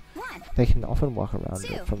they can often work around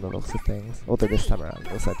it from the looks of things. Although this time around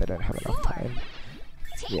it looks like they don't have enough time.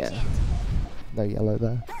 Yeah. No yellow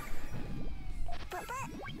there.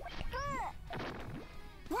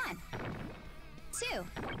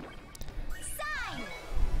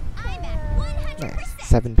 Nice.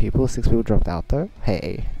 7 people, 6 people dropped out though.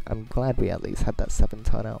 Hey, I'm glad we at least had that 7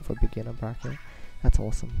 turnout for beginner bracket. That's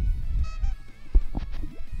awesome.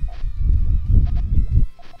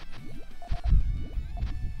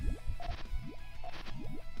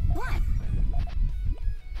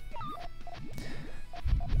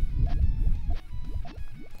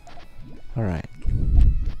 Alright.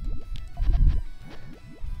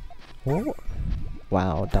 Oh.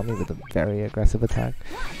 Wow, Dummy with a very aggressive attack.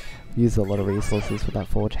 Used a lot of resources for that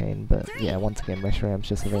 4 chain, but yeah, once again, Reshiram's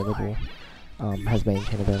just available. Has main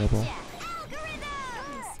chain available.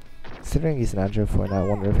 Considering he's an Android phone, I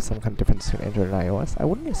wonder if it's some kind of difference between Android and iOS. I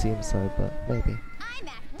wouldn't assume so, but maybe.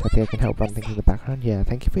 Happy I can help run things in the background. Yeah,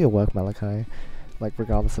 thank you for your work, Malachi. Like,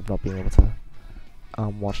 regardless of not being able to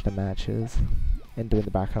watch the matches and doing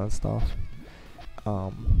the background stuff.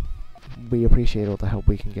 We appreciate all the help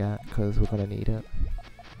we can get, because we're gonna need it.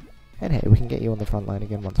 And hey, we can get you on the front line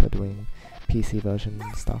again once we're doing PC version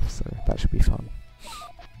stuff, so that should be fun.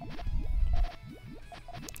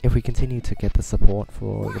 If we continue to get the support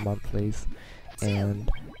for the monthlies and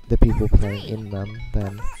the people playing in them,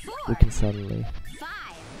 then we can certainly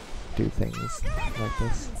do things like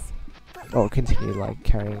this. Or continue like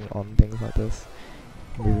carrying on things like this,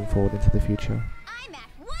 moving forward into the future.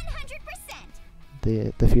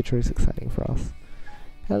 The future is exciting for us.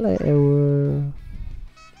 Hello, Ewa.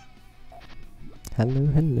 Hello,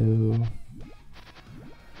 hello.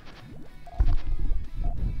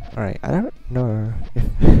 Alright, I don't know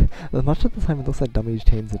if much of the time it looks like Dummy's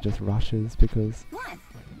chains are just rushes because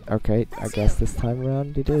okay, I guess this time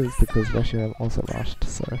around it is because Reshiram also rushed,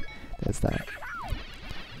 so there's that.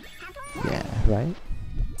 Yeah, right?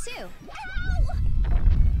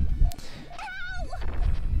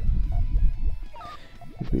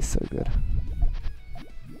 It'd be so good.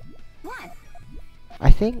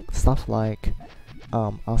 I think stuff like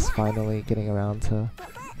us finally getting around to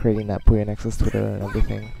creating that Puyo Nexus Twitter and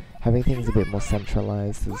everything, having things a bit more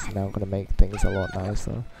centralized is now going to make things a lot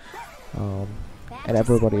nicer. And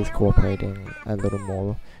everybody is cooperating a little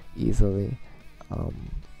more easily.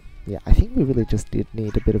 Yeah, I think we really just did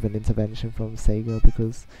need a bit of an intervention from Sega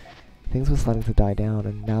because things were starting to die down,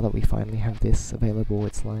 and now that we finally have this available,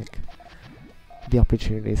 it's like the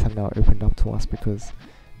opportunities have now opened up to us because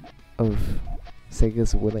of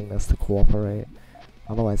Sega's willingness to cooperate.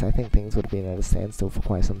 Otherwise, I think things would have been at a standstill for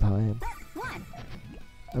quite some time.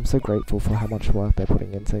 I'm so grateful for how much work they're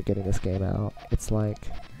putting into getting this game out. It's like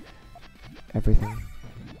everything.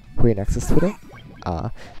 Puyo Nexus Twitter?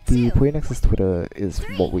 The Puyo Nexus Twitter is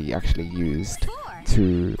what we actually used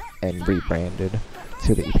to and rebranded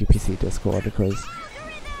to the EPPC Discord because,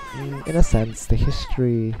 in a sense, the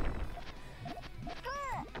history.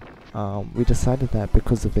 We decided that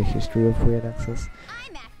because of the history of Puyo Nexus,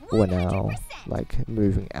 we're now like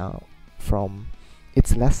moving out from.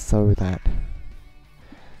 It's less so that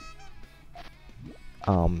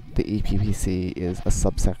the EPPC is a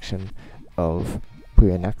subsection of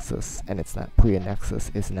Puyo Nexus, and it's that Puyo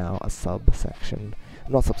Nexus is now a subsection,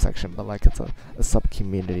 not subsection, but like it's a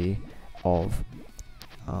sub-community of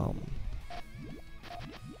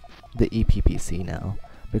the EPPC now,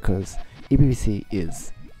 because EPPC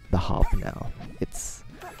is the hub now. It's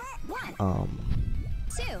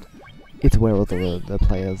it's where all the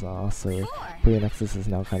players are, so Puyo Nexus is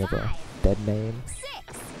now kind of a dead name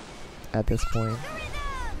at this point.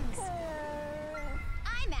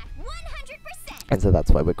 And so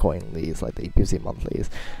that's why we're calling these like the EPPC monthlies.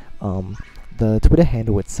 The Twitter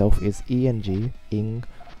handle itself is ENG ing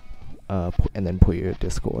and then Puyo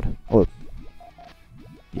Discord. Or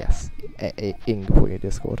yes, ing Puyo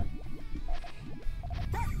Discord.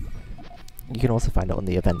 You can also find it on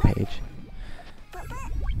the event page.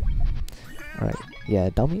 Alright, yeah,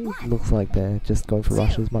 Dummy looks like they're just going for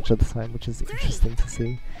rushes much of the time, which is interesting to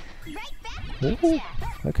see. Ooh,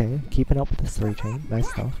 okay, keeping up with the 3 chain, nice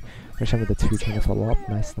stuff. Reshiram with the 2 chain to follow up,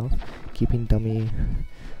 nice stuff. Keeping Dummy,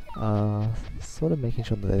 sort of making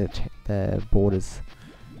sure that their board is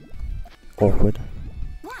awkward.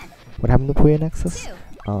 What happened to Puyo Nexus?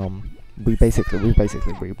 We basically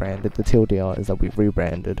rebranded. The TLDR is that we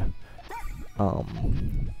rebranded,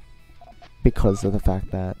 because of the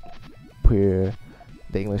fact that the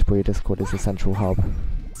English Puyo Discord is the central hub,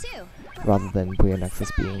 rather than Puyo Nexus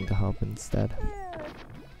being the hub instead.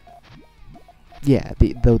 Yeah,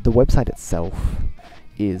 the website itself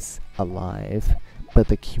is alive, but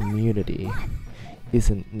the community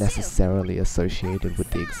isn't necessarily associated with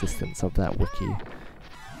the existence of that wiki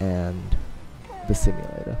and the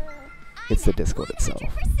simulator. It's the Discord itself.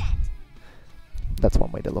 That's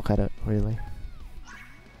one way to look at it, really.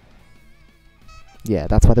 Yeah,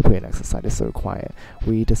 that's why the Puyo Nexus site is so quiet.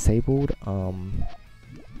 We disabled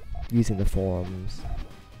using the forums,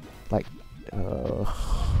 like,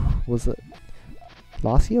 was it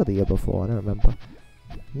last year or the year before? I don't remember.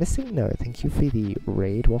 Missing No, thank you for the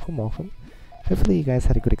raid. Welcome, welcome. Hopefully you guys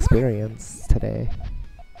had a good experience today.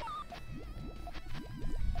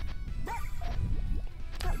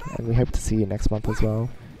 And we hope to see you next month as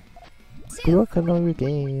well. Good luck on all your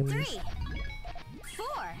games.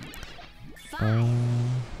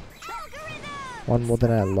 One more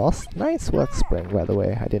than I lost. Nice work, Spring, by the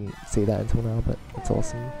way. I didn't see that until now, but it's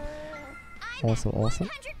awesome. Awesome, awesome.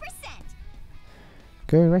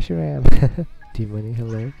 Go Reshiram! D-Money,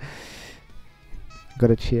 hello.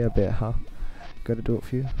 Gotta cheer a bit, huh? Gotta do it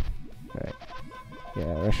for you. Alright.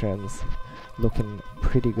 Yeah, Reshiram's looking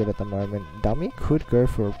pretty good at the moment. Dummy could go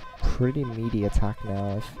for a pretty meaty attack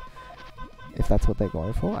now if that's what they're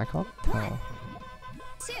going for. I can't tell.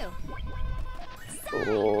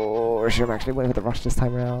 Oh, Reshiram actually went for the rush this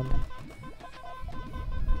time around.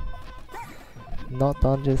 Not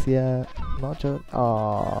done just yet. Not just.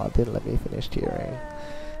 Aw, didn't let me finish cheering.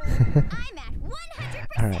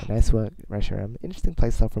 Alright, nice work, Reshiram. Interesting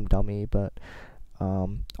playstyle from Dummy, but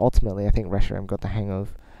ultimately I think Reshiram got the hang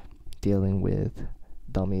of dealing with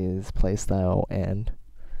Dummy's playstyle, and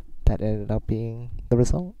that ended up being the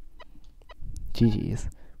result. GG's.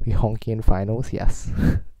 We honky in finals, yes.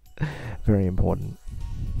 Very important.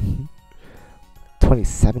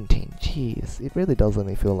 2017, jeez, it really does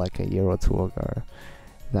only feel like a year or two ago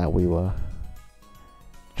that we were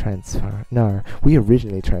no, we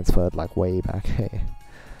originally transferred like way back, hey.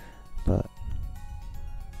 But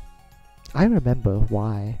I remember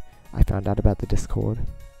why I found out about the Discord.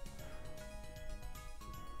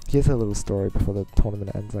 Here's a little story before the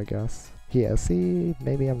tournament ends, I guess. Yeah, see,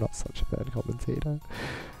 maybe I'm not such a bad commentator.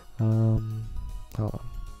 Hold on.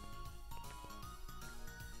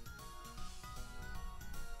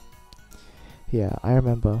 Yeah, I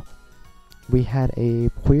remember we had a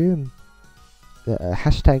Puyo,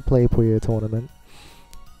 hashtag play Puyo tournament.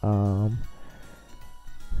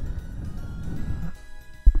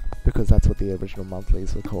 Because that's what the original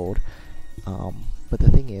monthlies were called. But the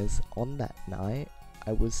thing is, on that night,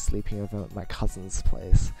 I was sleeping over at my cousin's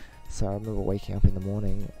place. So I remember waking up in the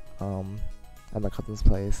morning at my cousin's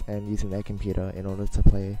place and using their computer in order to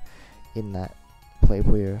play in that Play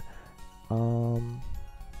Puyo.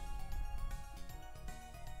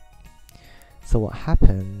 So what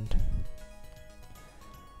happened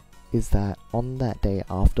is that on that day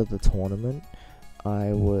after the tournament,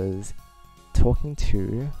 I was talking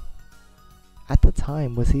to, at the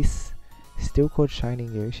time, was he still called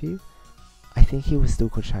Shining Yoshi? I think he was still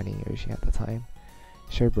called Shining Yoshi at the time.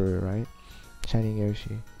 Shoburu, right? Shining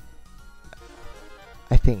Yoshi.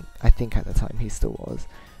 I think at the time he still was.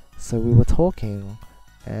 So we were talking,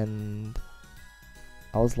 and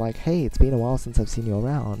I was like, hey, it's been a while since I've seen you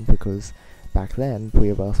around, because back then,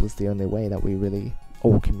 Puyoverse was the only way that we really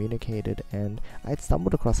all communicated, and I'd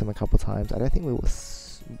stumbled across him a couple times. I don't think we were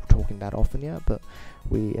talking that often yet, but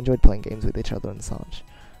we enjoyed playing games with each other and such.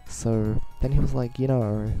 So then he was like, you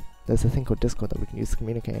know, there's a thing called Discord that we can use to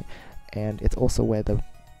communicate, and it's also where the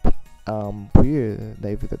Puyo,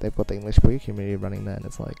 they've got the English Puyo community running there, and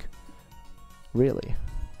it's like, really?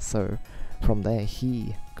 So from there,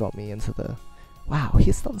 he got me into the, wow,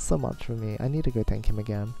 he's done so much for me. I need to go thank him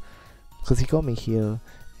again, because he got me here,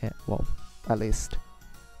 well, at least,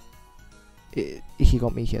 he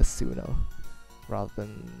got me here sooner, rather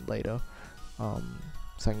than later,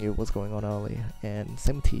 so I knew what was going on early, and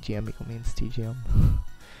same with TGM, he got me into TGM.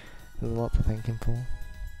 There's a lot to thank him for.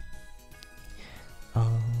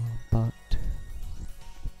 But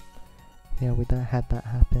yeah, we had that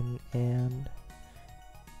happen, and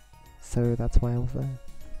so that's why I was there.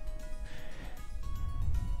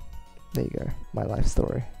 There you go, my life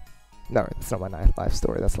story. No, that's not my life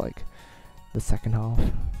story, that's like the second half.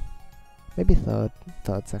 Maybe third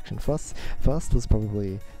section. First was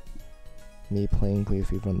probably me playing Puyo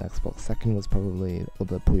Fever on the Xbox. Second was probably all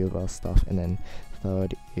the Puyoverse stuff, and then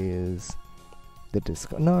third is the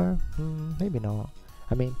Discord. No, maybe not.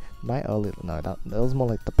 I mean, that was more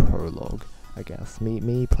like the prologue, I guess.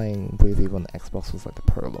 Me playing Puyo Fever on the Xbox was like the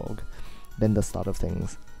prologue. Then the start of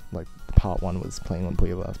things, like part 1 was playing on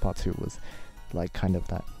Puyoverse, part 2 was like kind of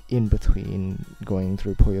that in between going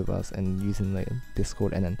through Puyoverse and using the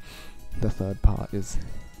Discord, and then the third part is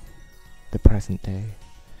the present day.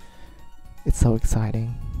 It's so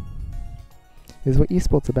exciting. This is what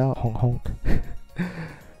esports about, honk honk.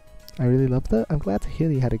 I really loved it. I'm glad to hear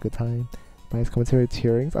that you had a good time. By his commentary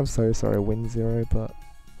tearings, I'm so sorry, win 0, but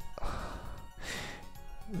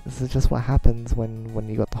this is just what happens when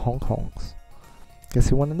you got the honk honks. Guess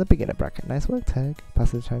who won in the beginner bracket? Nice work, Tag.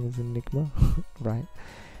 Passage time is Enigma. Right.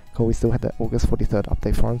 Cool, we still had the August 43rd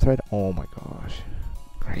update forum thread. Oh my gosh.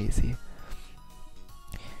 Crazy.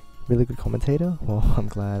 Really good commentator. Well, I'm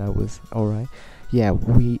glad I was alright. Yeah,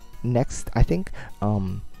 I think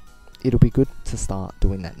it'll be good to start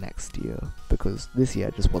doing that next year, because this year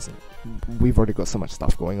just wasn't, we've already got so much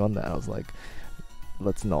stuff going on that I was like,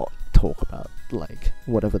 let's not talk about like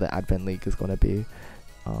whatever the Advent League is gonna be.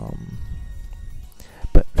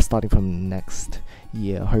 But starting from next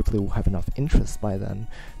year, hopefully we'll have enough interest by then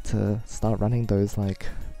to start running those, like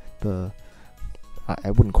the,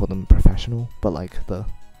 I wouldn't call them professional, but like the,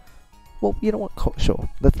 well, you know what, sure,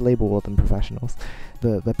 let's label them professionals,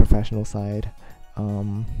 the professional side,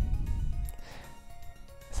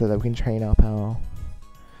 so that we can train up our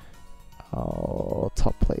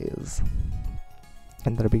top players.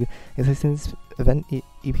 And that'll be good. As I said, this event,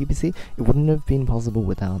 EPPC, it wouldn't have been possible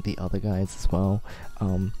without the other guys as well.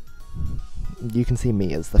 You can see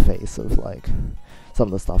me as the face of like some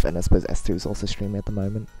of the stuff, and I suppose S2 is also streaming at the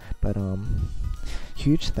moment. But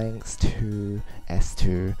huge thanks to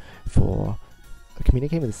S2 for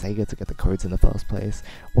communicating with Sega to get the codes in the first place.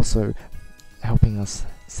 Also helping us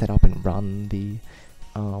set up and run the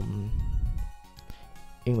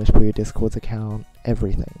English Puyo Discord's account,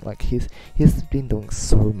 everything. Like he's been doing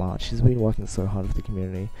so much. He's been working so hard with the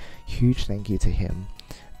community. Huge thank you to him.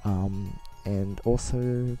 And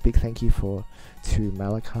also big thank you to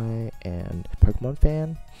Malachi and Pokemon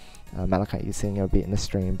Fan. Malachi, you're seeing a bit in the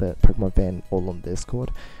stream, but Pokemon Fan all on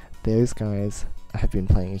Discord. Those guys have been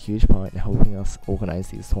playing a huge part in helping us organize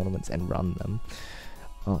these tournaments and run them.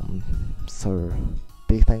 So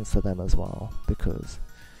big thanks to them as well, because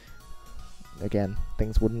again,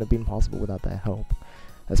 things wouldn't have been possible without their help,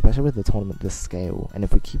 especially with the tournament this scale. And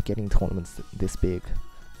if we keep getting tournaments this big,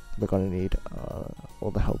 we're gonna need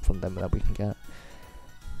all the help from them that we can get.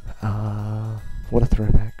 What a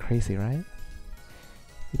throwback! Crazy, right?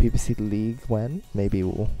 EPPC League when? Maybe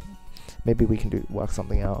we can work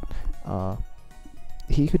something out.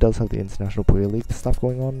 He who does have the International Puyo League stuff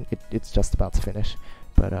going on, it's just about to finish,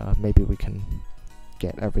 but maybe we can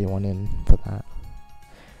get everyone in for that.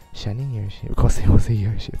 Shining Yoshi, of course he was a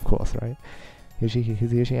Yoshi, of course, right? Yoshi,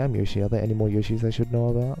 he's Yoshi, I'm Yoshi. Are there any more Yoshis I should know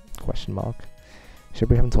about? Question mark. Should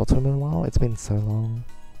we haven't talked to him in a while? It's been so long.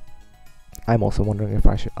 I'm also wondering if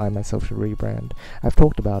I myself should rebrand. I've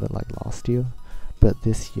talked about it like last year, but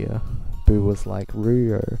this year, Boo was like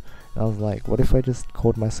Ruyo, and I was like, what if I just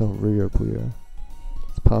called myself Ruyo Puyo?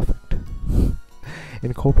 It's perfect.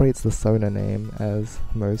 Incorporates the Sona name, as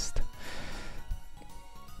most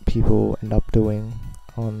people end up doing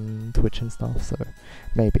on Twitch and stuff, so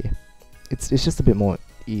maybe it's just a bit more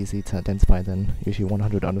easy to identify than usually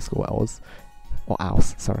 100_hours or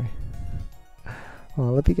hours. Sorry. Oh, I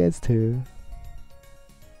love you guys too.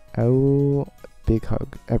 Oh, big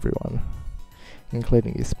hug, everyone,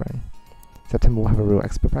 including you, Spring. September we'll have a real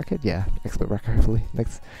expert bracket. Yeah, expert bracket hopefully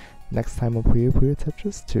next time on Puyo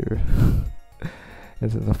Tetris too.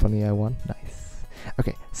 This is a funny one. Nice.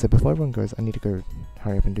 Okay, so before everyone goes, I need to go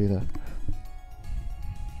hurry up and do the.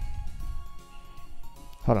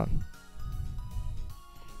 Hold on.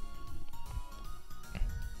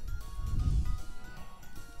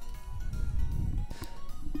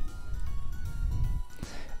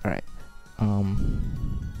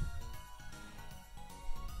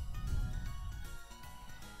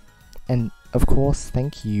 And of course,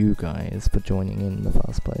 thank you guys for joining in the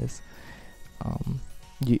first place.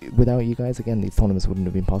 Without you guys, again, these tournaments wouldn't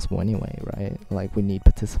have been possible anyway, right? Like, we need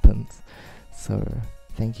participants. So,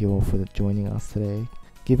 thank you all for joining us today,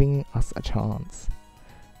 giving us a chance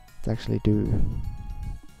to actually do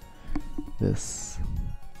this.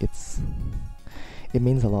 It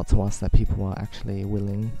means a lot to us that people are actually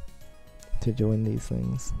willing to join these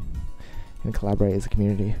things and collaborate as a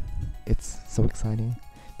community. It's so exciting.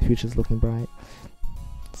 The future's looking bright.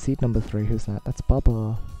 Seed number 3, who's that? That's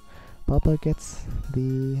Bubba. Bubba gets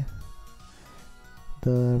the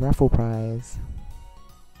raffle prize.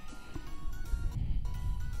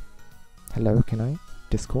 Hello, can I?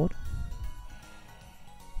 Discord?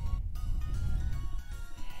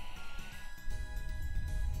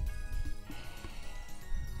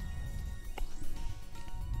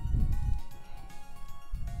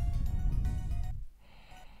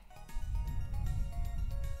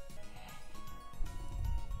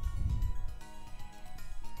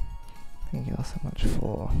 Thank you all so much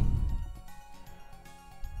for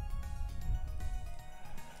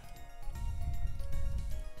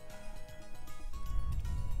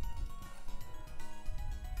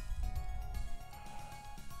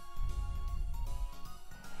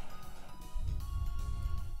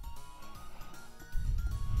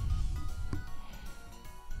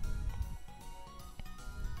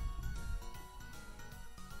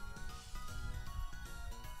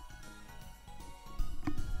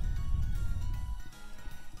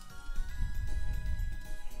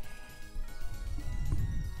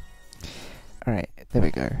Alright, there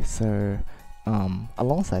we go. So,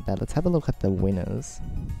 alongside that, let's have a look at the winners.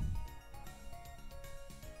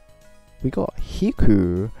 We got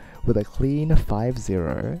Hiku with a clean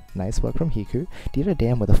 5-0. Nice work from Hiku. Dito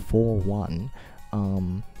Dan with a 4-1.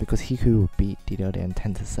 Because Hiku beat Dito Dan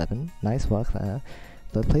 10-7. Nice work there.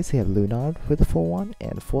 Third place we have Lunard with a 4-1.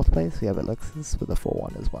 And fourth place we have Alexis with a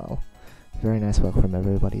 4-1 as well. Very nice work from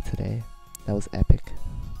everybody today. That was epic.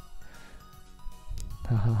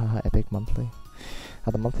 Epic monthly.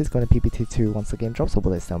 The monthly is going to PPT2 once the game drops, or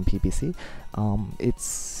will it stay on PPC?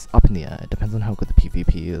 It's up in the air. It depends on how good the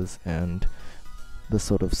PvP is and the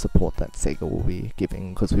sort of support that Sega will be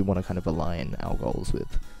giving, because we want to kind of align our goals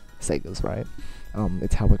with Sega's, right?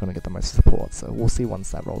 It's how we're going to get the most support, so we'll see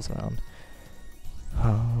once that rolls around.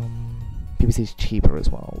 PPC is cheaper as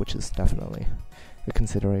well, which is definitely a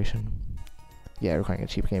consideration. Yeah, requiring a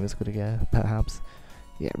cheaper game is good again, perhaps.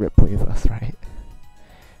 Yeah, rip Puyoverse, right?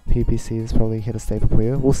 PPC is probably here to stay for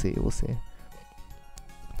Puyo. We'll see, we'll see.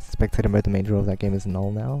 Spectator mode, the main draw of that game is null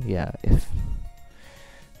now. Yeah, if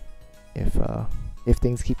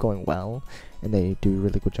things keep going well and they do a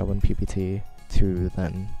really good job on PPT2,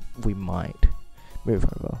 then we might move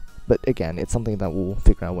over. But again, it's something that we'll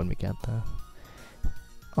figure out when we get there.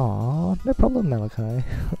 Aw, no problem, Malachi.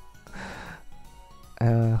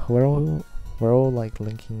 We're all like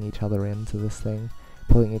linking each other into this thing,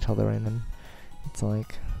 pulling each other in, and it's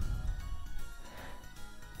like,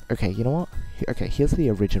 okay, you know what? Okay, here's the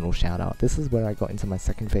original shout out. This is where I got into my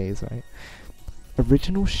second phase, right?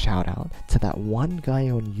 Original shout out to that one guy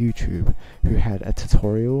on YouTube who had a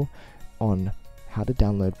tutorial on how to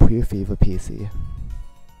download Puyo Fever PC.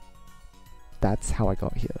 That's how I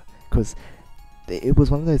got here, because it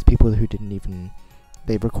was one of those people who didn't even,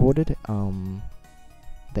 they recorded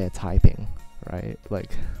their typing, right?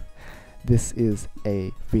 Like, this is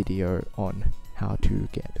a video on how to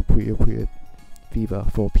get Puyo Fever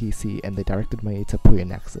for PC, and they directed me to Puyo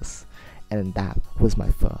Nexus, and that was my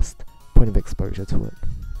first point of exposure to it.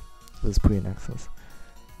 It was Puyo Nexus.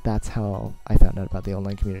 That's how I found out about the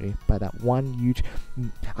online community, by that one huge.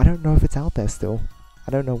 I don't know if it's out there still.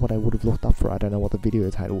 I don't know what I would have looked up for. I don't know what the video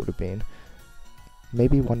title would have been.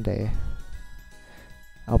 Maybe one day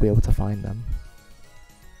I'll be able to find them.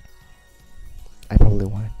 I probably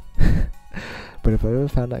won't. But if I ever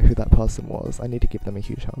found out who that person was, I need to give them a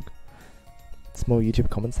huge hug. Small YouTube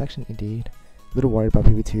comment section, indeed. A little worried about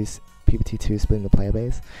PPT2 splitting the player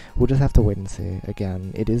base. We'll just have to wait and see.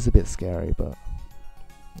 Again, it is a bit scary, but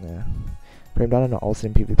yeah. Frame data not altered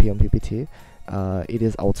in PvP on PPT. It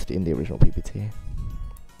is altered in the original PPT.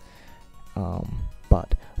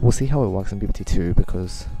 But we'll see how it works in PPT2,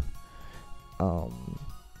 because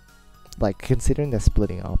like, considering they're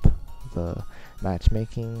splitting up the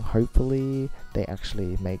matchmaking, hopefully they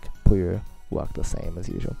actually make Puyo work the same as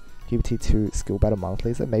usual. PPT2 skill battle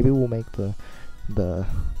monthly, so maybe we'll make the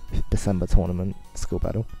December tournament skill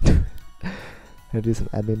battle. I'll do some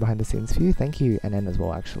admin behind the scenes for you. Thank you, NN, as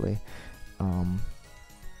well, actually.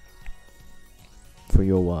 for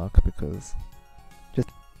your work, because just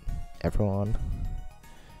everyone,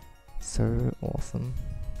 so awesome.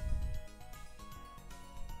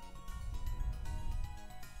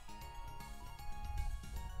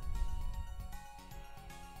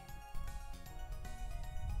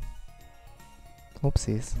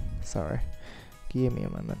 Oopsies, sorry. Give me a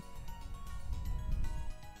moment.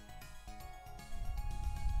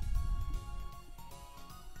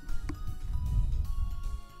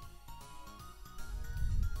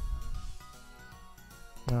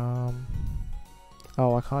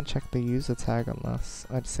 Oh, I can't check the user tag unless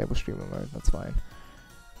I disable streamer mode. That's fine.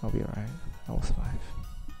 I'll be alright. I will survive.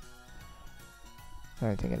 I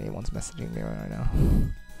don't think anyone's messaging me right now.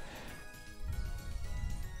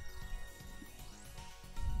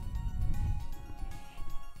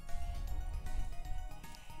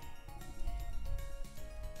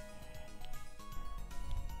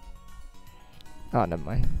 Oh, never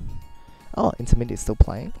mind. Oh, Intermediate is still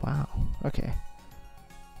playing? Wow. Okay.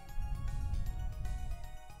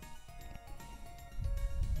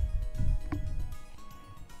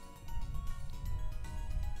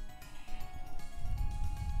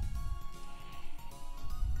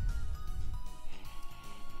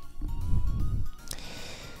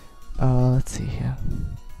 Let's see here.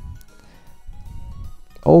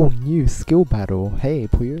 Oh, new skill battle. Hey,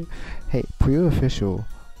 Puyo. Hey, Puyo official.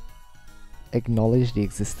 Acknowledge the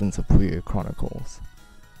existence of Puyo Chronicles.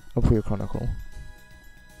 Or Puyo Chronicle.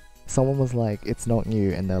 Someone was like, it's not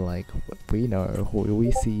new, and they're like, we know,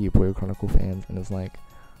 we see you Puyo Chronicle fans, and it's like,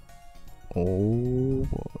 oh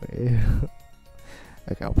boy.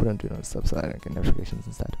 Okay, I'll put on Do Not Disturb so I don't get notifications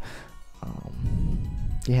instead.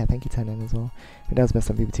 Yeah, thank you Tenon as well. It does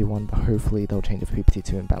mess up PVT 1, but hopefully they'll change it for PVT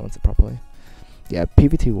 2 and balance it properly. Yeah,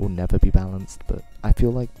 PVT will never be balanced, but I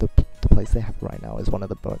feel like the place they have right now is one of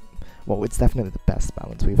the well, it's definitely the best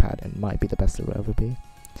balance we've had, and might be the best it will ever be.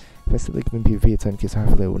 Basically, giving PvP its own key, so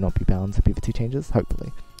hopefully it will not be balanced if PVT changes.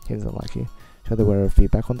 Hopefully. He doesn't like you. Should they wear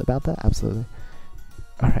feedback about that? Absolutely.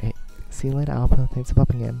 Alright. See you later, Alpha. Thanks for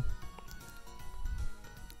popping in.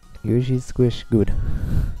 Yoshi squish. Good.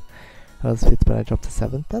 I was 5th, but I dropped to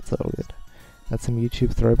 7th. That's all good. That's some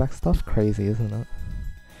YouTube throwback stuff. Crazy, isn't it?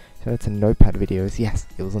 So it's a notepad videos. Yes,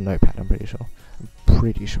 it was a notepad, I'm pretty sure. I'm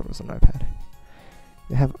pretty sure it was a notepad.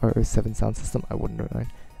 They have 007 sound system. I wouldn't have known.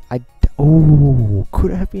 Oh,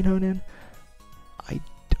 could it have been Honan? I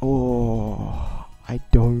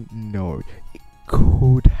don't know. It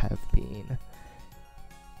could have been.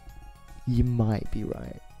 You might be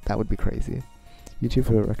right. That would be crazy. YouTube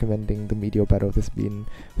for recommending the Meteor battle of the Spin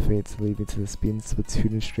for it to lead me to the Spin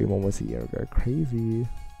Splatoon stream almost a year ago. Crazy.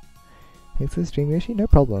 Thanks for the stream, Yoshi. No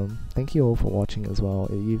problem. Thank you all for watching as well.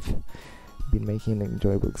 You've been making an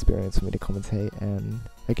enjoyable experience for me to commentate, and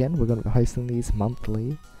again, we're going to be hosting these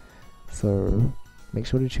monthly, so make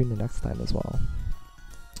sure to tune in next time as well.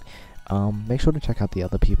 Make sure to check out the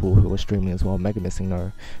other people who are streaming as well. Mega Missing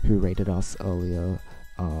No, who rated us earlier.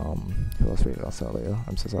 Who else rated us earlier?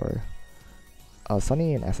 I'm so sorry.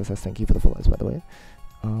 Sunny and SSS, thank you for the follows, by the way.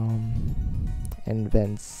 And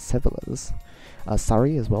then Sevelers.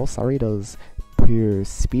 Sari as well. Sari does pure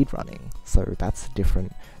speedrunning, so that's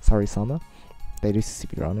different. Sari Summer, they do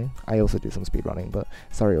speedrunning. I also do some speedrunning, but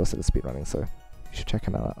Sari also does speedrunning, so you should check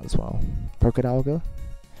him out as well. Crocodile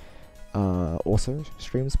also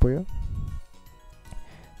streams Puyo.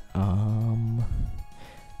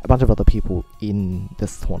 A bunch of other people in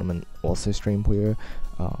this tournament also stream Puyo.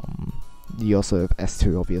 You also have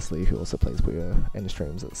S2, obviously, who also plays Puyo and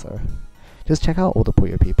streams it, so just check out all the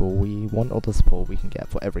Puyo people. We want all the support we can get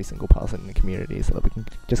for every single person in the community so that we can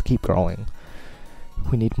just keep growing.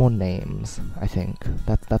 We need more names, I think.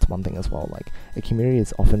 That's one thing as well. Like, a community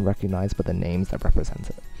is often recognized by the names that represent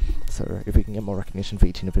it. So if we can get more recognition for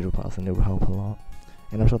each individual person, it will help a lot.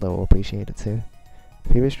 And I'm sure they'll appreciate it too.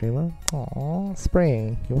 Favorite streamer? Aww,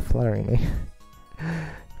 Spring, you're flattering me.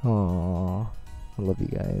 Aww, I love you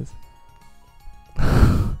guys.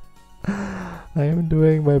 I am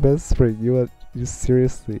doing my best, Spring. You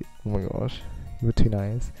seriously, oh my gosh, you were too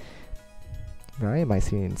nice. Right, am I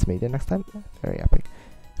seeing Intermediate next time? Very epic.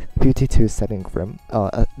 PT2 setting Grimp.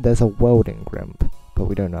 There's a welding Grimp, but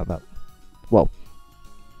we don't know about. Well,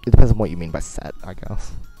 it depends on what you mean by set, I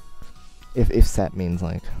guess. If set means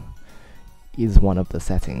like is one of the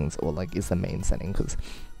settings, or like is the main setting, because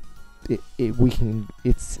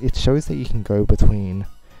it shows that you can go between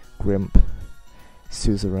Grimp,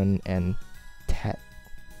 Suzerain, and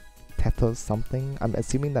Tetra something. I'm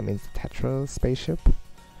assuming that means Tetra spaceship,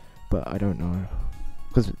 but I don't know,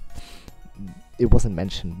 because it wasn't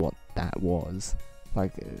mentioned what that was.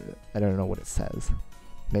 Like, I don't know what it says.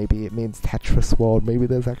 Maybe it means Tetris World. Maybe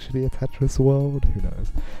there's actually a Tetris World. Who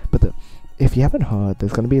knows? But if you haven't heard,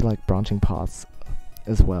 there's gonna be like branching paths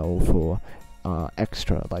as well for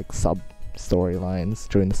extra like sub storylines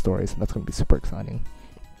during the stories, and that's gonna be super exciting.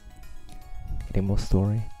 Getting more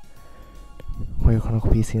story. Warrior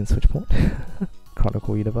Chronicle PC and Switchport.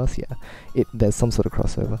 Chronicle Universe, yeah. There's some sort of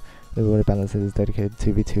crossover. The World Balance is dedicated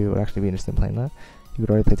to 2v2. Would actually be interested in playing that. You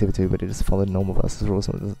could already play 2v2, but it just followed normal versus rules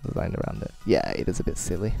and was designed around it. Yeah, it is a bit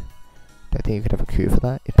silly. Don't think you could have a queue for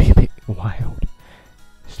that. It'd be a bit wild.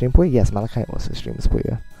 Stream Puyo? Yes, Malachi also streams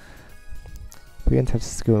Puyo. Puyo and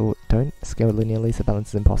Tetris don't scale linearly, so balance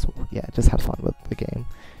is impossible. Yeah, just have fun with the game.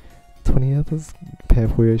 20 others pair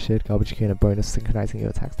Puyo shared garbage can and a bonus synchronizing your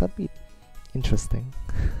attacks. That'd be interesting.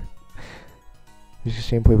 You should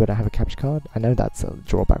stream Puyo but I have a capture card. I know that's a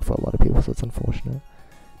drawback for a lot of people, so it's unfortunate.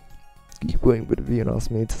 Keep going, but if you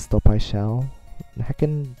ask me to stop, I shall.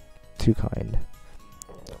 Heckin' too kind.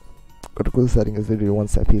 Critical setting is literally one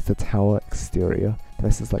set piece, the tower exterior. The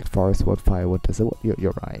rest is like forest world, firewood, desert world.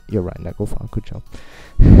 You're right, Naglfar, good job.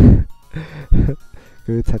 Go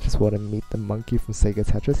to Tetris World and meet the monkey from Sega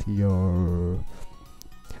Tetris. Yo.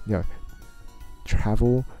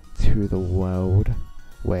 Travel to the world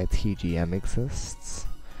where TGM exists.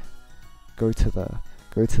 Go to the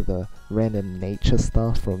random nature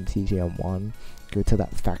stuff from TGM1. Go to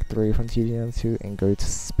that factory from TGM2 and go to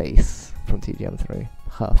space from TGM3.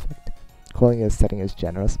 Perfect. Calling a setting as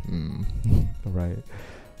generous. Right.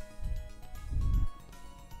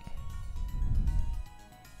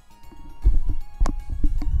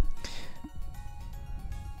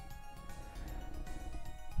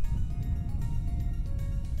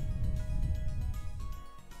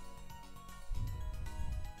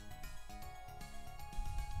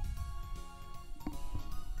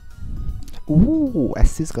 Ooh,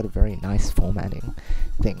 S2's got a very nice formatting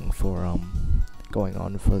thing for going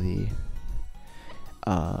on for the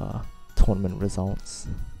tournament results.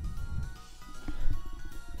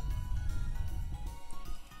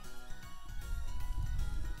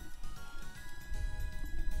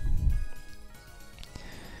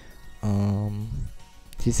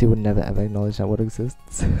 TC would never ever acknowledge that what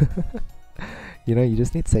exists. You know, you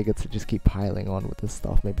just need Sega to just keep piling on with this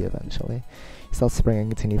stuff, maybe eventually. Start spring and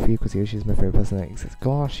continue for you because Yoshi is my favorite person that exists.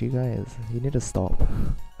 Gosh, you guys, you need to stop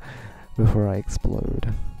before I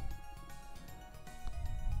explode.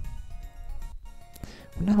 I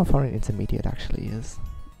wonder how far an intermediate actually is.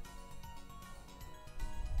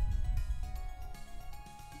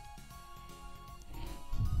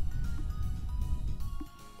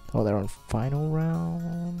 Oh, they're on final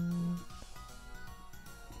round.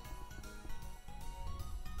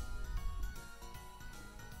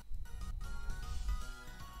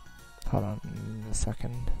 Hold on a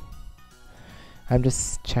second. I'm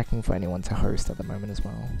just checking for anyone to host at the moment as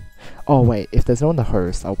well. Oh wait, if there's no one to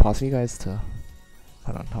host, I'll pass you guys to...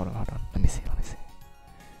 Hold on. Let me see.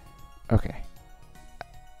 Okay.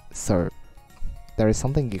 So, there is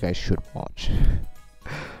something you guys should watch.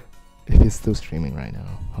 If you're still streaming right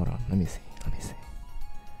now. Hold on, let me see.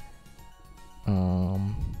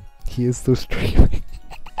 He is still streaming.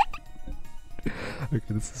 Okay,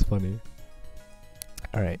 this is funny.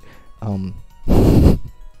 Alright.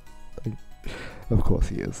 Of course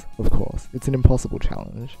he is. Of course. It's an impossible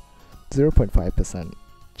challenge. 0.5%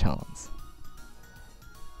 chance.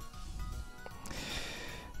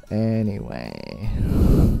 Anyway.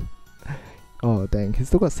 Oh dang, he's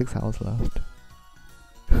still got 6 hours left.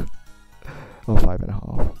 Oh,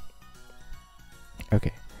 5.5.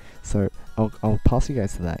 Okay, so I'll pass you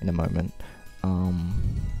guys to that in a moment. How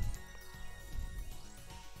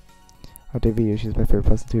David Yoshi is my favorite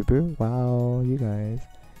person too, boo. Wow, you guys.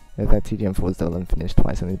 If that TGM4 is still unfinished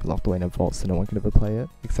twice and it's locked away in a vault so no one can ever play it,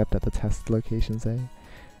 except at the test locations, eh?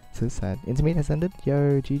 So sad. Intermediate has ended?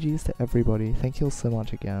 Yo, GG's to everybody. Thank you all so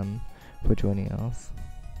much again for joining us.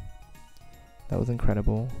 That was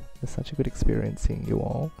incredible. It's such a good experience seeing you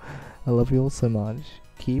all. I love you all so much.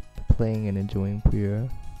 Keep playing and enjoying Puyo.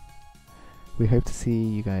 We hope to see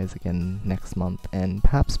you guys again next month and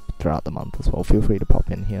perhaps throughout the month as well. Feel free to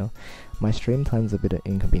pop in here. My stream time's a bit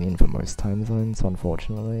inconvenient for most time zones, so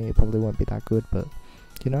unfortunately it probably won't be that good, but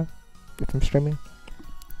you know, if I'm streaming,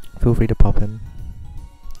 feel free to pop in.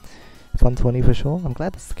 120 for sure. I'm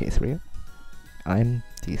glad that's the case for you. I'm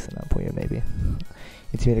decent at Puyo maybe.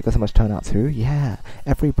 Intermediate got so much turnout too. Yeah,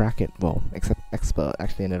 every bracket, well, except expert,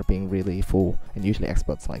 actually ended up being really full, and usually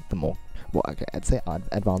expert's like the more, well, okay, I'd say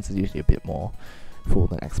advanced is usually a bit more full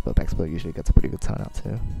than expert, but expert usually gets a pretty good turnout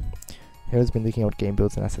too. Hero's been leaking out game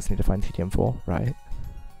builds and assets need to find TGM4, right?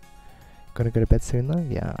 Gonna go to bed soon though?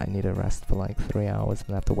 Yeah, I need a rest for like 3 hours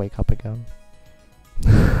and I have to wake up again.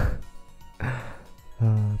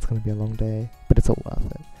 It's gonna be a long day, but it's all worth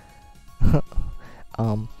it.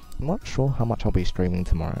 I'm not sure how much I'll be streaming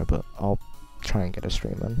tomorrow, but I'll try and get a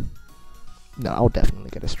stream in. No, I'll definitely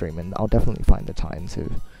get a stream in. I'll definitely find the time to,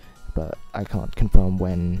 but I can't confirm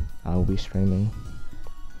when I'll be streaming.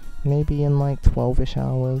 Maybe in like 12ish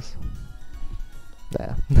hours.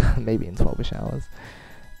 There, maybe in 12ish hours.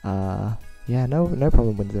 Yeah, no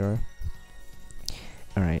problem, Win0.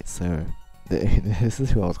 Alright, so this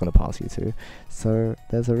is who I was going to pass you to. So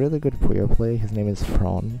there's a really good Puyo player. His name is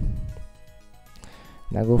Fron.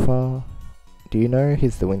 Naglfar, do you know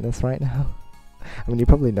he's doing this right now? I mean, you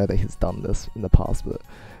probably know that he's done this in the past, but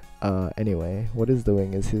anyway, what he's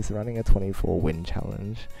doing is he's running a 24 win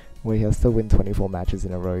challenge where he has to win 24 matches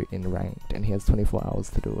in a row in ranked, and he has 24 hours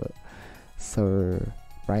to do it. So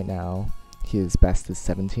right now his best is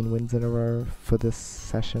 17 wins in a row for this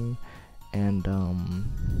session, and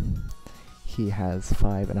he has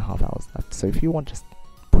 5.5 hours left. So if you want just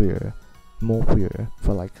more Puyo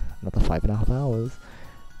for like another 5.5 hours,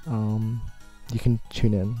 you can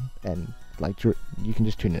tune in, and like you can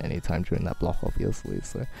just tune in anytime during that block, obviously.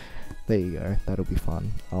 So there you go, that'll be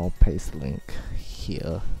fun. I'll paste the link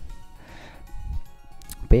here.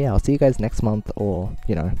 But yeah, I'll see you guys next month, or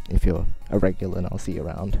you know, if you're a regular, and I'll see you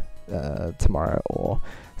around tomorrow or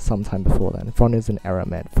sometime before then. Fron is an error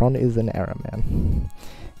man. Fron is an error man.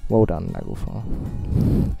 Well done, Naglfar.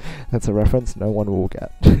 That's a reference no one will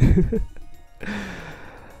get.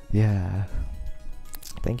 Yeah.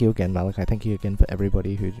 Thank you again, Malachi. Thank you again for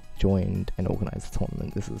everybody who joined and organized the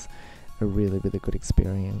tournament. This is a really, really good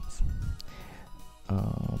experience.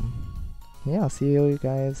 Yeah, I'll see all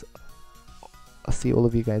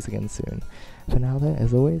of you guys again soon. For now then,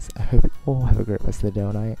 as always, I hope you all have a great rest of the day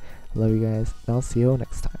or night. I love you guys, and I'll see you all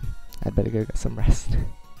next time. I'd better go get some rest.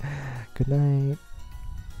 Good night.